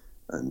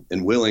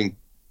and willing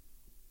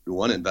to,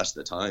 one, invest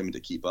the time to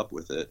keep up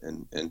with it,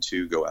 and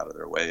two, go out of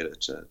their way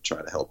to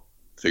try to help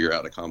figure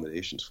out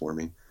accommodations for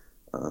me.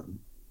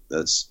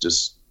 That's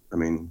just,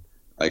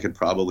 I could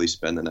probably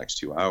spend the next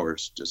 2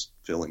 hours just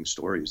filling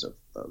stories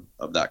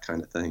of that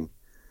kind of thing.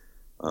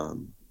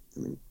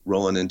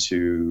 Rolling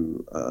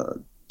into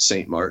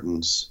St.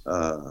 Martin's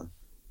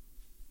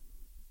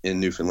in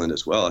Newfoundland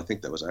as well. I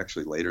think that was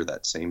actually later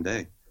that same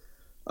day.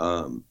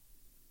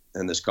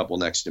 And this couple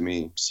next to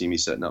me see me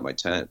setting up my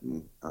tent,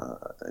 and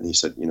he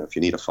said, "If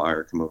you need a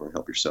fire, come over and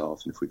help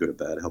yourself. And if we go to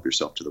bed, help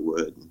yourself to the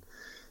wood." And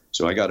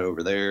so I got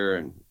over there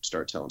and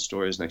start telling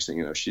stories. Next thing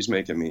you know, she's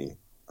making me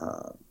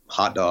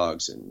hot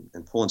dogs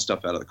and pulling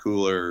stuff out of the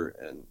cooler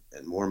and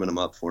warming them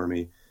up for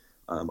me.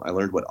 I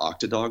learned what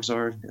octadogs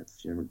are. Have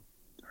you ever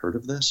heard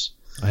of this?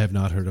 I have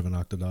not heard of an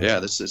octodog. Yeah,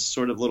 this is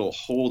sort of little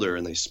holder,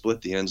 and they split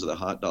the ends of the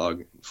hot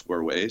dog in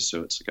 4 ways.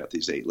 So it's got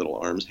these 8 little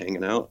arms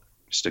hanging out.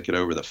 Stick it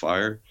over the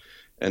fire.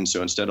 And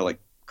so instead of like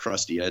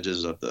crusty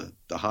edges of the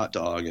hot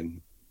dog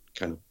and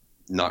kind of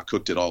not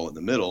cooked it all in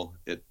the middle,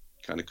 it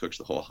kind of cooks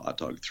the whole hot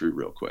dog through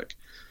real quick.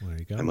 There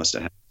you go. I must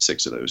have had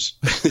 6 of those.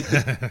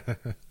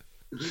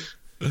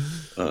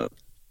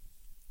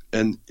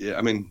 And yeah,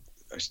 I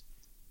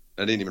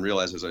didn't even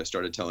realize as I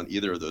started telling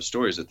either of those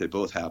stories that they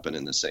both happen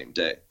in the same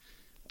day.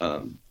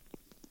 And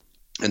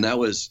that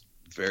was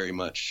very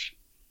much,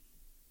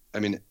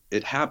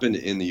 it happened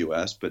in the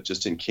US, but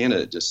just in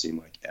Canada, it just seemed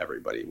like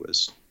everybody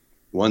was,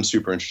 1,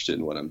 super interested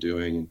in what I'm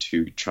doing, and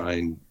 2,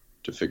 trying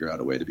to figure out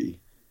a way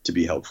to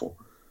be helpful.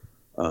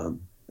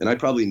 And I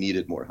probably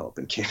needed more help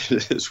in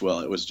Canada as well.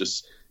 It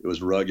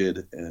was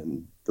rugged,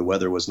 and the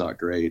weather was not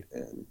great.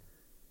 And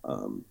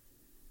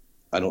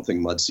I don't think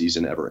mud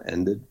season ever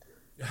ended.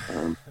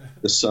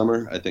 This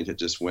summer, I think it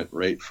just went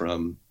right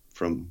from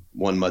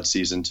one mud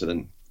season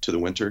to the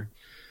winter.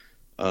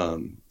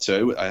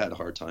 So I had a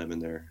hard time in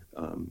there,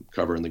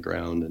 covering the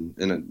ground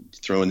and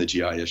throwing the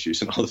GI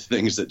issues and all the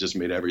things that just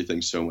made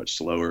everything so much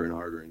slower and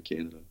harder in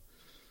Canada.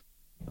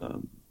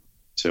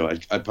 So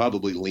I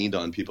probably leaned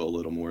on people a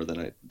little more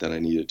than I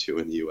needed to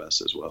in the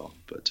U.S. as well.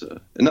 But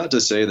and not to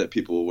say that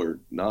people were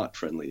not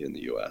friendly in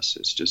the U.S.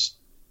 It's just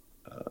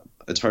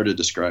it's hard to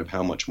describe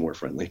how much more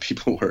friendly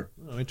people were.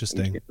 Oh,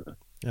 interesting.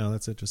 Yeah,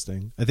 that's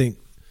interesting. I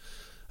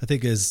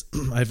think is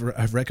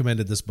I've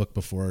recommended this book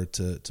before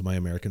to my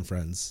American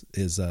friends,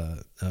 is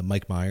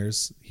Mike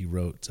Myers. He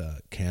wrote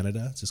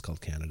Canada. It's just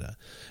called Canada,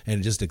 and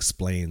it just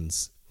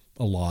explains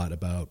a lot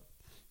about,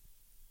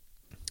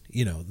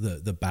 you know,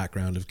 the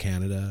background of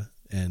Canada,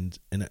 and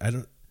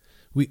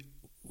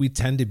we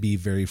tend to be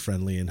very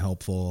friendly and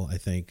helpful. I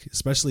think,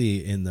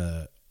 especially in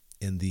the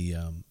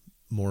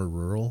more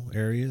rural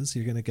areas,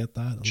 you're going to get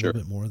that a Sure.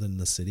 little bit more than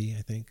the city,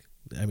 I think.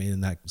 I mean,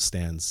 and that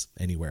stands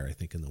anywhere, I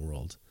think, in the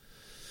world.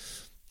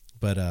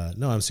 But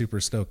no, I'm super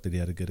stoked that he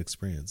had a good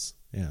experience.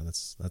 Yeah,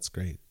 that's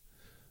great.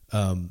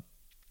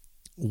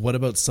 What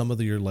about some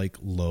of your like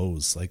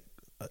lows? Like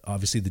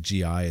obviously the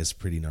GI is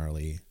pretty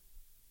gnarly.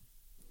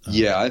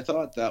 Yeah, I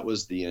thought that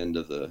was the end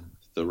of the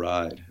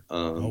ride.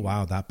 Oh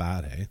wow, that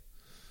bad, hey?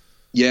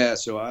 Yeah,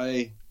 so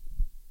I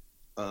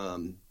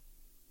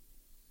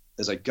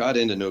as I got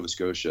into Nova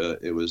Scotia,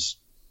 it was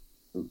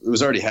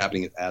already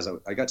happening as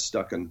I got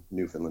stuck in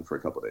Newfoundland for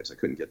a couple of days. I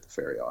couldn't get the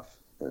ferry off,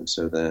 and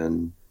so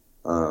then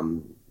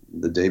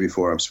the day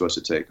before I'm supposed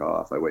to take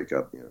off, I wake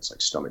up, you know, it's like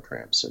stomach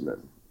cramps, and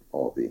then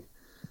all the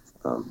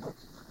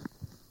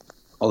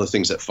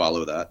things that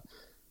follow that.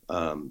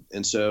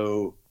 And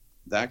so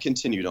that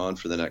continued on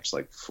for the next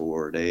like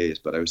 4 days,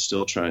 but I was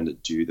still trying to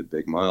do the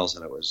big miles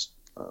that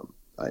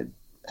I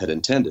had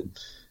intended.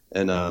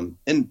 And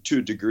to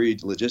a degree,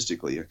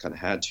 logistically, I kind of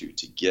had to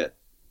get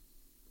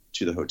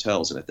to the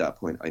hotels. And at that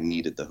point I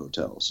needed the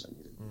hotels.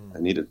 I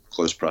needed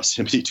close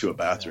proximity to a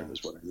bathroom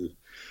is what I needed.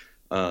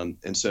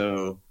 And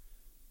so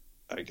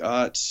I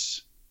got,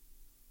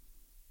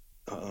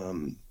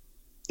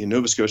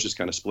 Nova Scotia is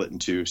kind of split in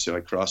two. So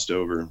I crossed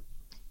over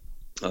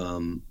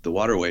the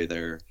waterway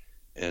there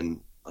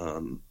and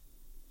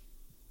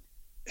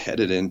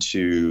headed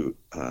into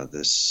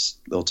this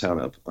little town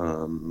of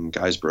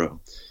Guysborough,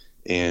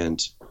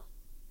 and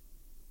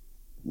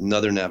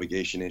another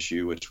navigation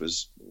issue, which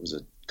was a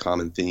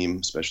common theme,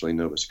 especially in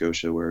Nova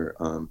Scotia, where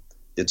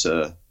it's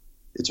a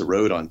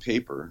road on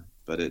paper,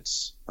 but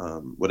it's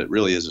what it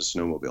really is a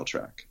snowmobile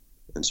track.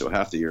 And so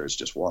half the year is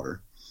just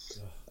water.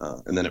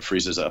 And then it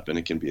freezes up and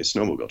it can be a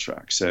snowmobile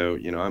track. So,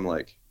 you know, I'm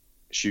like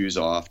shoes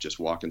off, just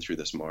walking through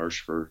this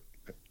marsh for,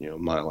 you know, a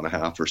mile and a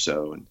half or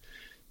so. And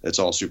it's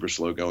all super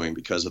slow going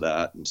because of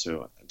that. And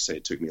so I'd say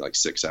it took me like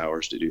 6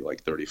 hours to do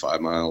like 35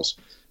 miles.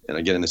 And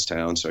I get in this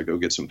town, so I go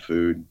get some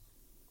food.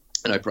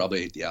 And I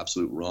probably ate the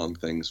absolute wrong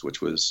things,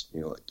 which was,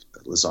 you know, like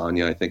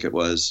lasagna, I think it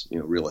was, you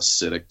know, real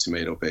acidic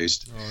tomato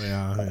paste. Oh,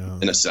 yeah.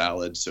 In a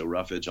salad, so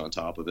roughage on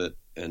top of it.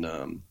 And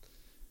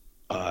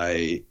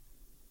I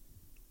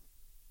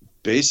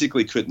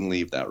basically couldn't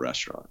leave that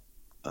restaurant.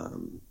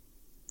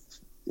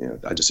 You know,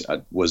 I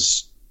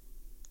was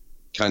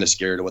kind of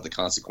scared of what the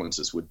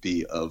consequences would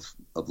be of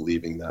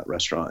leaving that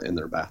restaurant in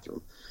their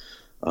bathroom.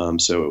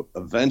 So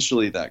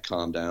eventually that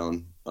calmed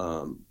down.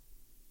 I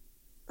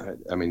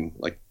mean,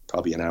 like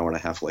probably an hour and a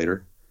half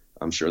later,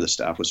 I'm sure the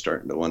staff was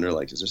starting to wonder,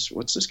 like,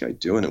 what's this guy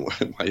doing?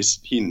 And why is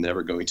he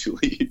never going to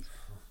leave?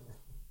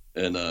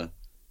 And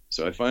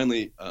so I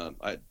finally, of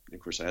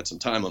course, I had some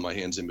time on my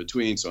hands in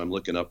between. So I'm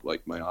looking up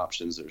like my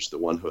options. There's the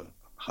one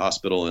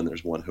hospital and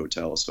there's one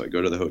hotel. So I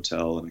go to the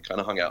hotel and I kind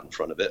of hung out in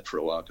front of it for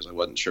a while because I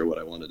wasn't sure what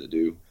I wanted to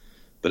do.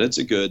 But it's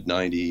a good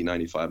 90,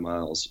 95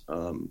 miles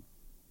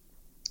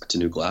to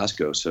New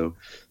Glasgow. So,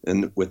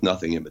 and with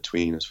nothing in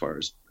between as far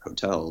as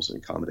hotels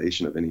and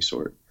accommodation of any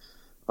sort.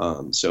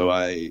 So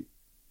I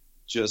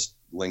just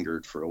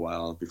lingered for a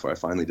while before I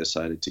finally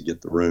decided to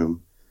get the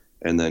room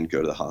and then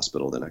go to the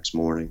hospital the next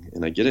morning.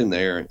 And I get in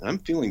there and I'm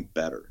feeling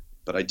better,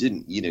 but I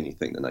didn't eat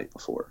anything the night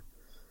before.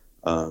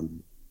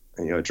 And,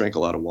 you know, I drank a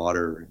lot of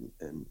water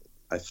and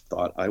I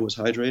thought I was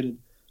hydrated.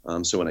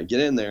 So when I get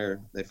in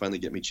there, they finally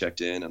get me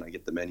checked in and I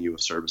get the menu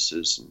of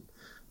services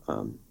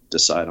and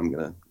decide I'm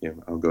going to, you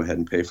know, I'll go ahead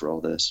and pay for all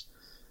this.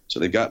 So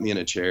they got me in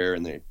a chair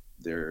and they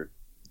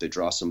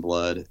draw some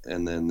blood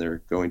and then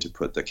they're going to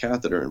put the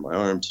catheter in my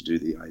arm to do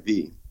the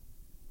IV.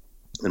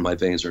 And my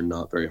veins are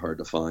not very hard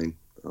to find,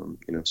 you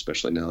know,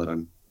 especially now that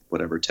I'm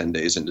 10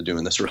 days into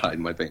doing this ride.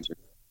 My veins are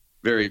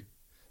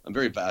I'm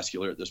very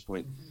vascular at this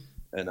point.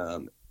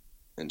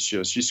 And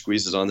she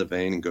squeezes on the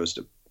vein and goes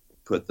to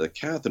put the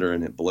catheter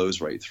and it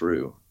blows right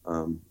through,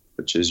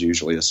 which is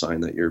usually a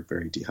sign that you're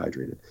very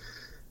dehydrated.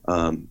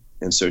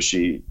 And so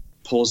she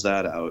pulls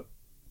that out,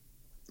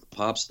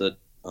 pops the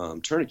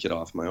tourniquet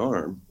off my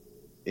arm,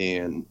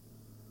 and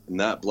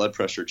that blood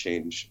pressure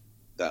change,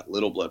 that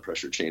little blood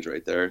pressure change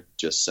right there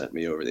just sent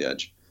me over the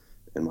edge.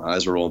 And my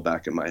eyes are rolling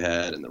back in my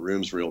head and the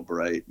room's real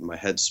bright and my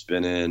head's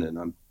spinning and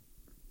I'm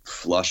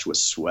flush with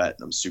sweat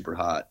and I'm super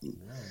hot. And,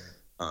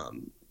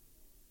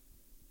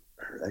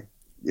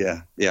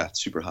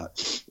 super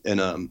hot.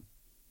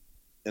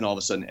 And all of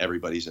a sudden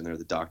everybody's in there,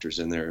 the doctor's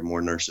in there,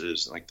 more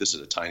nurses. Like, this is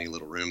a tiny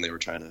little room. They were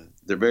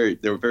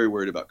very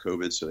worried about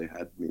COVID. So they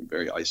had me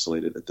very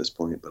isolated at this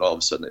point, but all of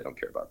a sudden they don't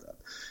care about that.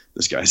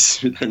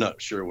 They're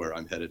not sure where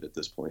I'm headed at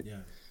this point. Yeah.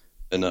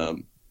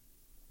 And,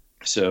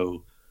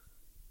 so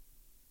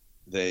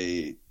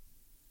they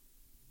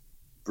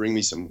bring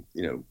me some,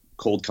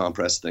 cold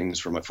compress things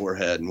for my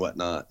forehead and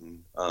whatnot.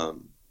 And,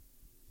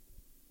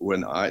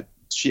 when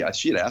she had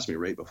asked me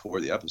right before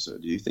the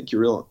episode, do you think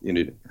you're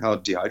how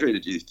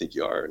dehydrated do you think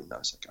you are? And I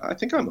was like, I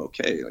think I'm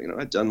okay.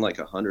 I'd done like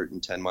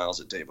 110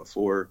 miles a day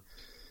before.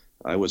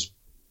 I was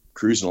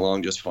cruising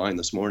along just fine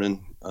this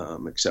morning,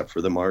 except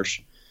for the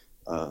marsh.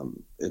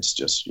 It's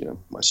just,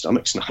 my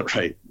stomach's not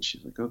right. And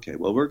she's like, okay,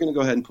 well, we're going to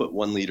go ahead and put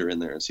 1 liter in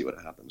there and see what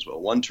happens.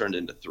 Well, 1 turned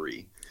into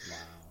 3.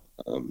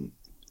 Wow.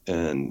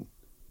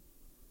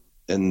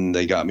 And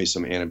they got me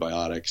some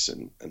antibiotics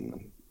and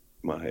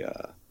my,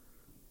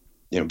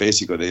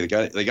 basically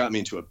they got me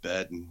into a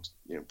bed and,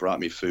 brought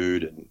me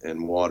food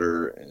and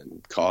water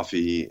and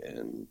coffee,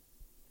 and,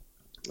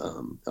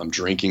 I'm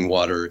drinking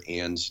water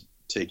and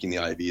taking the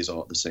IVs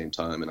all at the same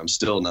time. And I'm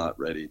still not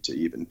ready to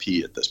even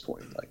pee at this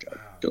point. Like,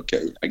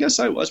 okay, I guess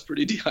I was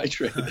pretty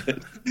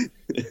dehydrated.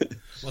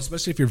 Well,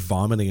 especially if you're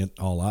vomiting it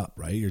all up,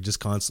 right? You're just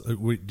constant.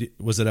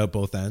 Was it out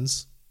both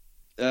ends?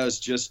 That was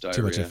just diarrhea.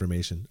 Too much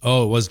information.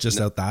 Oh, it was just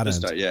out that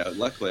end. Yeah.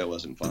 Luckily I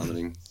wasn't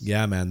vomiting.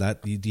 Yeah, man,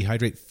 you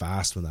dehydrate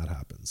fast when that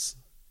happens.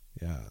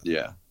 Yeah.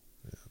 Yeah.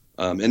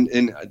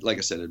 And like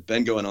I said, it had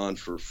been going on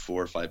for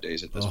 4 or 5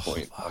 days at this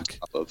point. Fuck. On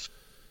top of,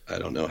 I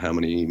don't know how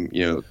many,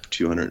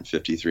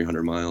 250,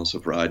 300 miles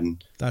of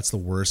riding. That's the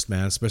worst,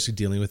 man, especially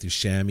dealing with your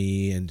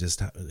chamois and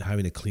just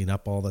having to clean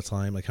up all the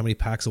time. Like, how many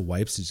packs of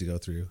wipes did you go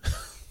through?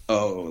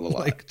 Oh, a lot.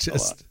 Like,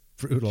 just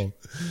brutal.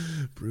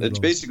 It's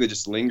basically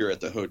just linger at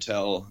the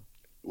hotel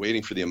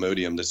waiting for the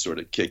Imodium to sort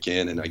of kick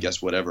in, and I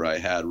guess whatever I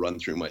had run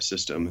through my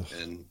system,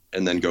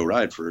 and then go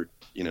ride for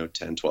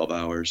 10, 12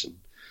 hours and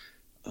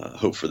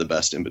hope for the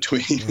best in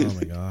between. Oh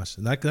my gosh.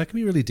 And that can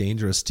be really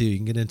dangerous too. You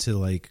can get into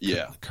like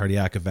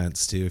cardiac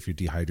events too if you're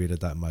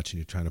dehydrated that much and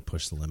you're trying to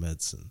push the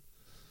limits.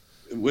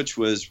 And which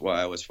was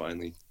why I was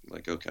finally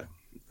like, okay,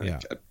 I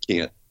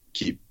can't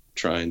keep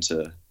trying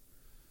to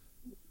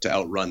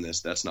outrun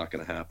this. That's not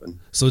going to happen.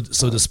 So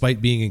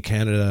despite being in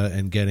Canada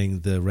and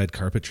getting the red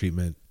carpet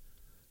treatment,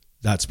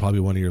 that's probably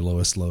one of your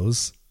lowest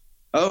lows.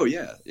 Oh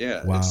yeah.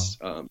 Yeah. Wow. It's,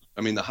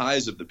 the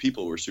highs of the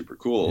people were super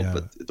cool,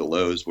 but the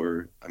lows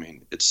were,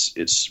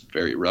 it's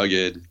very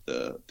rugged.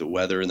 The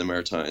weather in the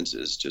Maritimes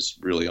is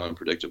just really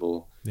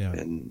unpredictable. Yeah.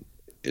 And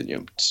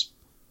it's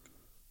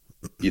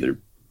either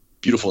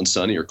beautiful and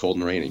sunny or cold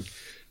and raining.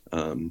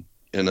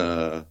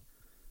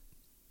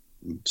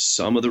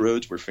 Some of the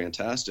roads were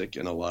fantastic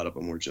and a lot of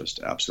them were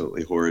just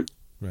absolutely horrid.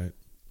 Right.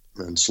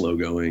 And slow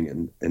going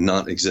and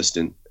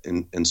non-existent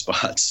in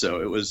spots.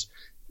 So it was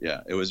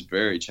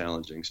very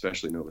challenging,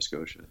 especially Nova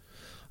Scotia.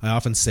 I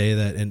often say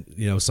that,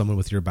 and someone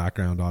with your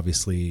background,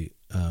 obviously,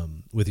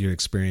 with your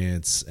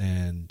experience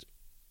and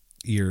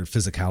your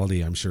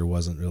physicality, I'm sure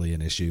wasn't really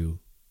an issue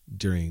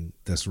during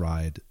this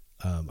ride.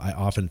 I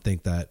often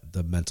think that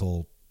the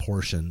mental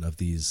portion of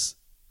these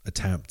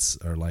attempts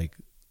are like,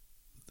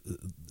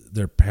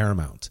 they're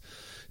paramount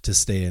to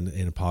stay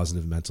in a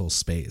positive mental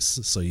space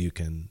so you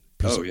can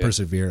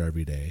persevere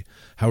every day.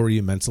 How were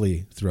you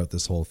mentally throughout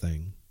this whole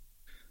thing?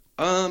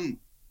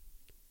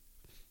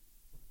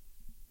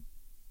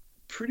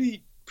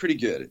 Pretty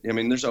good.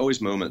 There's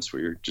always moments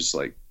where you're just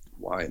like,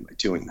 why am I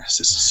doing this?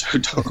 This is so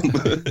dumb.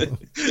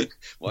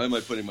 Why am I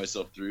putting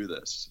myself through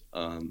this?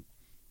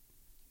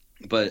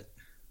 But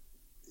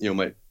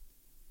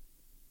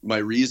my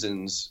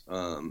reasons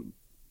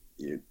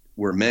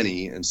were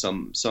many, and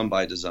some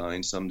by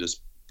design, some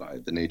just by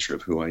the nature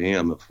of who I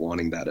am, of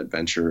wanting that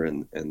adventure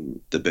and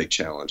the big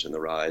challenge in the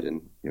ride,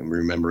 and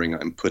remembering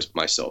I'm put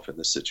myself in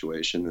this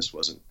situation. This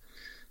wasn't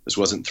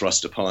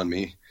thrust upon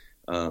me.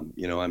 I'm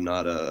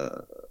not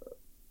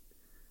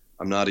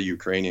a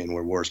Ukrainian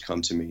where wars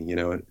come to me,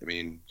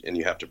 and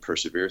you have to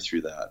persevere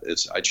through that.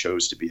 I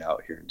chose to be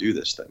out here and do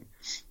this thing.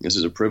 This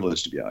is a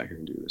privilege to be out here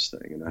and do this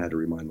thing. And I had to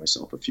remind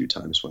myself a few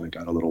times when I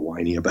got a little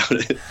whiny about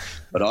it,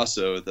 but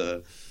also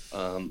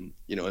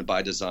and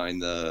by design,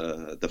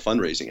 the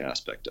fundraising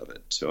aspect of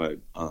it. So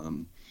I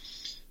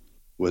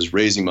was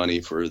raising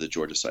money for the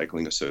Georgia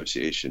Cycling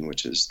Association,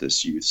 which is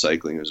this youth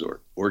cycling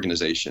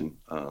organization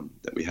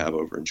that we have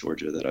over in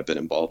Georgia that I've been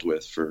involved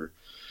with for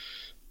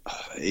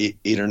 8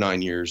 or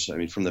 9 years.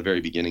 From the very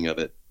beginning of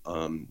it.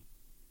 And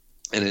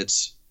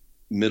it's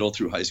middle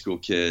through high school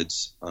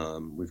kids.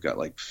 We've got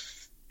like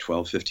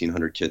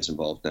 1,500 kids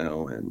involved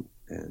now,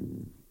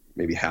 and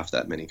maybe half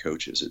that many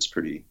coaches. It's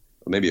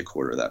maybe a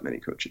quarter of that many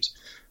coaches.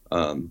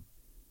 And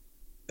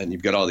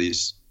you've got all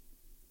these,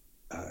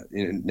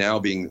 now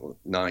being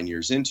 9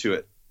 years into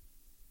it,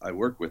 I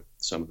work with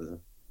some of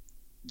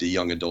the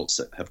young adults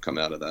that have come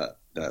out of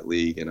that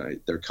league,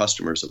 and they're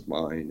customers of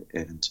mine,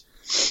 and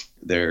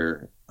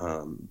they're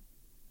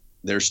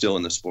they're still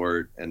in the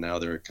sport, and now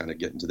they're kind of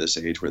getting to this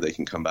age where they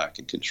can come back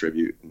and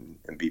contribute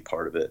and be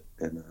part of it.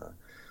 And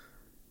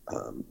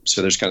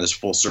so there's kind of this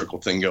full circle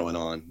thing going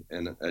on,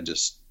 and I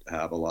just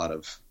have a lot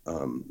of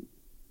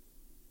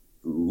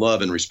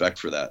love and respect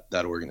for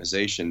that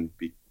organization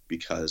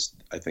because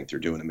I think they're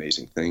doing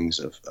amazing things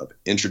of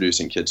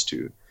introducing kids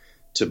to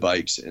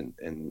bikes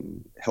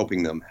and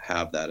helping them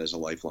have that as a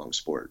lifelong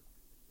sport.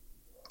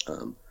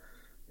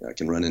 I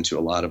can run into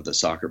a lot of the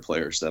soccer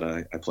players that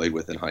I played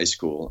with in high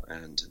school,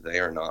 and they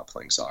are not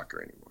playing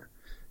soccer anymore,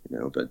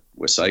 but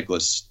with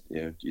cyclists,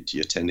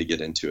 you tend to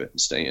get into it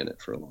and stay in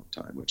it for a long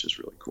time, which is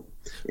really cool.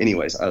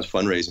 Anyways, I was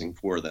fundraising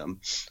for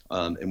them,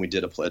 and we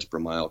did a pledge per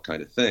mile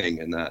kind of thing,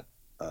 and that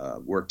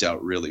worked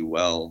out really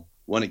well.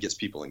 One, it gets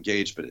people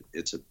engaged, but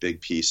it's a big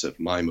piece of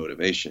my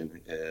motivation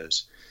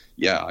is,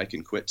 yeah, I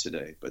can quit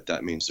today, but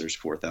that means there's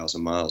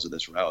 4,000 miles of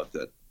this route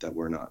that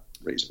we're not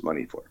raising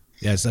money for.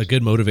 Yeah, it's a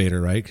good motivator,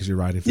 right? Because you're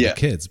riding for the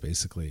kids,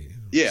 basically.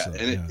 Yeah, so,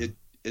 and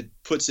it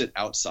puts it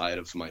outside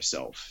of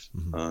myself.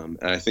 And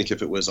I think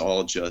if it was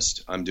all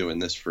just, I'm doing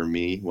this for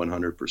me,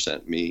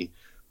 100% me,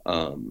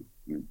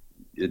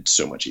 it's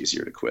so much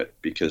easier to quit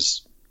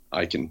because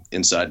I can,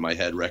 inside my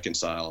head,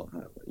 reconcile,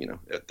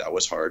 that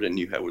was hard and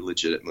you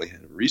legitimately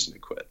had a reason to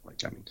quit.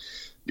 Like, I mean,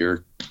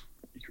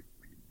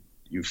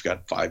 you've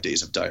got 5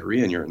 days of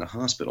diarrhea and you're in the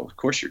hospital. Of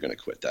course you're going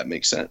to quit. That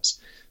makes sense.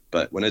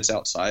 But when it's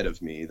outside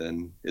of me,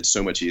 then it's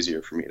so much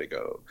easier for me to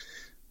go,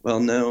 well,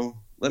 no,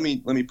 let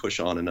me push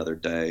on another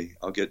day.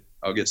 I'll get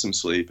some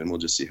sleep and we'll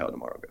just see how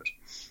tomorrow goes.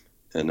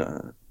 And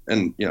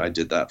I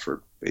did that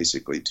for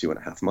basically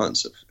 2.5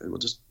 months we'll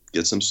just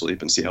get some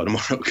sleep and see how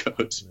tomorrow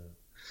goes. Yeah.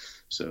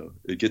 So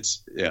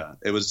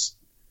it was,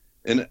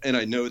 and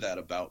I know that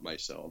about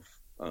myself.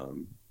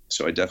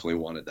 So I definitely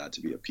wanted that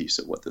to be a piece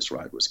of what this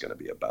ride was going to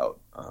be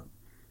about.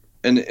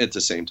 And at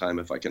the same time,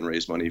 if I can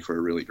raise money for a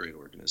really great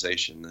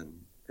organization, then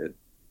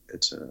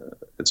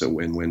it's a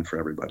win-win for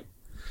everybody.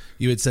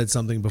 You had said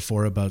something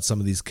before about some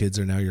of these kids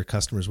are now your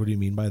customers. What do you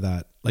mean by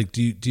that? Like,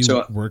 do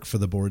you work for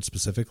the board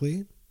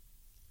specifically?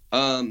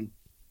 The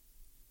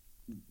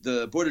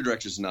board of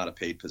directors is not a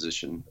paid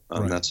position.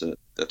 Right. That's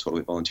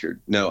totally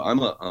volunteered. No,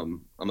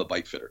 I'm a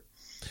bike fitter.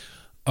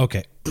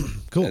 Okay,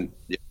 cool. And,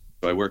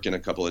 so I work in a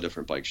couple of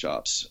different bike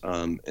shops,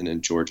 and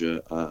in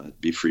Georgia,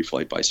 be Free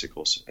Flight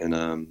bicycles.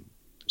 And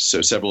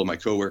so several of my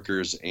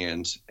coworkers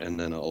and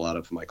then a lot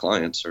of my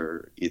clients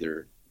are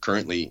either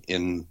currently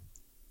in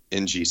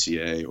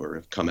GCA or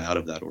have come out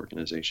of that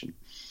organization.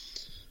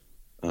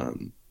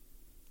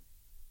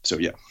 So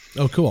yeah.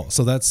 Oh, cool.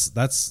 So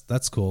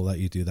that's cool that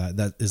you do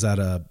that. Is that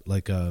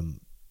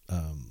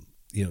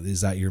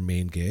is that your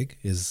main gig?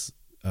 Is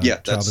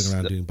traveling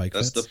around doing bike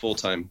fits? That's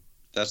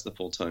the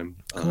full-time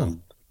cool.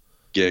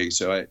 gig.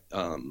 So at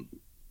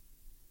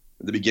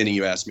the beginning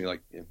you asked me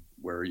like,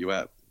 where are you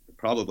at?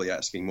 Probably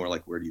asking more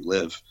like, where do you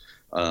live?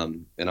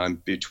 And I'm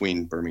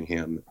between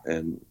Birmingham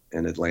and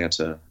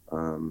Atlanta,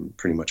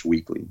 pretty much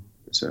weekly.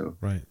 So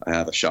right. I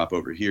have a shop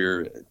over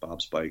here at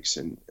Bob's Bikes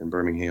in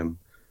Birmingham,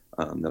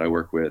 that I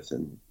work with,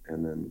 and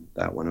then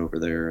that one over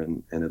there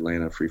in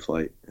Atlanta, Free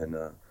Flight. And,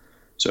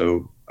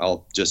 so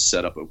I'll just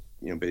set up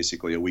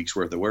basically a week's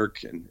worth of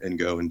work and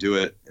go and do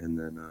it. And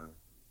then,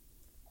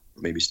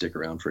 maybe stick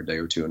around for a day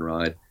or two and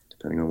ride,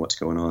 depending on what's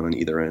going on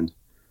either end.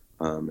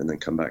 And then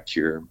come back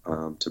here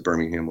to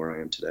Birmingham, where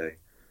I am today.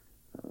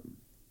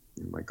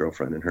 My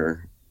girlfriend and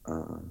her,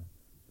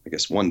 I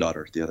guess one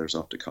daughter, the other's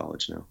off to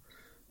college now,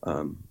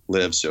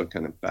 live. So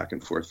kind of back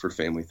and forth for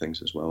family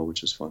things as well,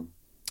 which is fun.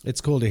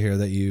 It's cool to hear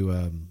that you,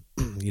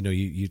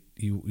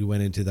 you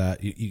went into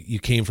that. You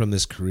came from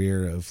this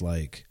career of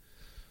like,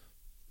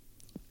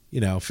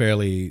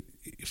 fairly,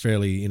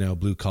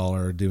 blue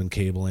collar, doing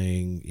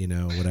cabling,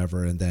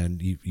 whatever. And then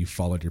you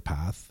followed your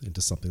path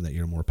into something that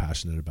you're more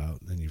passionate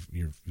about, and you've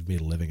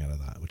made a living out of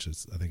that, which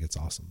is, I think it's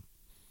awesome.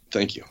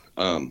 Thank you.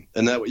 And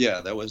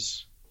that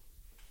was,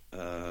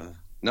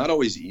 not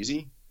always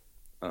easy.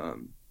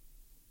 In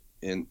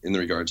the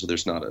regards to,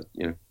 there's not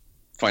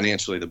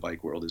financially, the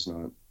bike world is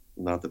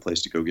not the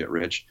place to go get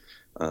rich.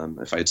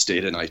 If I had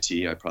stayed in IT,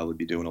 I'd probably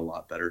be doing a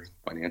lot better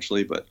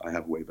financially, but I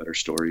have way better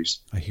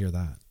stories. I hear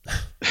that.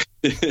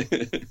 I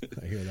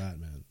hear that,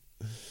 man.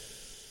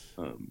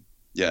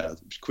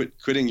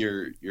 Quitting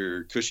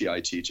your cushy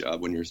IT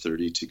job when you're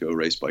 30 to go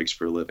race bikes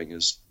for a living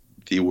is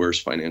the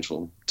worst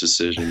financial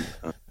decision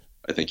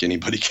I think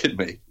anybody could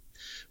make.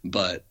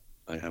 But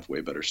I have way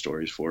better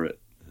stories for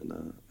it,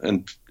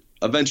 and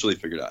eventually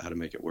figured out how to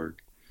make it work.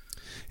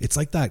 It's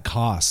like that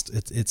cost.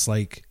 It's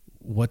like,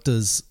 what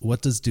does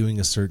doing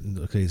a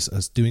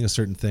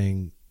certain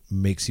thing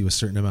makes you a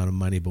certain amount of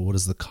money, but what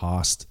is the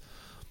cost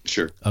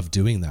of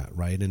doing that,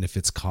 right? And if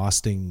it's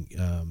costing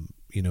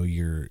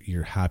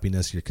your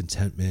happiness, your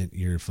contentment,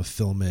 your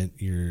fulfillment,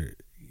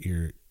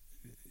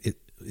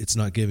 it's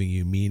not giving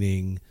you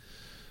meaning.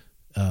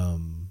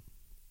 And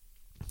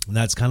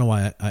that's kind of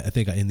why I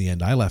think in the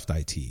end I left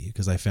IT,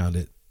 because I found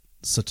it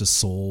such a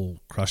soul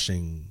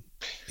crushing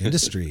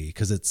industry,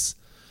 because it's,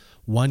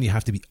 one, you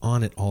have to be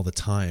on it all the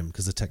time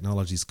because the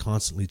technology is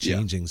constantly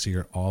changing. Yeah. So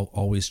you're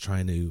always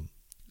trying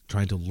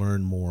trying to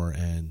learn more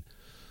and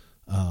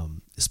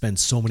spend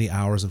so many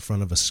hours in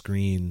front of a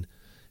screen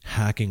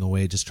hacking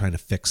away, just trying to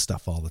fix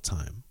stuff all the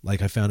time.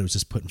 Like I found it was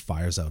just putting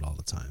fires out all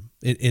the time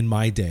in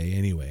my day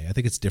anyway. I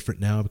think it's different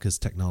now because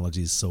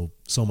technology is so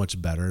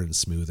much better and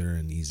smoother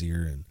and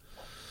easier,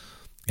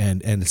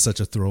 and it's such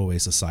a throwaway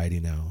society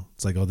now.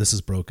 It's like, oh, this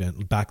is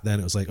broken. Back then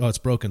it was like, oh, it's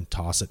broken,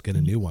 toss it, get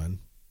a new one.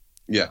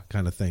 Yeah.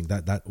 Kind of thing.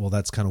 Well,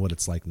 that's kind of what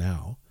it's like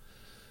now.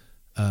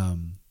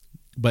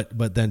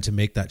 But then to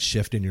make that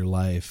shift in your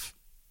life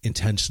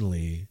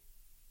intentionally,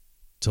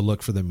 to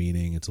look for the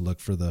meaning and to look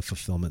for the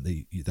fulfillment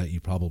that you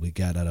probably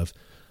get out of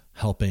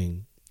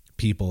helping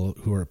people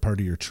who are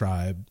part of your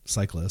tribe,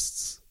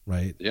 cyclists,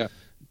 right? Yeah.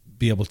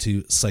 Be able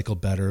to cycle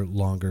better,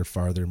 longer,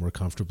 farther, more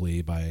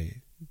comfortably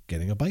by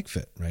getting a bike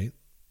fit, right?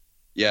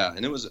 Yeah.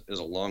 And it was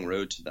a long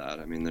road to that.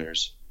 I mean,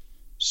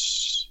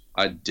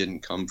 I didn't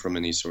come from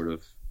any sort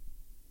of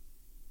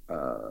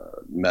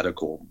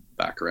medical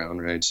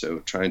background, right? So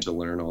trying to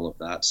learn all of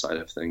that side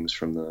of things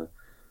from the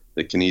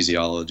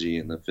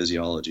kinesiology and the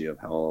physiology of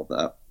how all of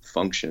that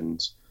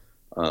functions,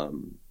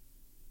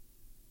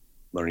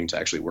 learning to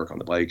actually work on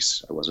the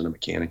bikes. I wasn't a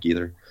mechanic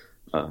either.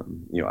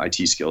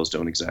 IT skills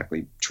don't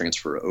exactly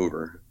transfer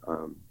over.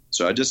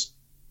 So I just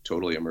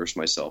totally immersed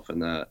myself in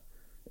that.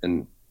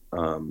 And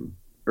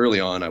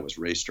early on, I was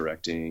race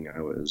directing.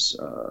 I was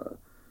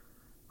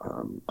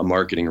a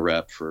marketing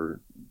rep for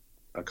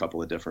a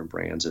couple of different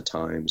brands at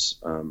times.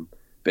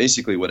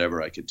 Basically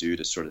whatever I could do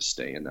to sort of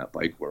stay in that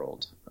bike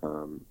world.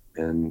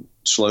 And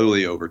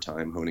slowly over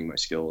time, honing my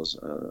skills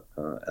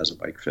as a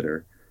bike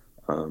fitter,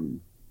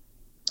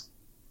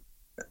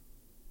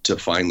 to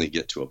finally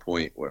get to a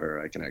point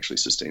where I can actually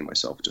sustain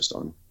myself just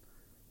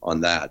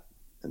on that.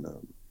 And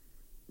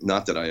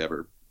not that I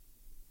ever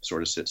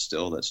sort of sit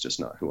still. That's just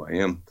not who I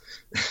am.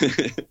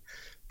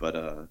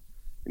 But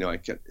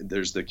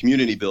there's the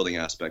community building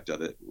aspect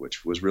of it,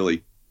 which was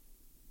really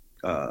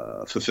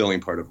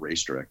fulfilling part of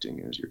race directing,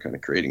 is you're kind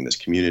of creating this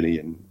community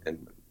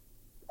and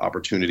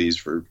opportunities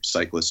for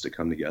cyclists to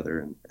come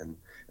together, and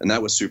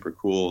that was super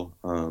cool.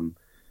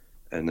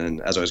 And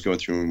then as I was going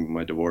through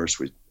my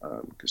divorce,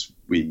 because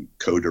we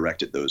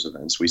co-directed those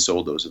events, we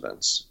sold those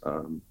events,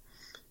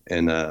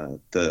 and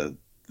the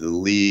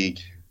league,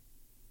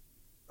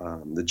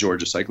 the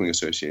Georgia Cycling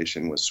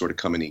Association, was sort of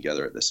coming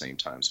together at the same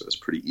time, so it was a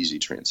pretty easy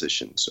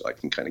transition. So I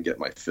can kind of get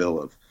my fill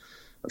of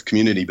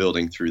community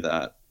building through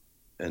that,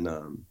 and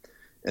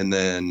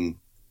then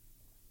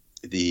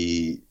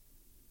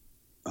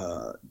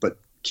but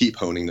keep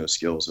honing those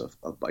skills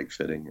of bike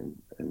fitting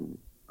and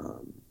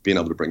being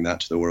able to bring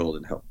that to the world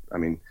and help. I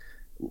mean,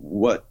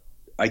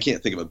 I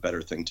can't think of a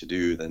better thing to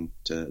do than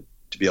to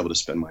be able to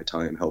spend my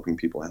time helping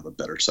people have a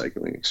better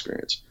cycling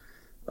experience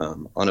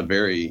on a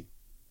very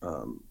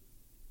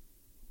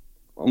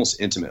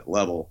almost intimate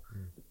level.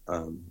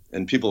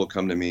 And people will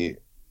come to me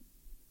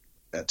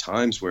at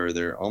times where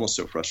they're almost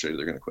so frustrated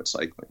they're going to quit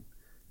cycling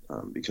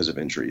because of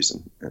injuries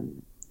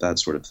and that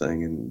sort of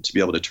thing. And to be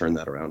able to turn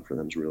that around for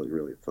them is really,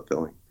 really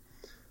fulfilling.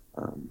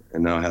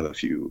 And now I have a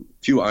few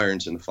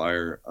irons in the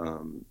fire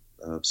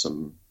of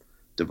some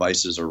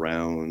devices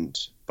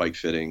around bike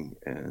fitting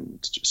and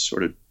just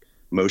sort of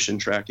motion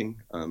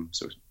tracking.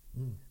 So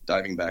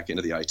diving back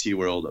into the IT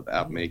world of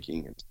app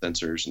making and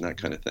sensors and that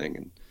kind of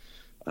thing.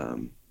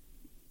 And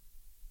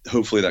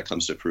hopefully that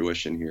comes to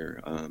fruition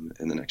here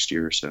in the next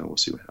year or so. We'll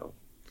see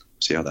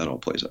how that all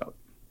plays out.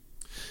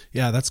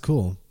 Yeah, that's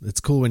cool. It's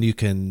cool when you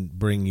can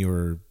bring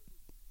your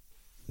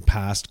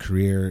past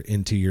career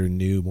into your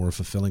new, more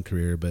fulfilling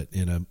career, but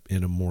in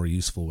a more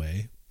useful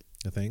way,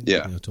 I think.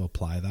 Yeah. To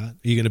apply that.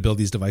 Are you going to build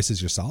these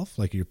devices yourself?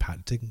 Like you're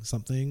patenting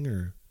something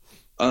or?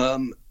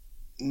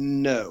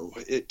 No,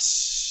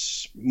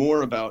 it's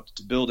more about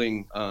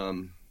building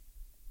an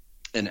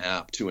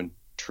app to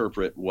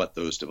interpret what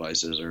those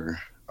devices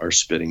are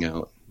spitting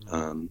out.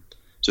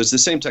 So it's the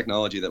same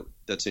technology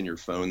that's in your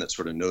phone that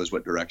sort of knows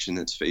what direction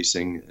it's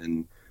facing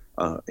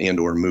and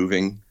or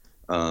moving.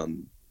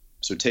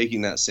 So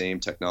taking that same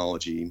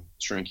technology,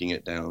 shrinking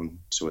it down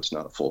so it's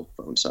not a full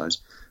phone size,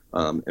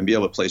 and be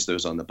able to place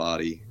those on the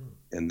body,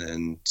 and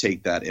then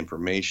take that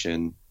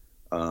information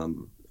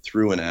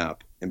through an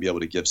app and be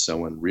able to give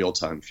someone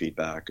real-time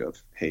feedback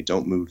of, hey,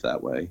 don't move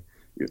that way.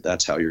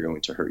 That's how you're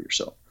going to hurt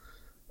yourself.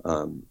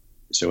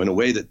 So in a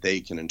way that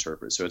they can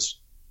interpret. So it's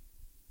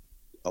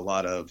a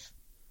lot of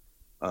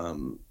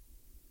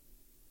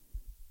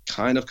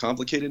kind of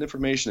complicated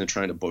information and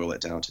trying to boil it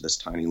down to this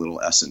tiny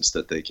little essence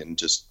that they can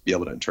just be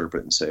able to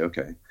interpret and say,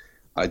 okay,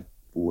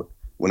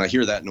 when I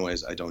hear that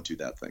noise, I don't do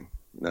that thing.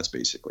 And that's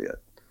basically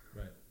it.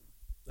 Right.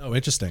 Oh,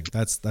 interesting.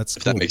 That's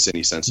if cool. That makes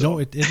any sense. No,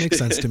 it makes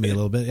sense to me a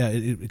little bit. Yeah.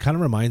 It kind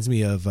of reminds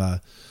me of,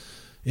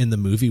 in the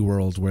movie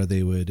world where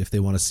they would, if they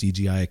want to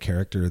CGI a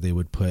character, they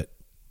would put,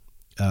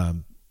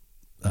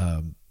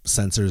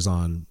 sensors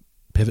on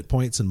pivot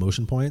points and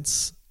motion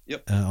points.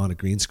 Yep. On a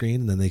green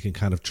screen, and then they can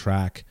kind of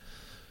track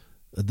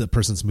the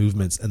person's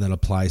movements and then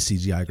apply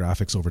CGI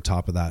graphics over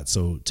top of that.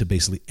 So to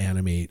basically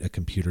animate a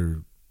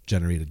computer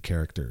generated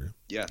character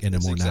in a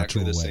more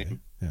natural way.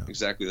 Yeah.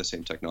 Exactly the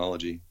same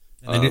technology.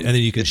 And then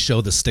you can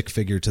show the stick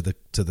figure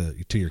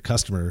to your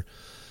customer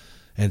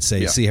and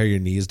say, see how your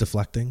knee is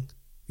deflecting?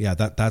 Yeah,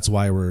 that's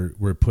why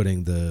we're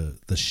putting the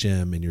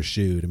shim in your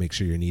shoe to make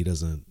sure your knee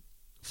doesn't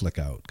flick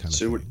out kind of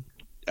thing. We're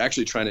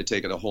actually trying to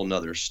take it a whole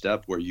nother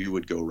step where you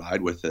would go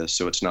ride with this.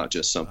 So it's not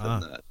just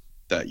something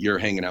that you're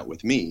hanging out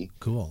with me.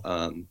 Cool.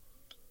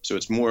 So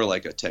it's more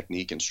like a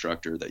technique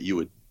instructor that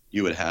you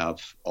would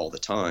have all the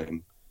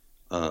time,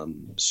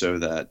 so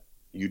that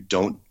you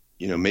don't,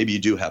 maybe you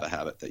do have a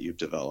habit that you've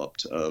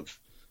developed of,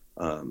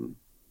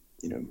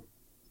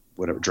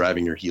 whatever,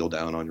 driving your heel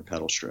down on your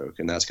pedal stroke,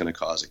 and that's going to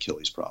cause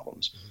Achilles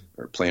problems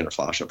or plantar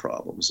fascia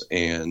problems.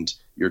 And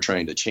you're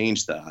trying to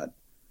change that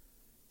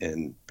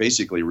and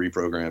basically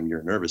reprogram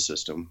your nervous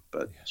system.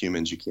 But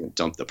humans, you can't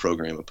dump the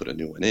program and put a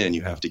new one in.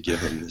 You have to give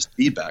them this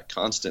feedback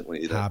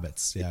constantly.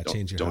 Habits. Yeah.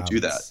 Change your don't habits. do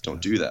that.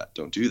 Don't do that.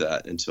 Don't do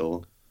that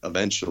until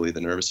eventually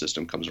the nervous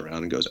system comes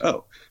around and goes,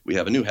 oh, we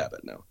have a new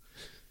habit now.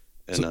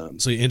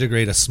 And so you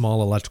integrate a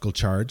small electrical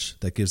charge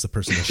that gives the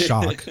person a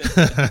shock.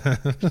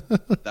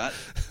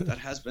 that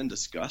has been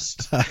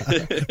discussed.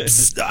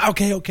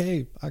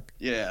 Okay.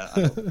 Yeah.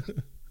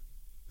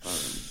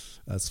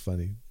 That's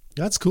funny.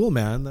 That's cool,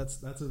 man.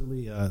 That's a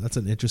really that's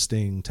an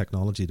interesting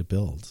technology to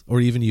build. Or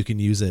even you can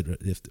use it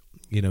if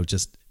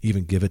just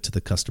even give it to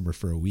the customer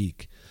for a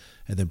week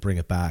and then bring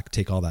it back,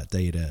 take all that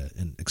data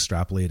and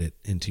extrapolate it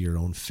into your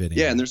own fitting.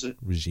 Yeah, and there's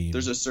regime.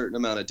 There's a certain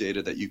amount of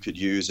data that you could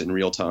use in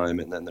real time,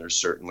 and then there's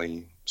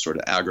certainly sort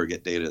of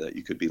aggregate data that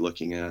you could be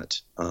looking at.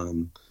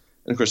 And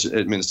of course,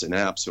 it's an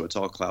app, so it's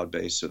all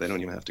cloud-based, so they don't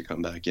even have to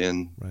come back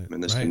in. Right. I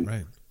mean, this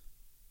can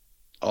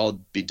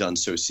all be done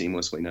so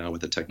seamlessly now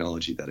with the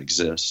technology that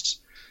exists.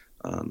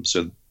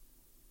 So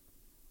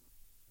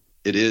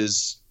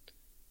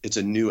it's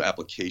a new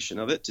application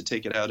of it to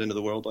take it out into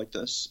the world like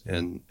this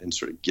and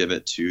sort of give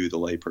it to the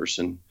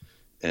layperson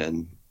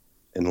and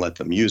let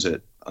them use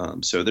it.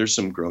 So there's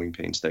some growing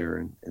pains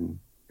there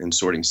and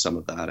sorting some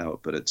of that out,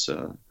 but it's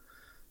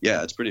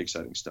pretty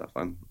exciting stuff.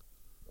 I'm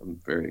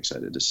very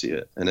excited to see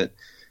it. And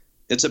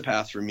it's a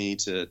path for me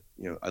to,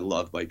 I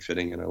love bike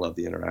fitting and I love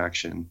the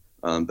interaction.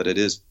 But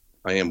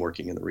I am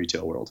working in the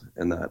retail world,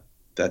 and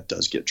that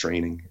does get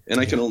training, and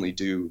I can only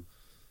do,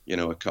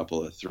 a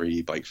couple of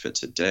 3 bike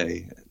fits a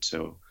day. And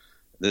so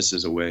this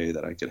is a way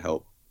that I could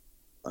help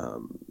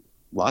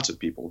lots of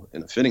people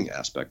in a fitting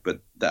aspect, but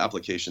the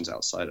applications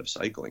outside of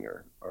cycling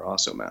are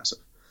also massive.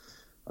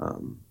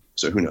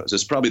 So who knows?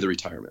 It's probably the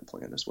retirement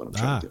plan is what I'm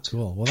trying to get to.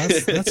 Cool. Well,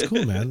 that's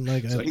cool, man.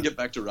 So I can get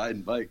back to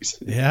riding bikes.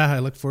 Yeah, I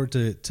look forward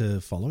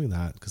to following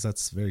that because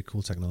that's very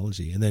cool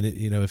technology. And then,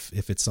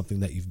 if it's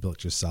something that you've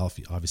built yourself,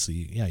 obviously,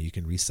 you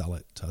can resell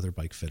it to other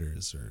bike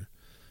fitters, or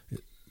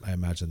I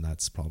imagine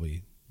that's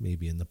probably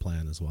maybe in the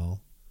plan as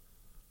well.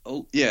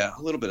 Oh, yeah,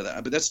 a little bit of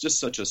that. But that's just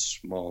such a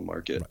small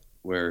market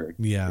where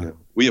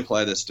we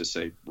apply this to,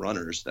 say,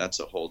 runners. That's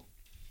a whole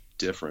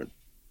different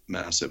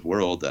massive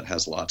world that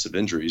has lots of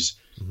injuries.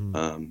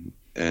 Mm-hmm.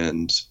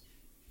 And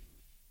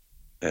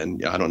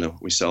I don't know,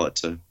 we sell it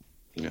to,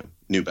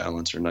 New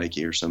Balance or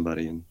Nike or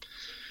somebody, and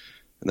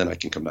then I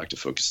can come back to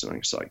focusing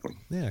on cycling.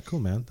 Yeah,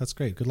 cool, man. That's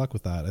great. Good luck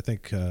with that. I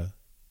think,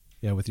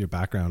 with your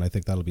background, I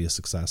think that'll be a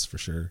success for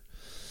sure.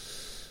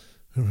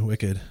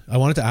 Wicked. I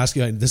wanted to ask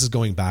you, this is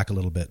going back a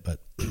little bit, but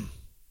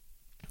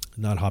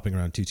not hopping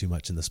around too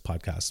much in this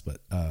podcast,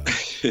 but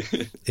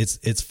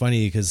it's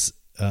funny because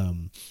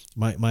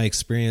my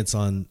experience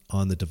on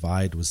the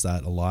Divide was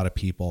that a lot of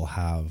people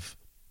have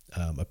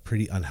a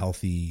pretty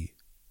unhealthy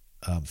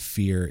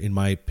fear, in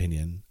my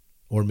opinion,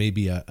 or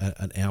maybe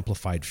an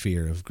amplified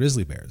fear of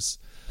grizzly bears.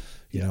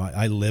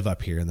 I live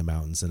up here in the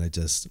mountains, and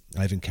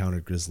I've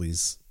encountered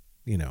grizzlies,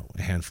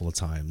 a handful of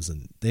times,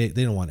 and they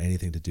don't want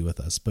anything to do with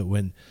us. But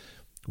when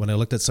I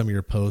looked at some of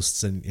your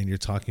posts and you're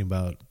talking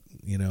about,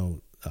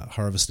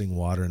 harvesting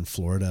water in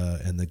Florida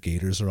and the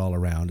gators are all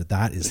around,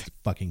 that is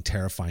fucking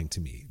terrifying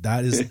to me.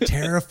 That is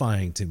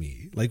terrifying to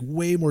me, like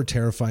way more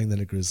terrifying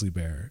than a grizzly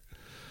bear.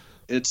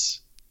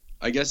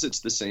 I guess it's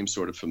the same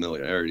sort of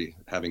familiarity,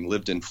 having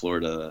lived in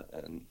Florida,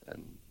 and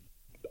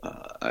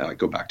I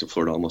go back to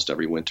Florida almost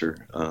every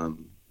winter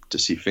to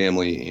see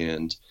family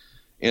and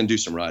do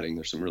some riding.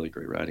 There's some really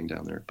great riding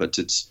down there, but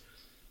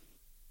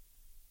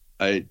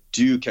I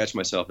do catch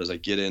myself as I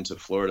get into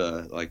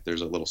Florida, like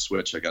there's a little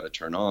switch I got to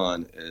turn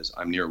on. Is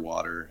I'm near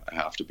water, I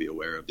have to be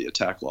aware of the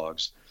attack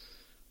logs,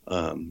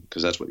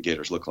 because that's what the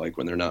gators look like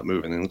when they're not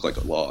moving. They look like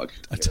a log.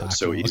 It's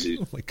so easy.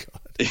 Oh my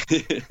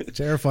God.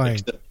 Terrifying.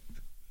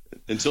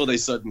 Until they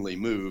suddenly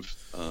move.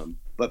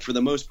 But for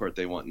the most part,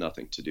 they want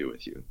nothing to do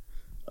with you.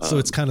 So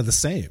it's kind of the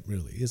same,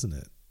 really, isn't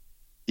it?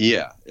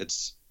 Yeah,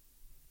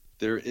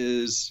 there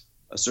is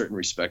a certain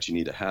respect you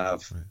need to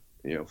have,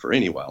 for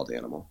any wild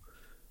animal.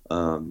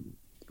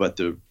 But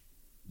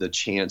the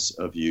chance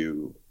of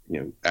you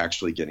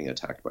actually getting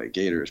attacked by a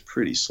gator is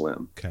pretty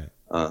slim. Okay.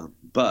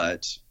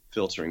 But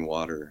filtering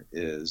water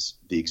is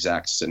the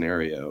exact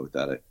scenario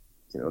that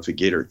if a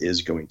gator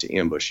is going to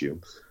ambush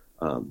you,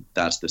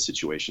 that's the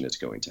situation it's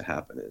going to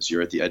happen. Is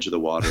you're at the edge of the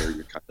water,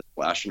 you're kind of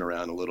splashing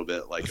around a little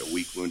bit like a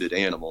weak wounded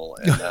animal,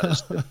 and that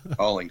is the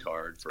calling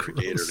card for a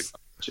gator to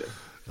come at you.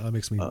 That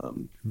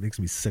makes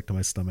me sick to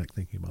my stomach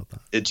thinking about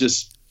that. It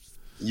just,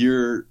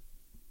 you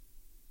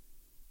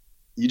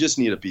just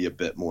need to be a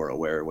bit more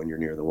aware when you're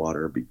near the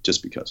water,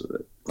 just because of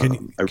it.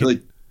 I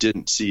really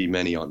didn't see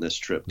many on this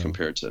trip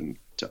compared to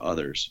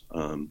others.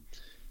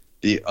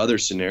 The other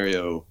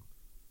scenario,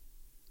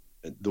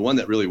 the one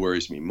that really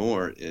worries me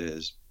more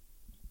is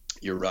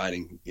you're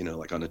riding,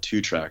 like on a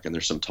 2-track and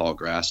there's some tall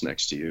grass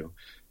next to you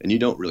and you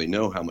don't really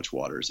know how much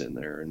water is in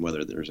there and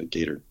whether there's a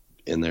gator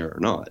in there or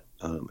not.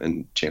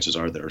 And chances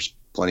are there's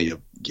plenty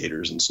of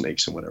gators and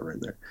snakes and whatever in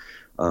there.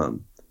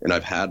 And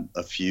I've had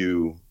a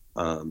few,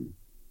 and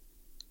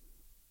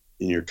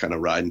you're kind of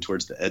riding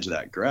towards the edge of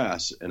that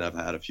grass, and I've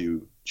had a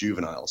few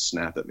juveniles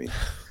snap at me.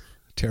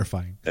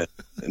 Terrifying. And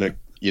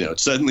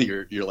suddenly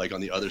you're like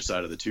on the other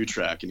side of the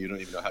 2-track and you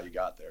don't even know how you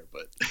got there,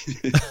 but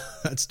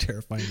that's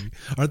terrifying.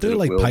 Are there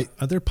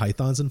are there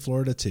pythons in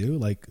Florida too?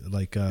 Like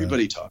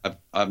everybody talk.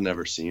 I've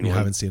never seen one. You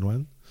haven't seen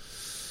one?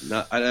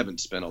 I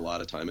haven't spent a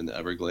lot of time in the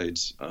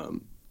Everglades.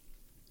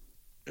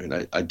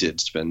 And I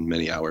did spend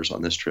many hours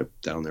on this trip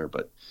down there,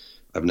 but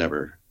I've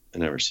never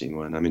seen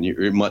one. I mean,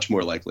 you're much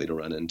more likely to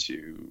run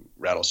into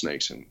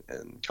rattlesnakes and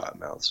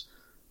cottonmouths.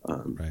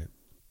 Right.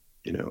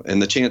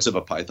 And the chance of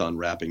a python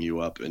wrapping you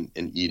up and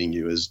eating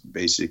you is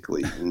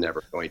basically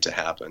never going to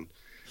happen.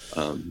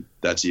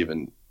 That's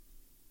even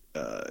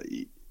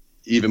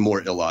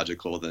more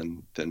illogical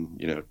than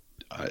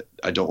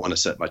I don't want to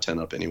set my tent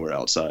up anywhere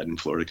outside in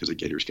Florida because a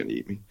gator's going to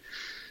eat me.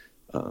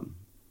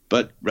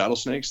 But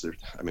rattlesnakes,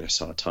 I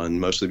saw a ton,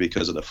 mostly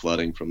because of the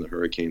flooding from the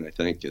hurricane, I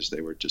think, is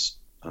they were just,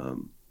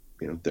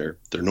 their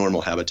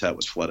normal habitat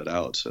was flooded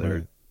out.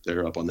 So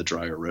they're up on the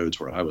drier roads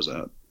where I was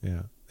at.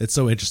 Yeah. It's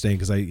so interesting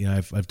because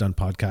I've done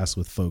podcasts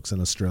with folks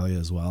in Australia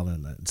as well,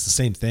 and it's the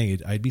same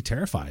thing. I'd be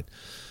terrified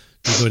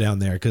to go down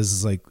there because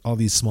it's like all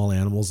these small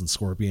animals and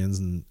scorpions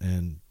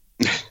and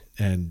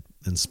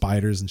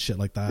spiders and shit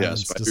like that. Yeah,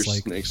 it's spiders, just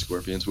like, snakes,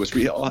 scorpions, which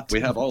we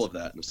have all of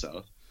that in the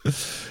South.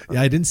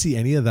 Yeah, I didn't see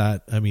any of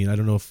that. I mean, I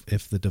don't know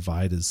if the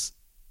divide is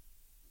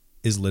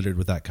littered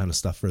with that kind of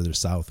stuff further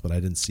south, but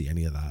I didn't see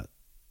any of that.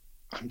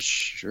 I'm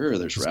sure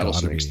there's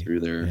rattlesnakes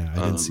through there. Yeah, I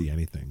didn't see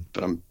anything.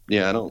 But I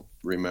don't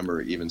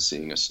remember even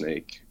seeing a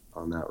snake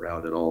on that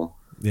route at all.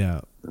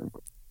 Yeah.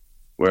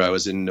 Where I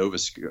was in Nova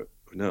Scotia.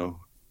 So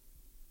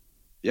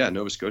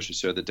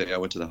the day I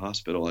went to the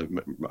hospital, I'm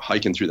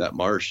hiking through that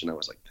marsh and I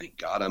was like, thank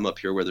God I'm up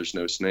here where there's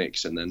no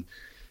snakes. And then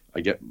I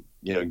get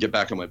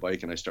back on my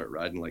bike and I start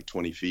riding like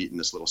 20 feet and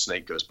this little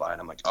snake goes by and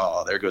I'm like,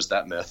 oh, there goes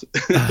that myth.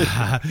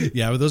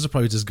 Yeah, but those are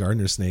probably just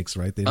gardener snakes,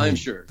 right? I'm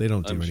sure. They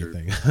don't do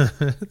anything.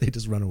 They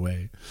just run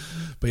away.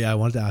 But yeah, I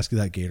wanted to ask you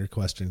that gator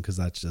question because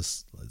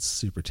it's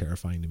super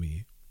terrifying to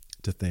me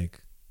to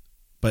think.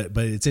 But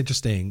it's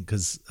interesting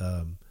because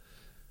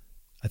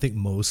I think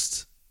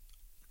most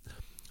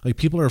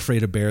people are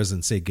afraid of bears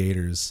and say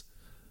gators,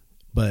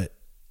 but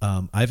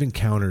I've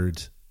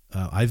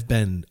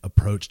been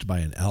approached by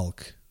an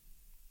elk.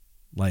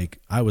 Like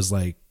I was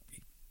like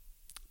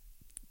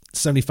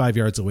 75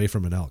 yards away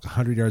from an elk,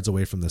 100 yards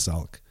away from this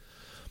elk.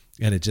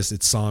 And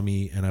it saw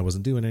me and I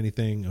wasn't doing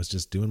anything. I was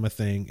just doing my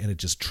thing. And it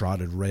just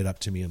trotted right up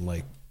to me and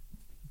like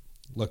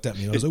looked at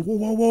me. And I was like, whoa,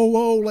 whoa, whoa,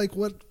 whoa. Like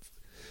what?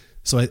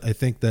 So I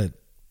think that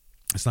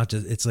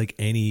it's like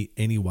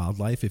any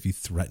wildlife. If you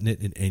threaten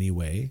it in any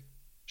way,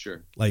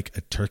 sure. Like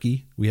a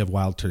turkey, we have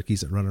wild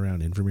turkeys that run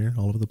around Invermere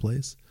all over the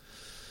place.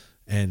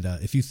 And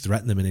if you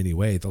threaten them in any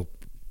way, they'll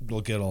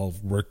get all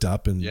worked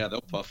up and they'll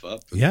puff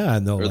up.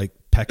 And they'll like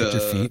peck at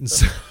your feet and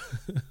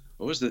stuff.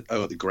 What was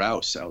the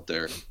grouse out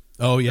there?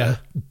 Oh yeah.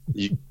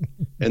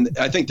 And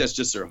I think that's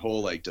just their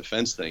whole like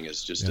defense thing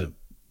is just to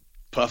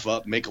puff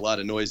up, make a lot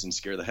of noise and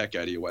scare the heck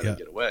out of you while they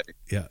get away.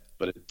 Yeah.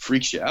 But it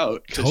freaks you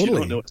out because you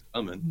don't know what's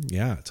coming.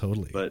 Yeah,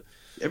 totally. But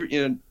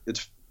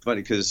it's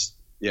funny because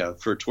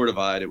for Tour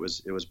Divide it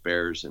was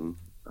bears and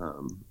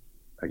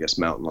I guess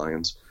mountain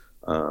lions.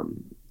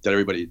 That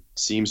everybody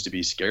seems to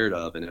be scared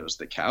of, and it was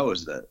the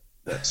cows that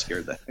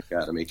scared the heck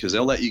out of me because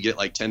they'll let you get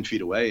like 10 feet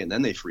away and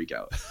then they freak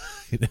out.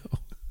 But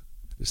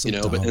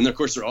of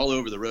course they're all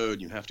over the road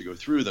and you have to go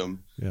through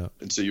them. Yeah.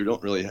 And so you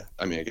don't really,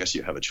 I guess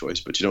you have a choice,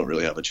 but you don't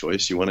really have a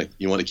choice. You want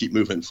to keep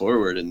moving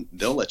forward and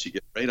they'll let you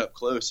get right up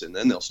close and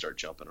then they'll start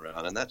jumping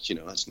around. And that's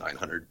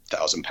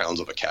 900,000 pounds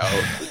of a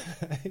cow.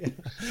 Yeah.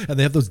 And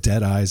they have those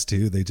dead eyes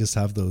too. They just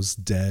have those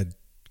dead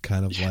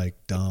kind of like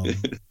dumb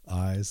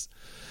eyes.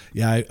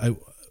 Yeah. I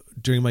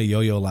during my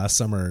yo-yo last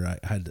summer,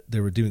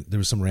 there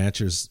were some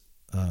ranchers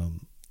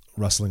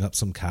rustling up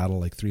some cattle,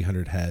 like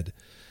 300 head,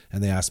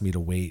 and they asked me to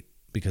wait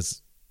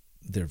because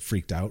they're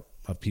freaked out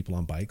of people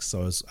on bikes.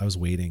 So I was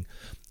waiting,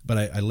 but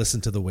I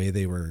listened to the way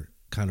they were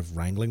kind of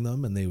wrangling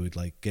them, and they would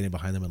like get in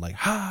behind them and like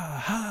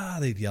ha ha,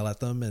 they'd yell at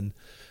them, and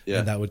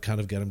that would kind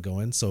of get them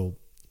going. So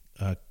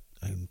I'm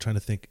trying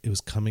to think. It was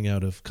coming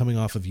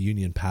off of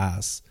Union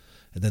Pass,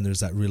 and then there's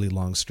that really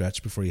long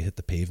stretch before you hit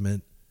the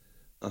pavement.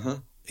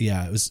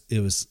 Yeah, it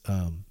was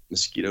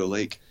Mosquito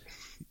Lake.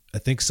 I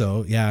think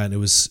so. Yeah, and it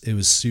was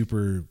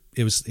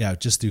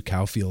just through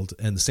Cowfield,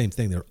 and the same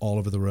thing. They're all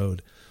over the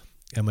road,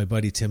 And my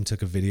buddy Tim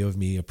took a video of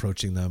me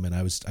approaching them, and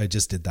I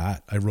just did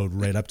that. I rode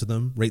right up to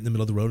them, right in the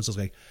middle of the road, and so I was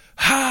like,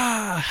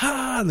 ha,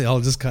 ha, and they all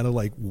just kind of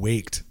like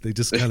waked. They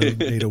just kind of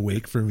made a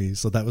wake for me.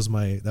 So that was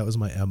my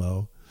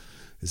MO.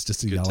 It's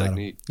just to Good yell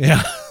technique. at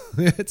them.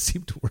 Yeah, it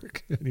seemed to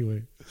work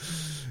anyway.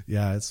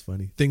 Yeah, it's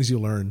funny. Things you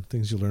learn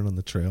on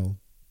the trail.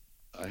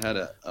 I had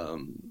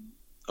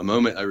a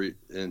moment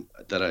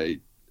that I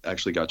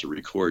actually got to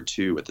record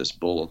too with this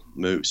bull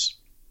moose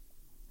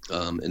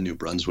in New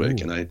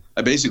Brunswick. Ooh. And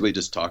I basically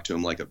just talked to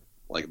him like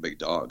a big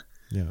dog.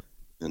 Yeah.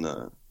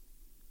 And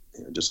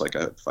just like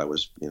if I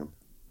was,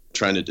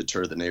 trying to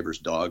deter the neighbor's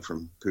dog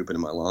from pooping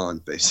in my lawn,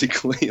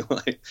 basically.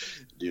 Like,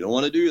 you don't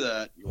want to do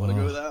that. You want to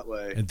go that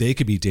way. And they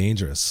could be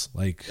dangerous.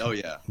 Like, oh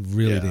yeah,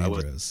 really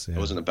dangerous. I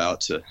wasn't about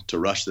to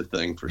rush the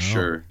thing for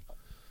sure.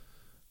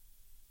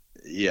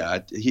 Yeah,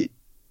 he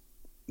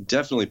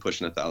definitely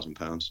pushing 1,000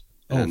 pounds.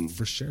 And,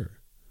 for sure.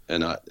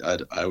 And I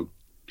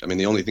mean,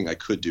 the only thing I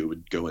could do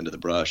would go into the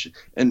brush.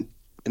 And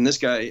this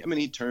guy, I mean,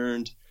 he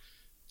turned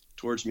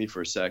towards me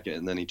for a second,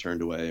 and then he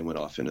turned away and went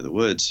off into the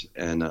woods.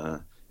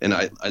 And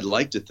I'd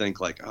like to think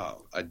like,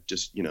 oh, I'd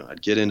just,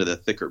 I'd get into the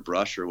thicker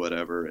brush or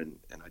whatever, and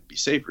I'd be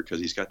safer because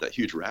he's got that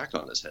huge rack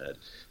on his head.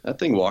 That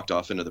thing walked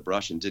off into the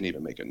brush and didn't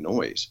even make a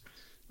noise.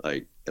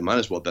 Like, it might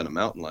as well have been a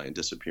mountain lion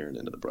disappearing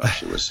into the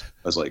brush. I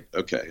was like,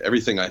 okay,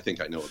 everything I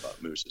think I know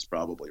about moose is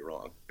probably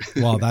wrong.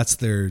 Well, that's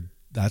their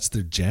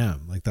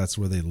jam. Like, that's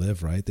where they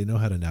live, right? They know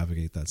how to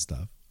navigate that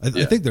stuff. I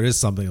think there is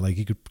something like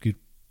you could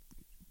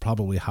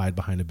probably hide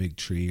behind a big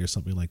tree or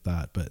something like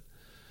that. But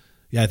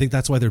yeah, I think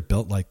that's why they're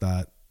built like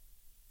that.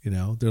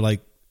 They're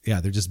like,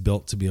 they're just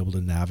built to be able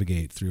to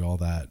navigate through all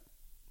that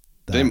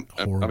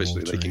horrible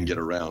obviously terrain. They can get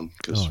around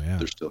because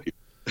they're still here.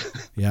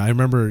 Yeah, I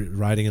remember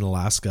riding in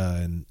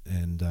Alaska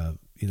and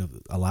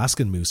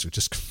Alaskan moose are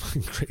just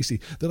fucking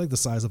crazy. They're like the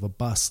size of a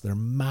bus. They're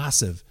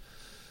massive.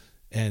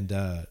 And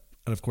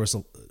of course,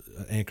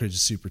 Anchorage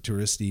is super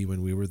touristy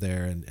when we were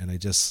there. And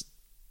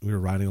we were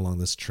riding along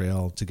this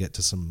trail to get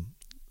to some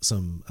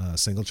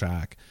single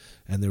track.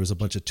 And there was a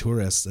bunch of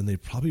tourists, and they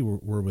probably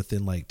were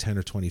within like 10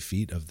 or 20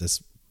 feet of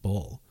this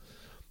bull.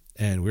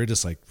 And we were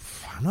just like,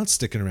 I'm not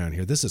sticking around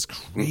here. This is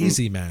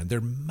crazy, man.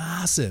 They're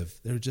massive.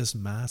 They're just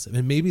massive.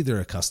 And maybe they're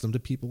accustomed to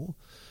people.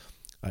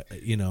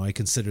 I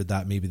considered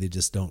that maybe they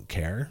just don't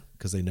care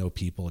because they know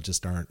people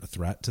just aren't a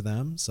threat to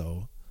them.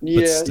 So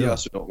yeah, you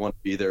also don't want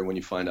to be there when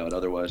you find out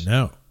otherwise.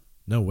 No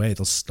way.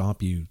 They'll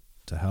stomp you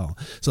to hell.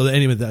 So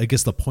anyway, I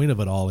guess the point of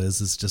it all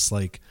is just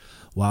like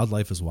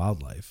wildlife is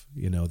wildlife.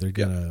 They're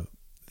gonna,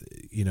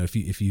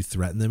 if you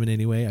threaten them in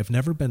any way. I've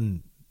never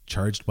been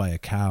charged by a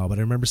cow, but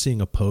I remember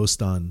seeing a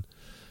post on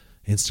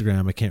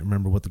Instagram. I can't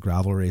remember what the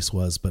gravel race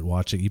was, but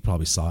watching, you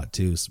probably saw it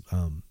too.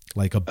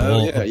 Like a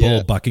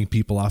bull bucking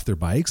people off their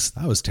bikes.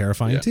 That was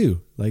terrifying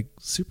too. Like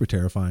super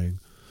terrifying.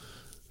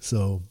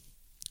 So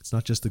it's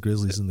not just the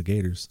grizzlies and the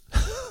gators.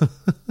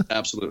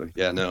 Absolutely.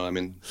 Yeah, no, I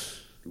mean,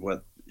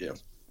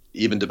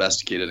 even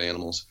domesticated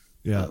animals.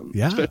 Yeah.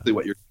 Especially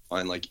what you're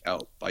find like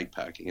out bike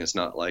packing. It's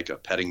not like a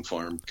petting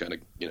farm kind of,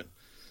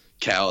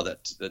 cow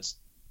that's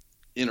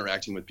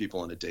interacting with people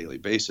on a daily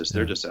basis.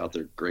 They're just out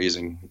there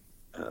grazing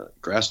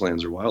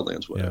grasslands or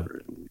wildlands,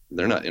 whatever. And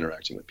they're not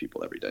interacting with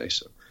people every day,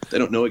 so they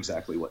don't know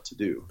exactly what to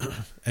do.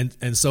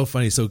 And so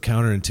funny, so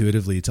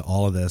counterintuitively to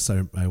all of this,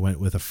 I went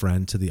with a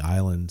friend to the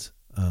island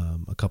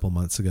a couple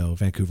months ago,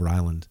 Vancouver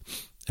Island,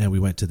 and we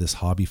went to this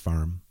hobby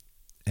farm,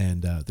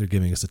 and they're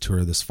giving us a tour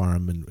of this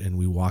farm, and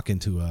we walk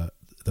into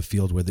the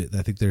field where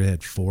I think they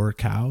had 4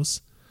 cows,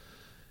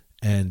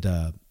 and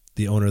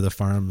the owner of the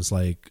farm's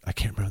like, I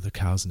can't remember the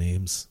cows'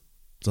 names.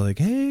 So like,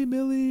 hey,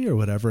 Millie, or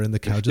whatever. And the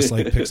cow just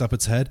like picks up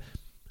its head,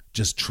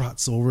 just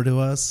trots over to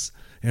us,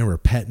 and we're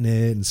petting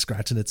it and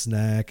scratching its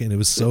neck. And it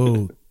was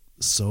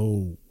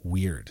so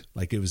weird.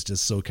 Like, it was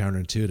just so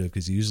counterintuitive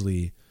because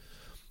usually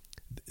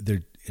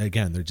they're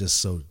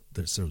so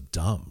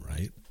dumb,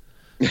 right?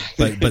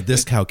 But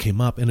this cow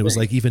came up and it was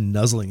like even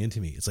nuzzling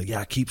into me. It's like,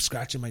 yeah, keep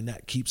scratching my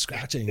neck, keep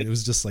scratching. And it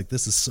was just like,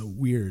 this is so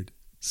weird.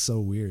 So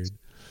weird.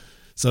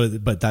 So,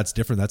 but that's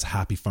different. That's a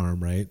happy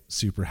farm, right?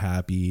 Super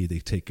happy. They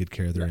take good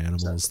care of their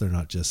animals. Exactly. They're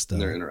not just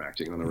they're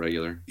interacting on a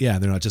regular. Yeah,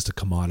 they're not just a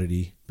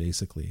commodity,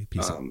 basically,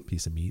 piece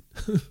of meat.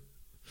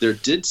 There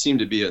did seem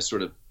to be a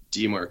sort of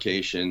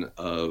demarcation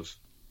of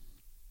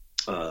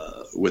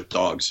with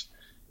dogs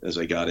as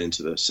I got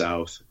into the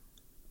South.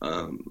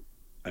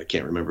 I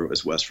can't remember if it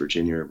was West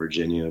Virginia or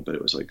Virginia, but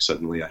it was like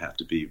suddenly I have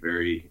to be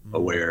very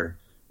aware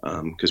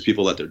because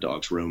people let their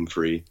dogs roam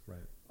free, right.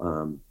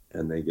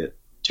 And they get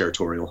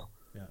territorial.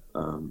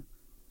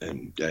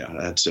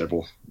 I had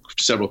several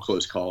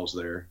close calls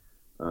there.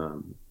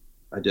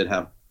 I did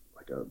have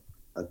like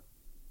a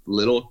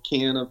little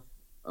can of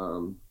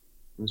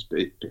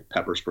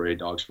pepper spray,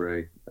 dog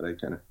spray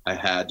that I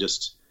had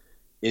just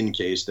in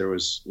case there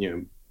was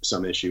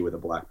some issue with a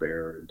black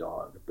bear or a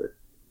dog. But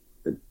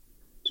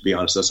to be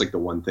honest, that's like the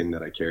one thing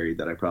that I carried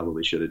that I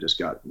probably should have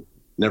just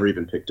never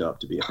even picked up,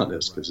 to be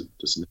honest, because it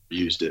just never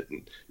used it,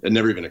 and it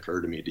never even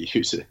occurred to me to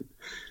use it.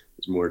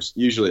 It's more,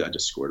 usually I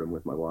just squirt them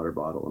with my water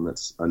bottle, and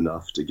that's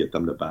enough to get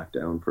them to back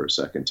down for a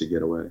second to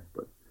get away.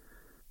 But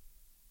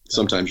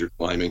sometimes you're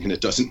climbing and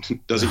it doesn't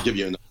give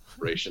you enough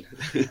inspiration.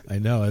 I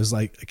know. I was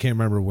like, I can't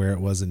remember where it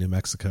was in New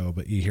Mexico,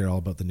 but you hear all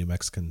about the New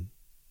Mexican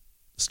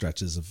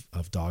stretches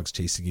of dogs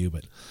chasing you.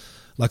 But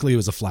luckily it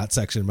was a flat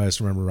section, but I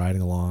just remember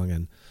riding along,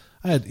 and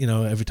I had,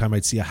 every time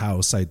I'd see a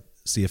house, I'd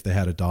see if they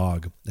had a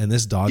dog, and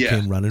this dog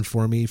came running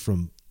for me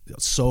from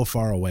so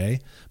far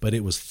away, but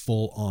it was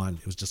full on.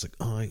 It was just like,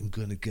 oh, I'm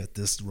going to get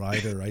this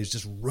rider. I was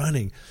just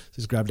running.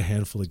 Just grabbed a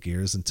handful of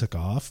gears and took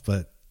off.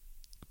 But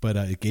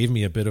it gave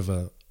me a bit of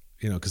a,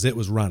 cause it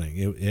was running,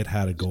 it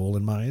had a goal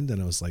in mind,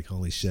 and I was like,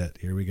 holy shit,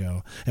 here we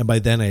go. And by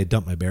then I had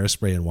dumped my bear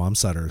spray in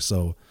Wamsutter,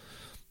 so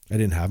I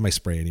didn't have my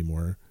spray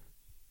anymore.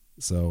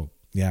 So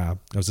yeah,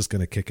 I was just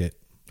going to kick it.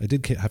 I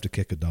did have to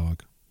kick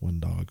one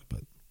dog,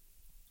 but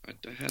I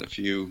had a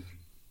few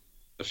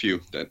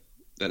that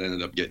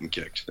ended up getting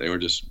kicked. They were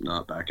just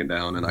not backing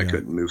down, and I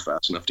couldn't move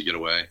fast enough to get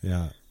away.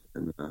 Yeah.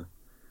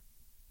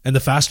 And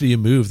the faster you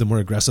move, the more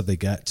aggressive they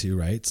get too,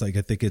 right? It's like,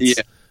 I think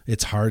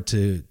it's hard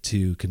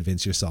to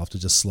convince yourself to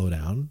just slow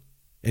down.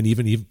 And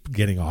even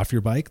getting off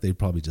your bike, they'd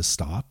probably just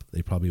stop.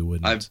 They probably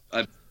wouldn't.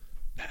 I've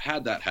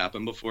had that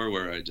happen before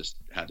where I just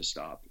had to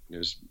stop. It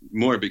was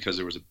more because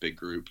there was a big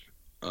group.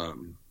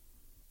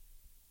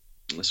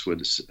 This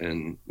was,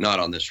 and not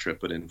on this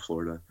trip, but in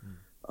Florida.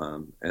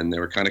 And they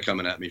were kind of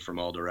coming at me from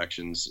all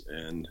directions,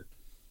 and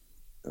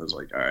I was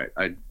like, all right,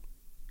 I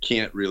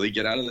can't really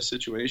get out of the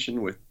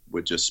situation with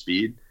just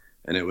speed.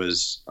 And it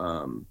was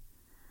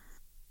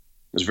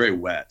very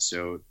wet,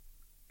 so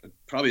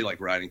probably like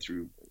riding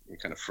through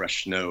kind of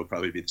fresh snow would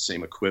probably be the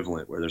same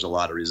equivalent, where there's a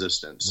lot of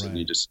resistance, and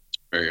it's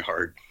very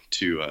hard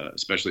to,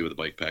 especially with a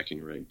bike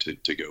packing rig,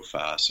 to go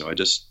fast. So I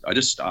just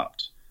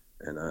stopped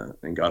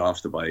and got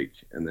off the bike,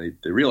 and they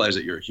realize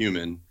that you're a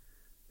human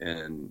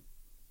and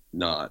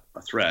not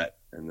a threat,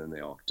 and then they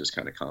all just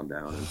kind of calm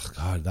down. And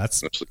God,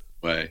 that's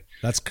way.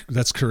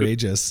 That's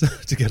courageous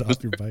to get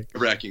off your bike. A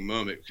wrecking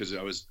moment,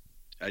 because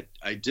I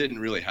didn't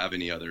really have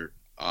any other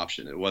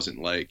option. It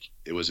wasn't like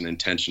it was an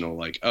intentional,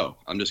 like, oh,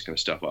 I'm just going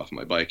to step off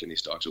my bike and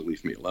these dogs will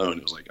leave me alone.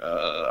 It was like,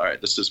 all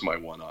right, this is my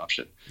one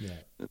option. Yeah.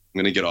 I'm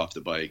going to get off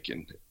the bike,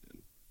 and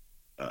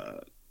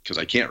because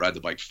I can't ride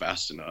the bike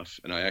fast enough,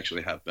 and I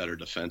actually have better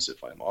defense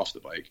if I'm off the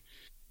bike.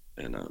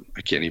 And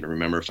I can't even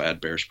remember if I had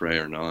bear spray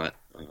or not.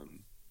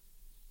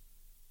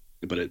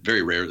 But it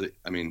very rarely,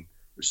 I mean,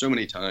 there's so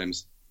many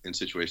times in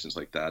situations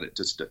like that, it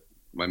just,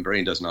 my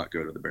brain does not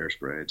go to the bear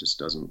spray. It just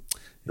doesn't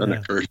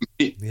occur to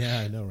me. Yeah,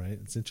 I know, right?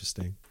 It's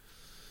interesting.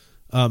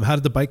 How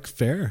did the bike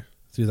fare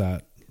through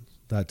that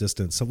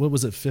distance? So what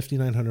was it,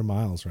 5,900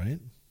 miles, right?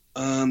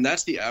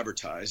 That's the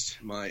advertised.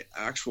 My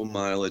actual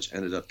mileage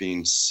ended up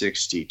being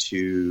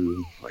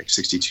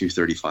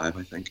 62:35, I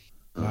think.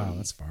 Wow,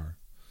 that's far.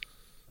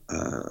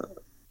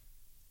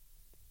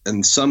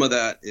 And some of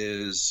that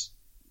is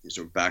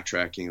sort of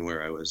backtracking,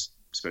 where I was,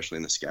 especially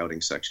in the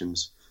scouting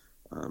sections,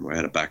 where I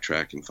had to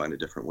backtrack and find a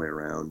different way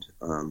around.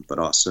 But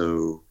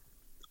also,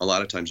 a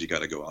lot of times you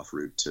got to go off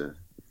route to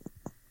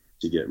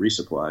get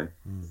resupply.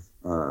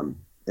 And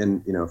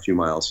a few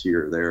miles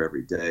here or there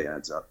every day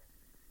adds up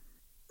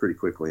pretty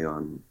quickly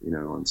on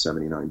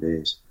 79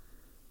 days.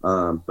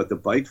 But the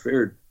bike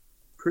fared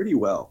pretty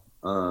well.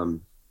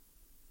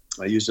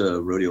 I used a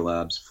Rodeo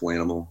Labs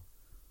Flanimal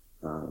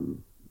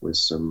with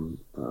some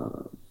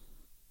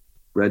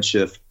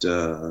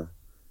Redshift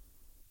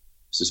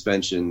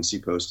suspension,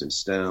 C-post, and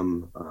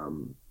stem.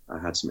 I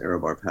had some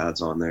Aerobar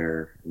pads on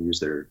there, and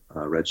used their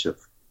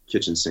Redshift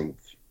kitchen sink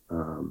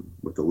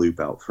with the loop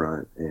out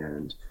front,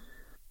 and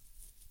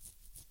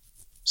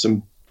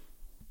some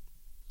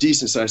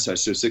decent size, so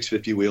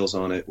 650 wheels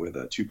on it with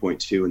a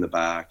 2.2 in the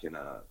back and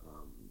a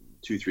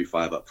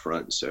 235 up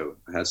front. So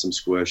I had some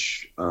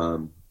squish,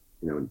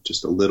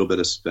 just a little bit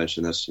of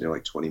suspension. That's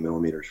like 20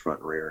 millimeters front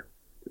and rear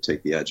to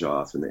take the edge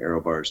off, and the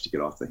aero bars to get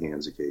off the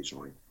hands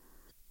occasionally.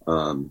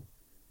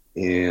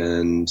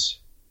 And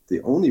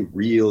the only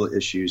real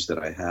issues that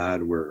I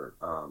had were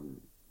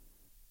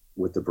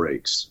with the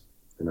brakes,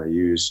 and I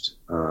used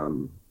I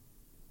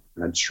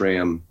had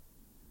SRAM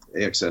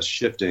AXS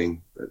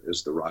shifting, that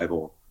is the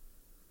rival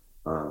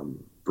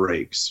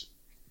brakes,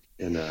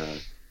 and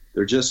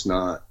they're just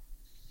not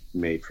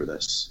made for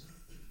this.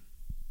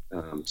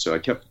 So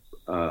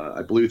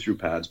I blew through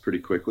pads pretty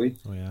quickly.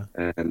 Oh yeah.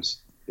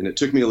 And it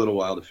took me a little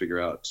while to figure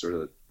out sort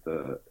of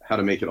how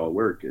to make it all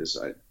work.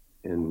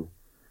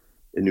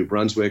 In New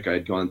Brunswick, I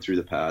had gone through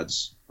the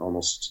pads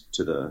almost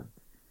to the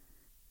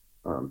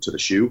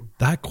shoe.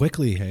 That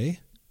quickly, hey?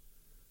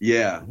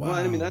 Yeah. Wow. Well,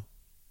 I mean, that's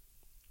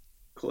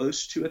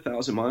close to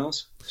 1,000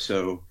 miles.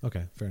 So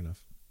okay, fair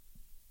enough.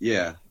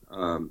 Yeah.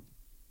 And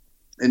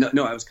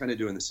no, I was kind of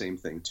doing the same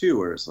thing too,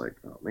 where it's like,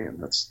 oh man,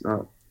 that's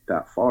not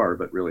that far,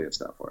 but really it's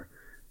that far.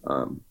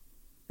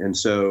 And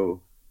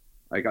so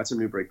I got some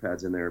new brake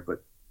pads in there,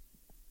 but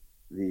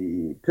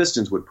the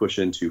pistons would push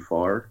in too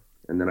far,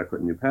 and then I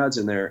put new pads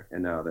in there,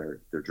 and now they're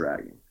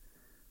dragging.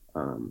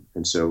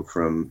 And so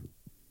from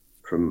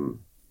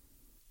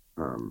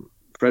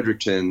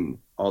Fredericton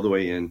all the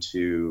way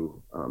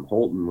into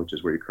Holton, which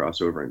is where you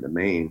cross over into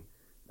Maine.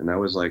 And that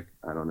was like,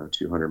 I don't know,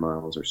 200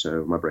 miles or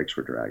so. My brakes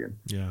were dragging.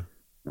 Yeah.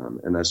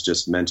 And that's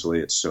just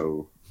mentally, it's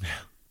so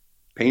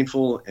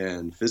painful,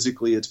 and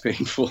physically it's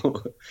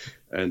painful.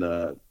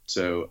 And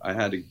so I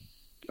had to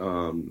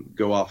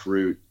go off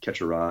route,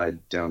 catch a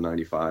ride down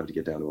 95 to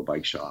get down to a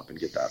bike shop and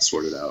get that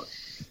sorted out.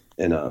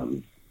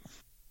 And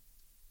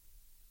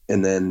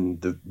then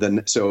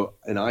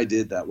and I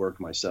did that work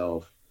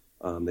myself.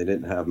 They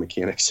didn't have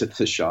mechanics at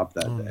the shop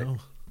that day. No.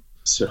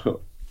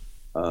 So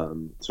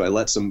I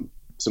let some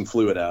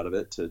fluid out of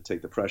it to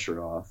take the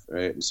pressure off.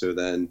 Right. And so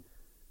then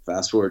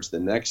fast forward to the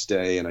next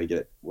day, and I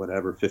get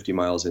 50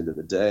 miles into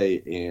the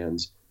day,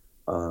 and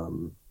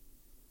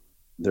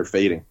they're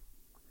fading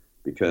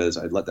because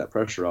I'd let that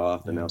pressure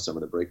off, and now some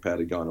of the brake pad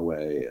had gone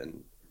away.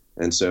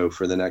 And so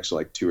for the next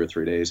like 2 or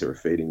 3 days, they were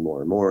fading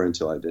more and more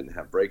until I didn't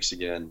have brakes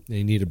again.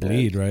 You need a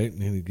bleed, right? You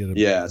need to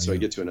get so I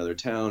get to another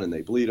town and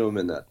they bleed them,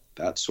 and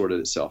that sorted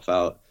itself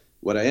out.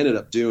 What I ended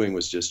up doing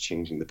was just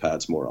changing the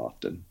pads more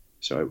often.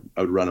 So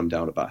I would run them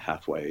down about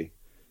halfway,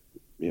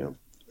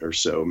 or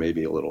so,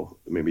 maybe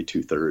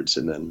 2/3,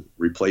 and then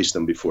replace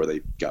them before they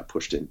got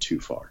pushed in too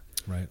far.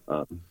 Right.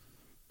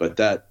 But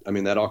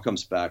that all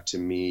comes back to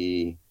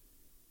me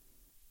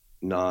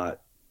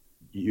not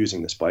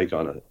using this bike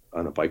on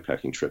a bike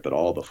packing trip at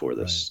all before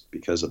this, right,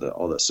 because of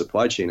all the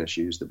supply chain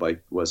issues. The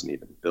bike wasn't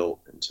even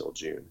built until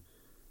June.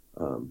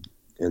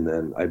 And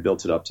then I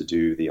built it up to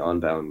do the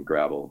On-Bound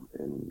gravel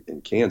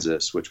in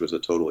Kansas, which was a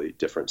totally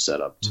different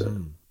setup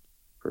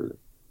for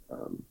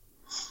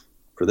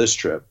this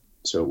trip.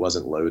 So it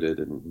wasn't loaded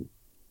and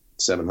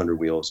 700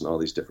 wheels and all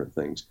these different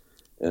things.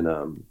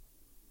 And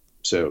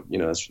so,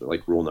 that's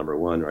like rule number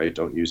 1, right?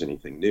 Don't use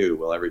anything new.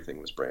 Well, everything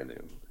was brand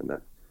new. And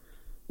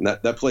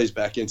that plays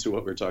back into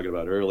what we were talking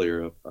about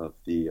earlier of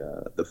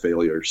the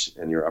failures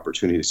and your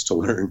opportunities to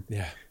learn.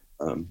 Yeah.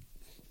 And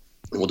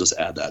we'll just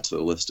add that to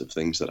the list of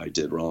things that I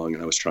did wrong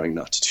and I was trying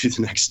not to do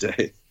the next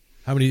day.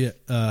 How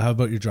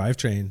about your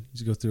drivetrain? Did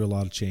you go through a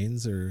lot of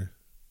chains or?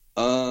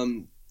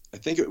 I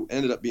think it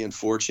ended up being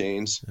 4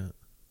 chains,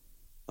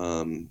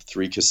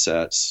 3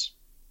 cassettes,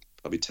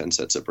 probably 10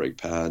 sets of brake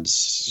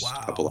pads,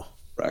 a couple of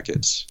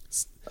brackets.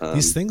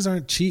 These things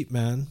aren't cheap,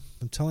 man.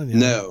 I'm telling you.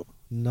 No,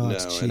 not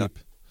cheap. I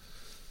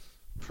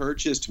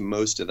purchased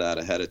most of that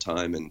ahead of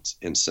time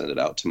and sent it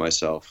out to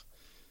myself,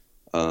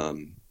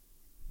 kind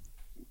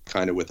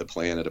of with a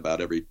plan at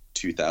about every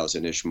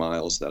 2,000-ish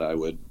miles that I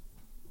would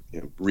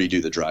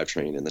redo the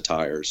drivetrain and the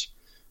tires.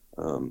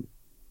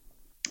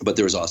 But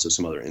there was also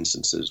some other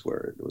instances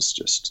where it was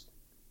just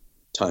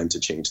time to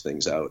change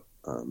things out.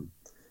 And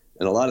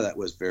a lot of that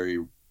was very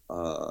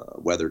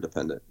weather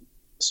dependent.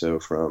 So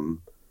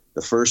from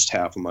the first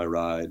half of my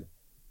ride,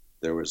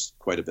 there was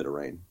quite a bit of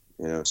rain,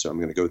 so I'm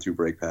going to go through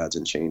brake pads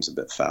and chains a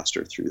bit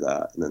faster through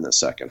that. And then the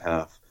second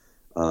half,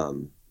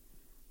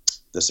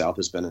 the South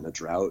has been in a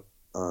drought,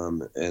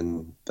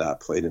 and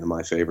that played into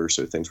my favor.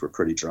 So things were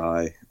pretty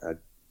dry. I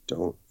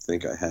don't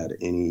think I had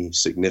any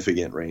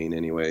significant rain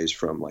anyways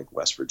from like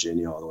West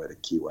Virginia all the way to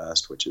Key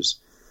West, which is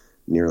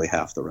nearly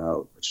half the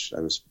route, which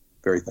I was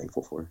very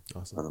thankful for.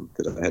 Awesome.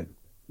 Because I had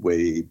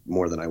way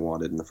more than I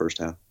wanted in the first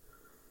half.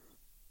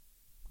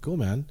 Cool,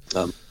 man.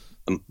 I'm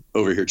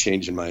over here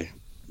changing my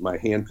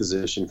hand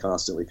position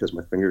constantly because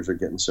my fingers are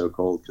getting so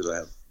cold because I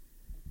have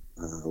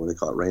what they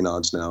call it,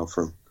 Raynaud's now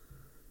from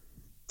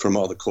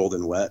all the cold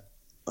and wet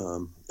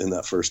in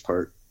that first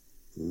part.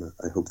 And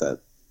I hope that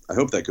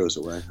goes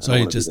away.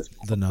 So just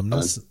the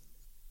numbness?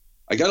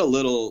 I got a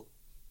little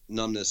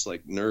numbness,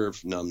 like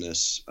nerve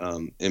numbness,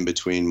 in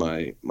between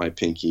my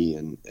pinky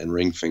and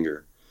ring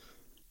finger.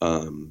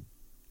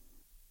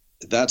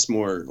 That's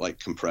more like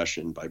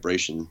compression,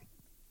 vibration,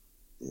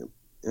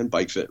 and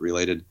bike fit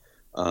related.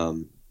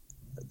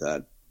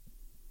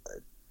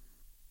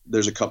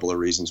 There's a couple of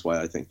reasons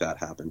why I think that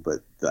happened, but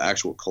the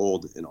actual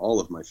cold in all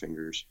of my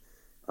fingers,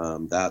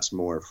 that's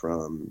more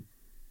from,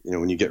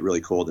 when you get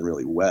really cold and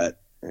really wet,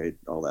 right?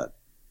 All that,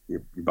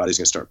 your body's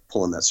going to start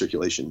pulling that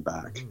circulation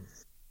back.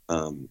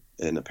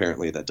 And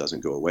apparently that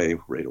doesn't go away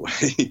right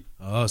away.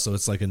 Oh, so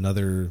it's like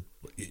another,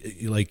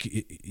 like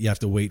you have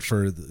to wait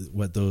for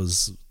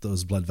those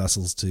blood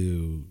vessels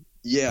to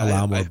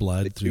allow more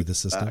blood through the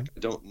system. I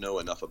don't know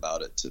enough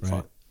about it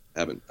to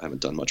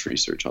haven't done much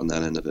research on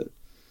that end of it.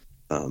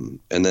 And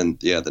then,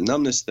 the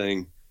numbness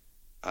thing,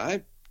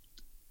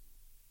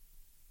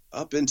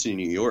 up into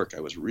New York,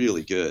 I was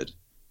really good.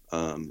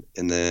 And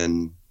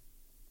then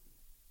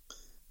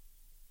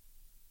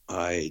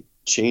I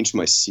changed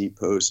my seat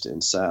post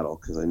and saddle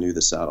because I knew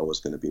the saddle was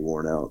going to be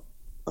worn out.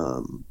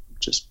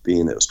 Just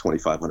being that it was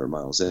 2,500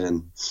 miles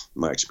in,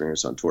 my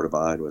experience on Tour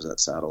Divide was that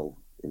saddle,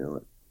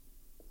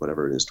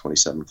 whatever it is,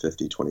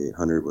 2,750,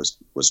 2,800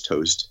 was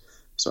toast.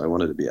 So I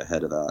wanted to be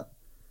ahead of that.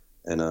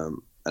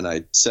 And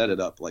I set it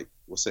up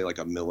we'll say like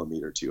a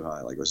millimeter too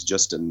high. Like it was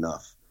just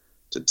enough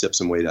to tip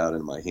some weight out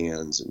in my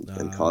hands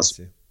and cause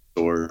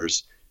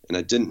sores. And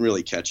I didn't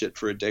really catch it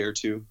for a day or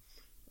two.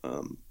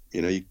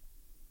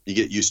 You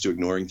get used to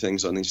ignoring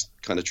things on these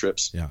kind of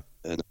trips. Yeah.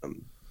 And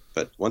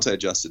But once I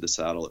adjusted the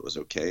saddle, it was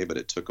okay, but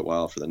it took a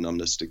while for the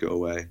numbness to go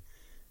away.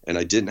 And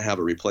I didn't have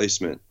a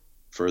replacement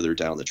further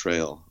down the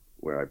trail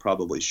where I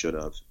probably should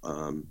have.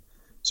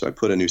 So I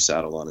put a new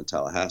saddle on in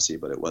Tallahassee,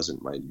 but it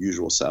wasn't my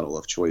usual saddle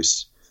of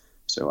choice.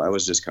 So I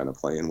was just kind of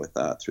playing with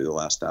that through the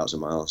last 1,000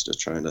 miles, just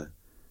trying to,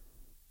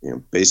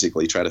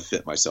 basically try to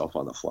fit myself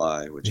on the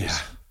fly, which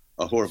is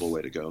a horrible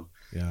way to go.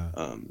 Yeah.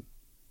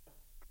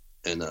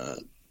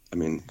 I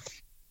mean,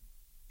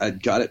 I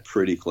got it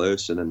pretty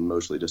close, and then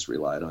mostly just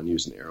relied on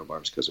using aero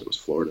barbs because it was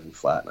Florida and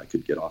flat, and I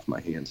could get off my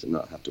hands and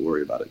not have to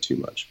worry about it too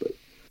much. But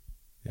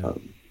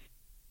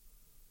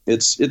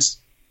it's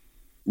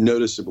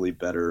noticeably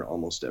better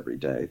almost every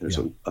day. There's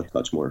a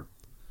touch more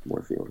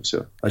feeling,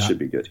 so I should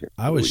be good here.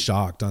 I was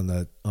shocked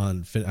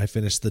I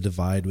finished the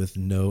Divide with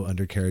no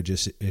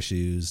undercarriage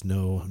issues,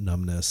 no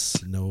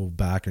numbness, no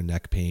back or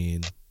neck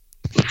pain.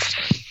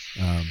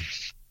 I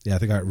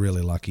think I got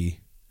really lucky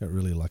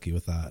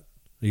with that.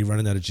 Are you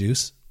running out of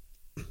juice?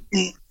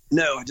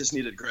 No, I just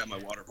needed to grab my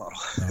water bottle.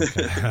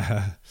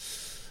 Okay.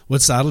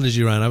 What saddle did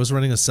you run? I was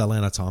running a Sella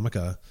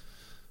Anatomica.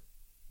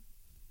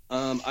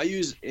 I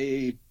use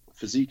a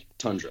Physique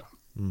Tundra.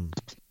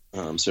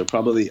 So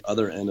probably the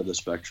other end of the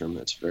spectrum.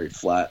 It's very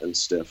flat and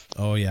stiff.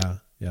 Oh yeah.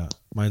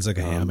 Mine's like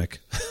a hammock.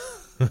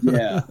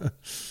 Yeah.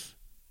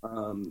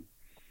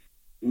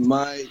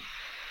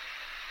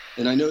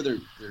 And I know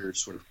they're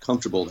sort of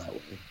comfortable that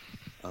way.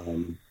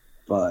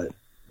 But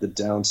the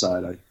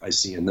downside I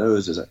see in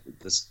those is that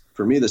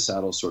for me, the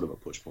saddle is sort of a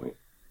push point.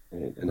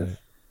 And if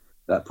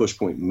that push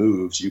point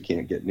moves, you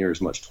can't get near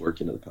as much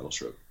torque into the pedal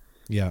stroke.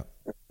 Yeah.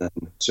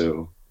 And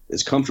so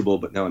it's comfortable,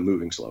 but now I'm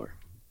moving slower.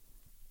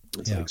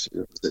 It's like,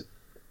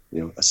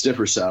 a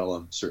stiffer saddle,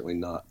 I'm certainly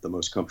not the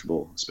most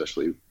comfortable,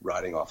 especially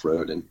riding off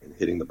road and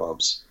hitting the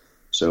bumps.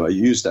 So I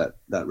use that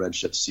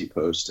Redshift seat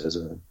post as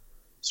a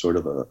sort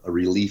of a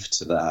relief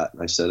to that.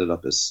 And I set it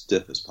up as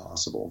stiff as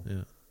possible.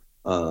 Yeah.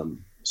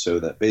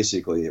 So that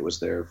basically it was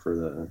there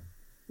for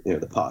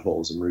the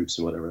potholes and roots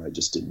and whatever I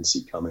just didn't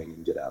see coming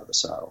and get out of the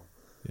saddle.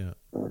 Yeah.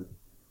 And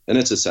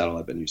it's a saddle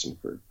I've been using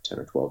for 10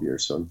 or 12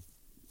 years. So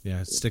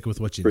stick with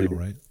what you know,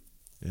 right?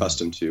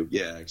 Accustomed to.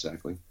 Yeah,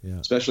 exactly. Yeah.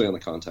 Especially on the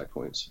contact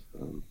points.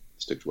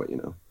 Stick to what you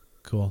know.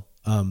 Cool.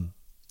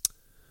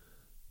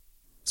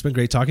 It's been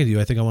great talking to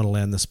you. I think I want to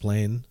land this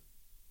plane.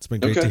 It's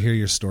been great to hear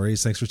your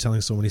stories. Thanks for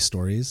telling so many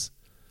stories.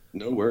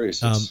 No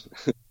worries.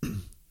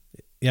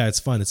 Yeah,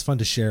 it's fun. It's fun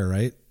to share,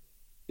 right?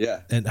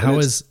 Yeah. And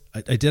I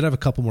did have a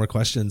couple more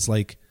questions.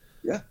 Thanks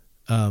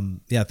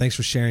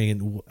for sharing.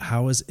 And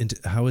how is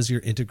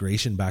your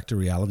integration back to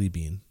reality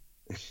been?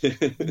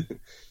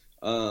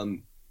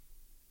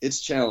 It's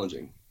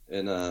challenging.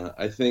 And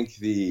I think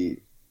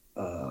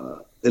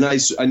and I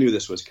knew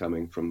this was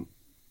coming from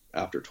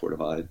after Tour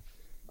Divide.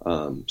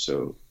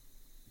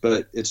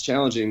 But it's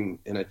challenging.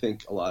 And I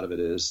think a lot of it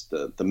is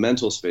the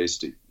mental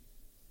space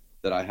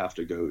that I have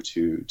to go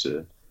to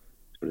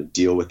sort of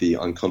deal with the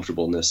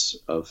uncomfortableness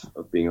of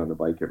being on the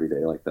bike every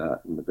day like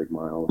that and the big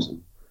miles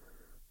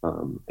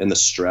and the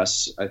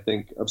stress, I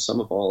think, of some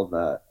of all of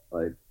that.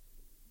 Like,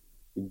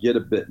 you get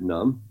a bit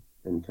numb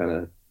and kind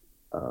of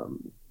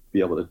be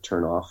able to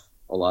turn off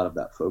a lot of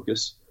that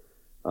focus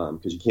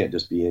because you can't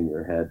just be in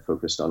your head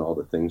focused on all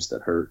the things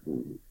that hurt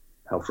and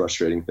how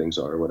frustrating things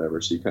are or whatever.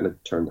 So you kind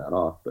of turn that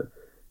off. But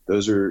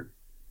those are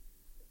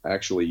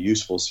actually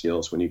useful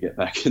skills when you get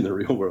back in the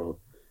real world.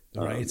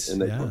 Right. And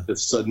they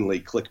just suddenly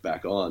click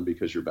back on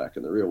because you're back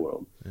in the real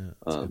world. Yeah,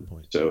 that's a good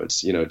point. So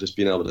it's, just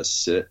being able to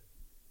sit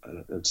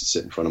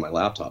in front of my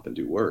laptop and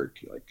do work.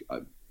 Like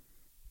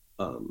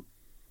I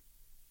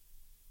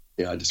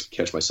just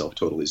catch myself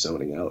totally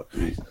zoning out.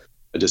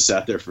 I just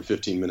sat there for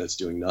 15 minutes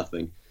doing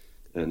nothing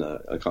and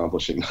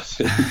accomplishing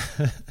nothing.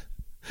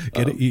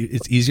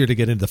 It's easier to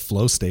get into the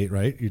flow state,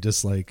 right? You're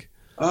just like,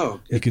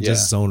 you could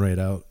just zone right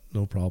out.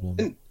 No problem.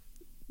 And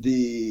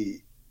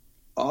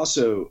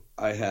also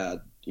I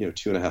had,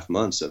 2.5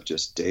 months of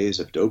just days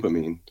of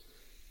dopamine,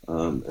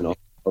 and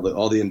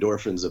all the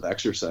endorphins of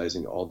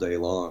exercising all day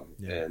long.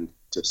 Yeah. And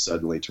to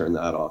suddenly turn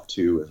that off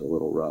too is a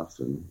little rough.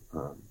 And,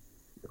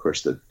 of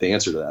course the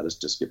answer to that is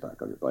just get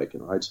back on your bike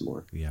and ride some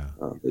more. Yeah.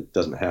 It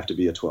doesn't have to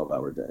be a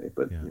 12-hour day,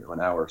 but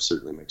an hour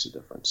certainly makes a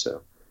difference.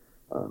 So,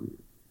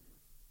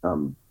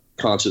 I'm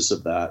conscious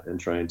of that and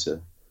trying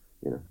to,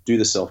 do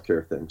the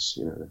self-care things,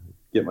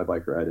 get my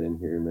bike ride in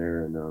here and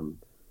there. And,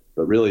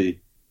 but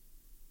really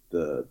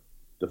the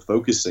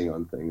focusing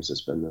on things has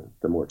been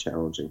the more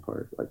challenging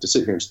part. Like, to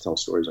sit here and tell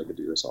stories, I could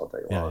do this all day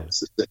long. It's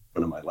to sit in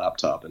front of my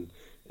laptop and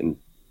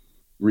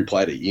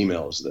reply to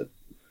emails that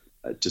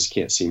I just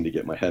can't seem to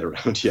get my head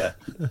around yet.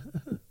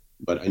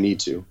 But I need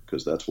to,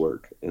 because that's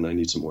work and I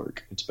need some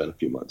work. It's been a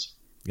few months.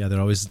 Yeah,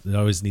 there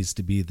always needs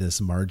to be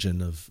this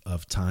margin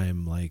of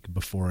time, like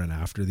before and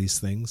after these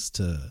things,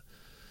 to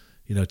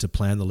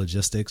plan the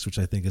logistics, which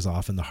I think is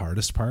often the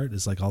hardest part,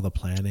 is like all the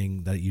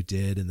planning that you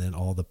did, and then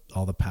all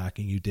the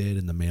packing you did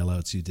and the mail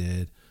outs you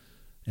did.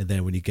 And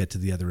then when you get to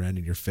the other end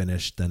and you're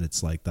finished, then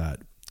it's like that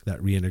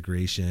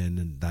reintegration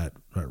and that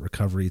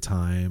recovery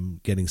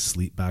time, getting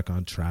sleep back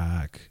on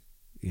track,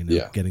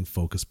 getting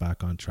focus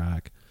back on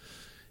track.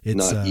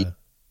 It's not eat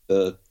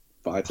the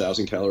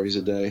 5,000 calories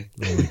a day.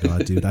 Oh my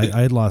God, dude.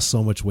 I had lost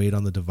so much weight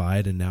on the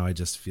Divide, and now I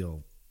just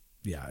feel,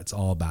 yeah, it's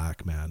all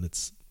back, man.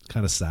 It's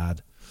kind of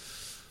sad,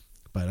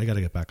 but I got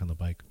to get back on the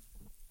bike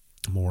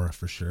more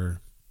for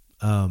sure.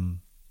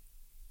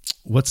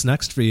 What's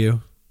next for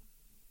you?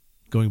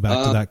 Going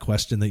back to that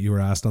question that you were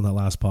asked on that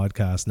last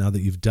podcast, now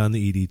that you've done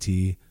the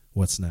EDT,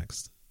 what's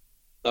next?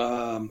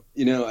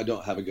 You know, I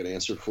don't have a good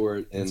answer for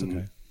it. And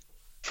okay.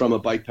 From a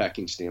bike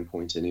packing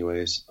standpoint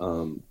anyways,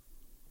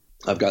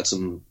 I've got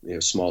some, you know,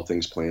 small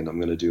things planned. I'm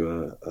going to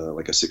do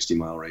like a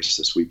 60-mile race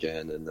this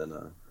weekend, and then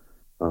a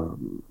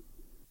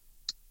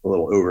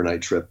little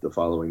overnight trip the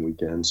following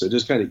weekend. So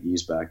just kind of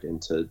ease back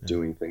into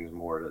doing things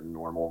more at a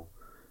normal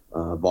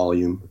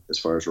volume as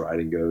far as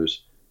riding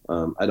goes.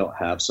 I don't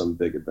have some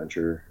big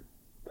adventure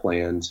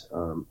planned.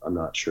 I'm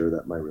not sure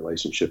that my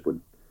relationship would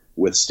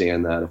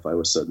withstand that if I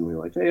was suddenly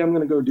like, hey, I'm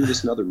going to go do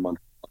this another month,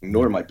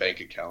 nor my bank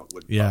account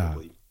would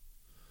probably.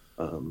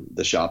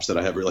 The shops that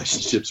I have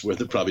relationships with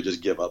would probably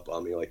just give up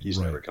on me. Like, he's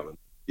never coming.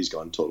 He's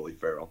gone totally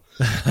feral.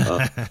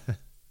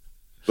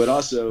 But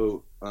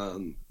also,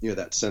 you know,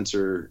 that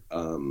sensor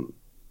and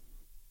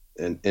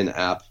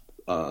app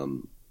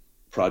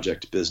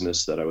project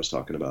business that I was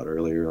talking about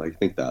earlier, I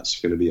think that's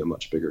going to be a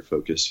much bigger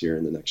focus here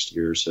in the next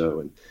year or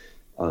so. And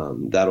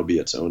that'll be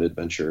its own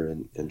adventure,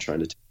 and trying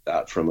to take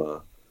that from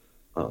a,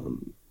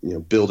 you know,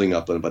 building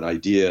up of an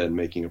idea and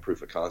making a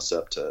proof of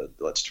concept to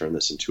let's turn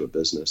this into a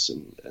business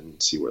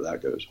and see where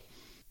that goes.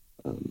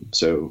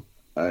 So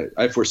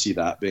I foresee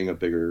that being a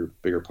bigger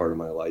part of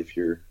my life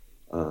here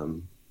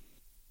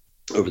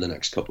over the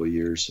next couple of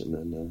years.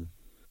 And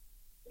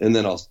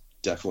then I'll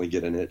definitely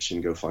get an itch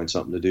and go find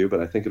something to do,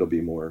 but I think it'll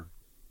be more,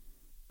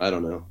 I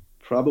don't know,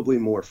 probably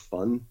more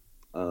fun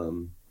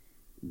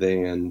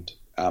than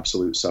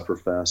absolute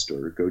sufferfest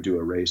or go do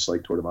a race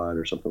like Tour Divide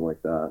or something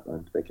like that.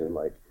 I'm thinking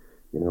like,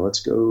 you know, let's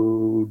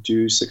go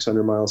do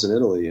 600 miles in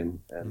Italy and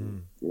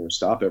you know,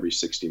 stop every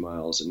 60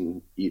 miles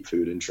and eat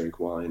food and drink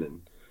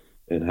wine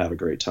and have a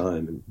great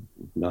time, and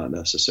not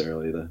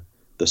necessarily the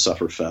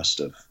sufferfest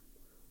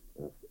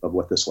of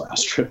what this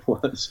last trip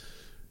was.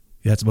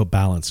 Yeah, it's about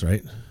balance,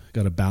 right?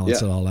 Got to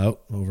balance it all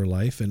out over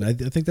life. And I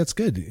think that's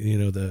good. You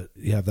know,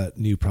 you have that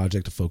new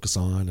project to focus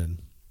on, and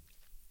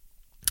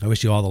I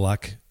wish you all the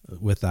luck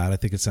with that. I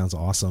think it sounds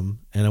awesome.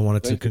 And I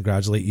wanted to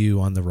congratulate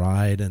you on the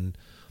ride and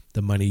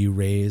the money you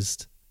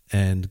raised,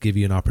 and give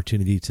you an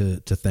opportunity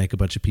to thank a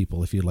bunch of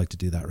people if you'd like to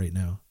do that right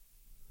now.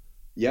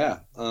 Yeah.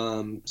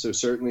 So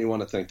certainly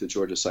want to thank the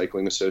Georgia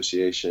Cycling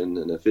Association.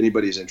 And if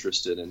anybody's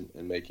interested in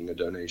making a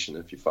donation,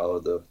 if you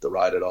followed the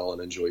ride at all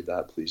and enjoyed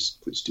that, please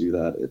do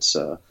that. It's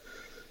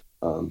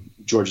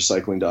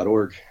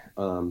georgiacycling.org.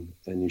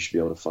 And you should be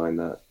able to find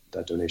that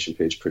donation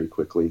page pretty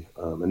quickly.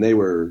 And they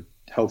were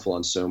helpful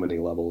on so many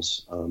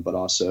levels, but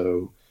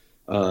also,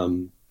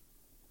 you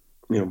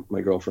know,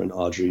 my girlfriend,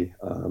 Audrey,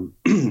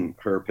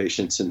 her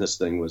patience in this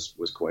thing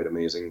was quite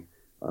amazing.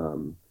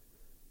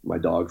 My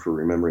dog for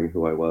remembering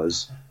who I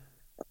was.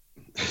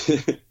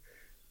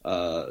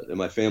 And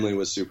my family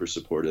was super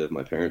supportive.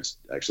 My parents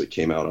actually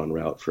came out en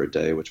route for a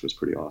day, which was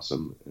pretty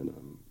awesome.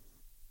 And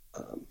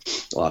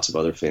lots of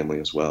other family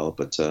as well.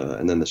 But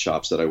and then the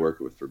shops that I work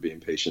with for being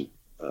patient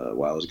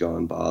while I was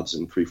gone, Bob's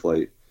and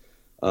Pre-Flight.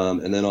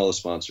 And then all the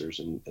sponsors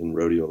and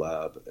Rodeo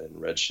Lab and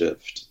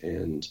Redshift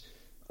and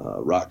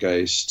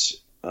Rockgeist,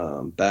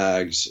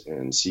 Bags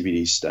and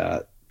CBD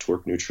Stat,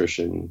 Torque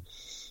Nutrition,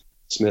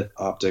 Smith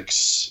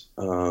Optics,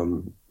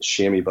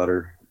 chamois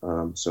butter,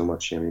 so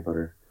much chamois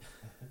butter.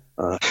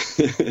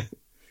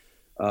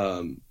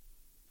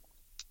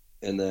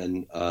 And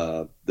then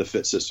the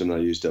fit system that I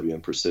use,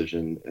 WM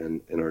Precision,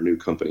 and our new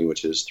company,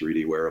 which is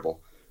 3D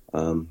Wearable.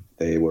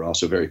 They were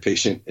also very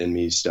patient in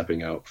me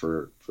stepping out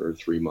for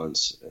 3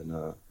 months.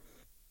 And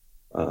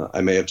I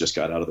may have just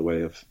got out of the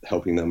way of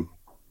helping them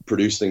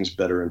produce things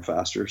better and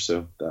faster.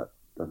 So that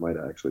might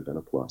have actually been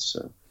a plus.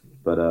 So,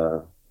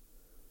 but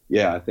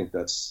yeah, I think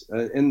that's,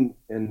 and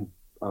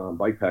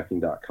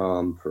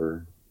bikepacking.com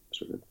for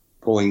sort of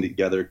pulling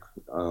together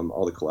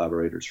all the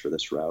collaborators for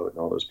this route and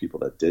all those people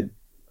that did.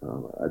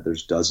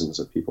 There's dozens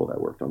of people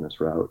that worked on this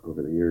route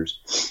over the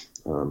years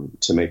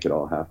to make it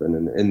all happen.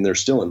 And they're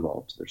still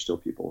involved. There's still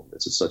people.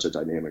 It's such a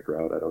dynamic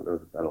route. I don't know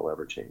that that'll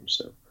ever change.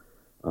 So,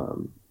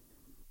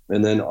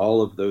 and then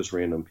all of those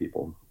random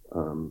people,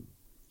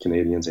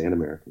 Canadians and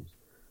Americans,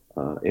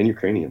 and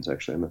Ukrainians,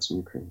 actually, I met some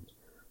Ukrainians,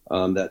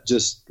 that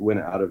just went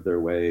out of their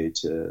way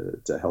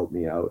to help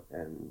me out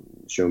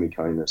and show me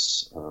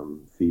kindness,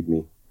 feed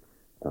me.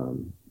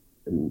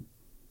 And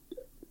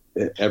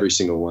every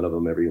single one of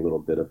them, every little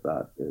bit of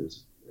that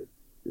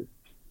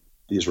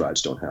these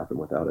rides don't happen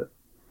without it.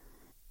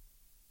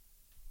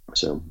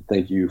 So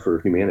thank you for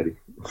humanity.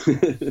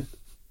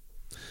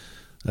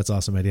 That's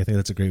awesome, Eddie. I think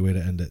that's a great way to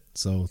end it.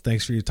 So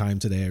thanks for your time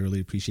today. I really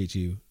appreciate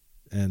you.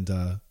 And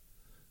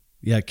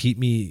yeah, keep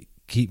me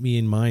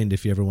in mind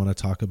if you ever want to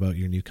talk about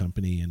your new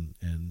company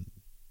and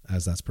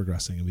as that's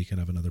progressing, and we can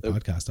have another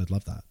podcast. I'd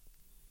love that.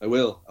 I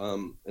will.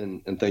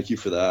 And thank you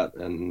for that.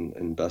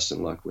 And best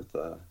in luck with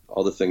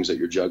all the things that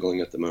you're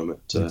juggling at the moment.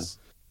 Yes.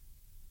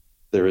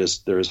 there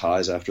is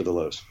highs after the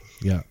lows.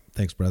 Yeah.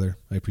 Thanks, brother.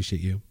 I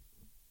appreciate you.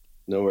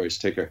 No worries.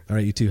 Take care. All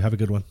right. You too. Have a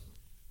good one.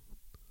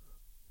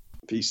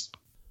 Peace.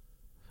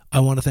 I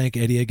want to thank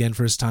Eddie again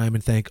for his time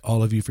and thank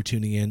all of you for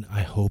tuning in.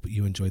 I hope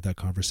you enjoyed that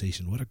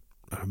conversation. What an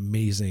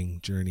amazing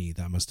journey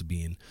that must have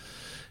been.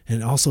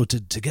 And also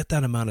to get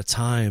that amount of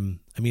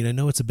time. I mean, I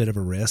know it's a bit of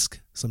a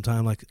risk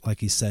sometimes,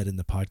 like he said in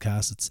the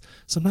podcast,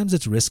 sometimes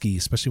it's risky,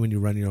 especially when you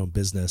run your own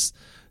business,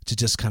 to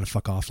just kind of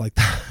fuck off like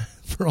that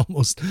for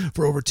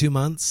over 2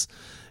 months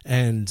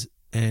and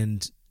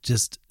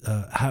just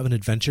have an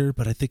adventure.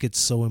 But I think it's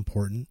so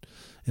important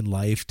in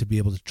life to be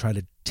able to try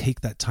to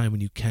take that time when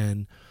you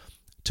can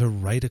to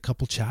write a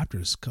couple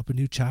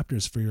new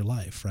chapters for your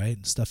life,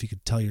 right? Stuff you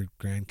could tell your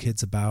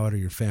grandkids about or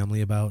your family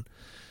about.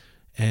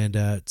 And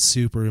it's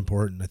super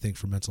important, I think,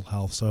 for mental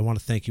health. So I want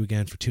to thank you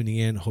again for tuning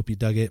in. Hope you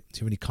dug it. If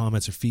you have any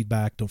comments or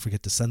feedback, don't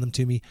forget to send them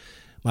to me,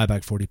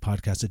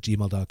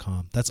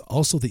 mybag40podcast@gmail.com. That's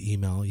also the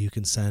email you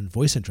can send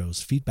voice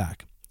intros,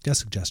 feedback,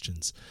 guest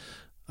suggestions.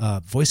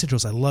 Voice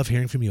intros, I love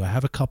hearing from you. I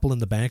have a couple in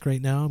the bank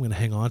right now. I'm going to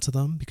hang on to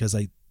them because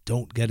I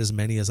don't get as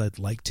many as I'd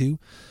like to.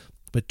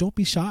 But don't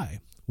be shy.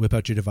 Whip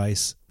out your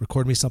device,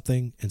 record me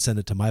something, and send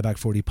it to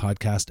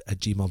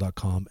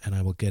mybag40podcast@gmail.com, and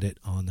I will get it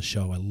on the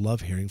show. I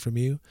love hearing from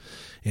you.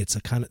 It's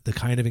the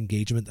kind of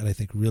engagement that I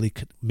think really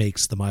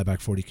makes the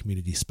MyBag40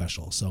 community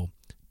special. So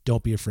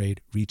don't be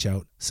afraid. Reach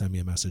out. Send me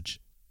a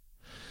message.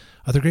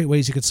 Other great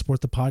ways you can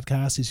support the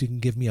podcast is you can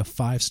give me a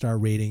 5-star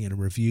rating and a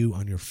review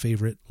on your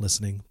favorite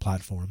listening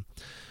platform.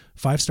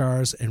 5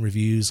 stars and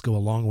reviews go a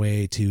long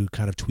way to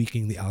kind of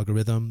tweaking the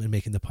algorithm and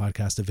making the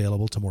podcast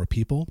available to more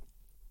people.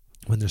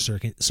 When they're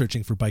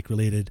searching for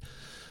bike-related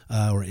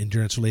or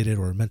endurance-related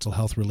or mental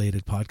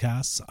health-related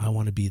podcasts, I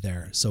want to be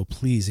there. So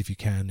please, if you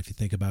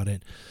think about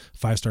it,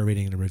 5-star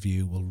rating and a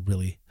review will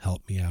really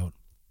help me out.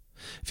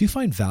 If you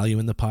find value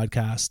in the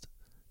podcast,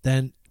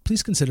 then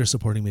please consider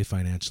supporting me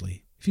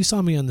financially. If you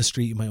saw me on the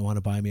street, you might want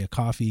to buy me a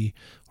coffee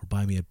or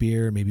buy me a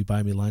beer, maybe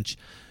buy me lunch.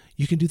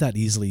 You can do that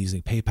easily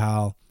using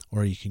PayPal,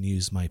 or you can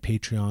use my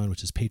Patreon,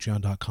 which is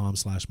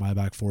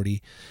patreon.com/mybag40.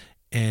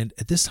 And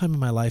at this time in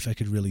my life, I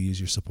could really use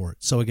your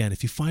support. So again,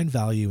 if you find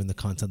value in the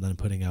content that I'm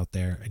putting out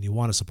there and you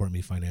want to support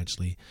me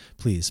financially,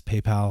 please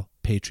PayPal,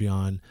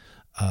 Patreon,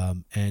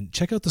 and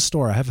check out the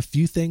store. I have a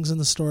few things in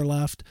the store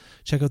left.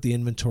 Check out the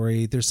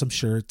inventory. There's some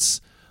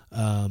shirts.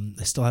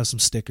 I still have some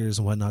stickers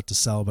and whatnot to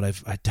sell, but I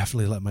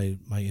definitely let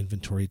my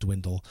inventory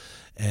dwindle.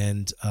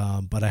 And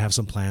but I have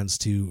some plans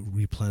to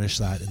replenish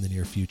that in the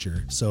near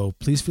future. So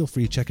please feel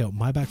free to check out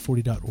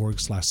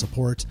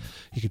mybag40.org/support.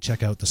 You can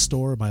check out the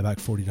store,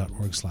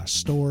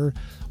 mybag40.org/store,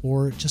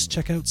 or just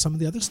check out some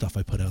of the other stuff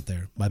I put out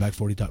there,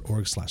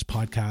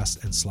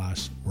 mybag40.org/podcast and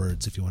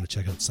 /words if you want to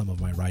check out some of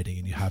my writing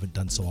and you haven't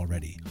done so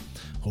already.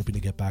 Hoping to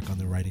get back on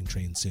the writing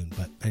train soon.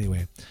 But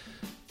anyway,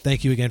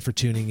 thank you again for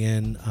tuning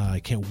in.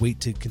 I can't wait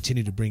to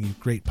continue to bring you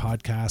great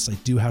podcasts. I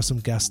do have some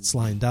guests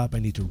lined up. I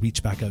need to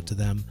reach back out to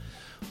them.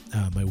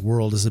 My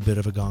world is a bit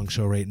of a gong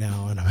show right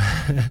now, and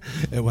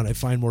and when I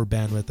find more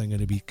bandwidth, I'm going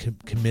to be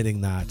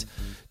committing that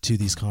to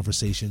these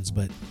conversations.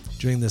 But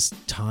during this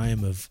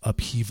time of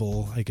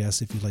upheaval, I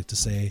guess, if you'd like to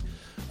say,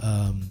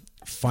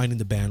 finding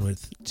the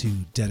bandwidth to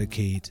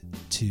dedicate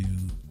to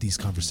these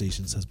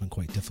conversations has been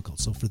quite difficult.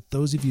 So for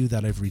those of you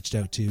that I've reached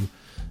out to,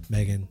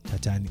 Megan,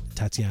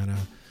 Tatiana,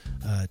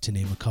 to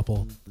name a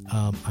couple,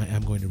 I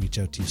am going to reach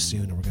out to you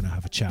soon and we're going to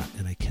have a chat,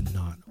 and I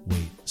cannot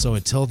wait. So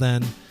until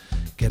then,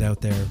 get out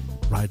there,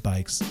 ride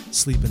bikes,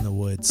 sleep in the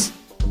woods,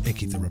 and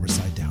keep the rubber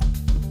side down.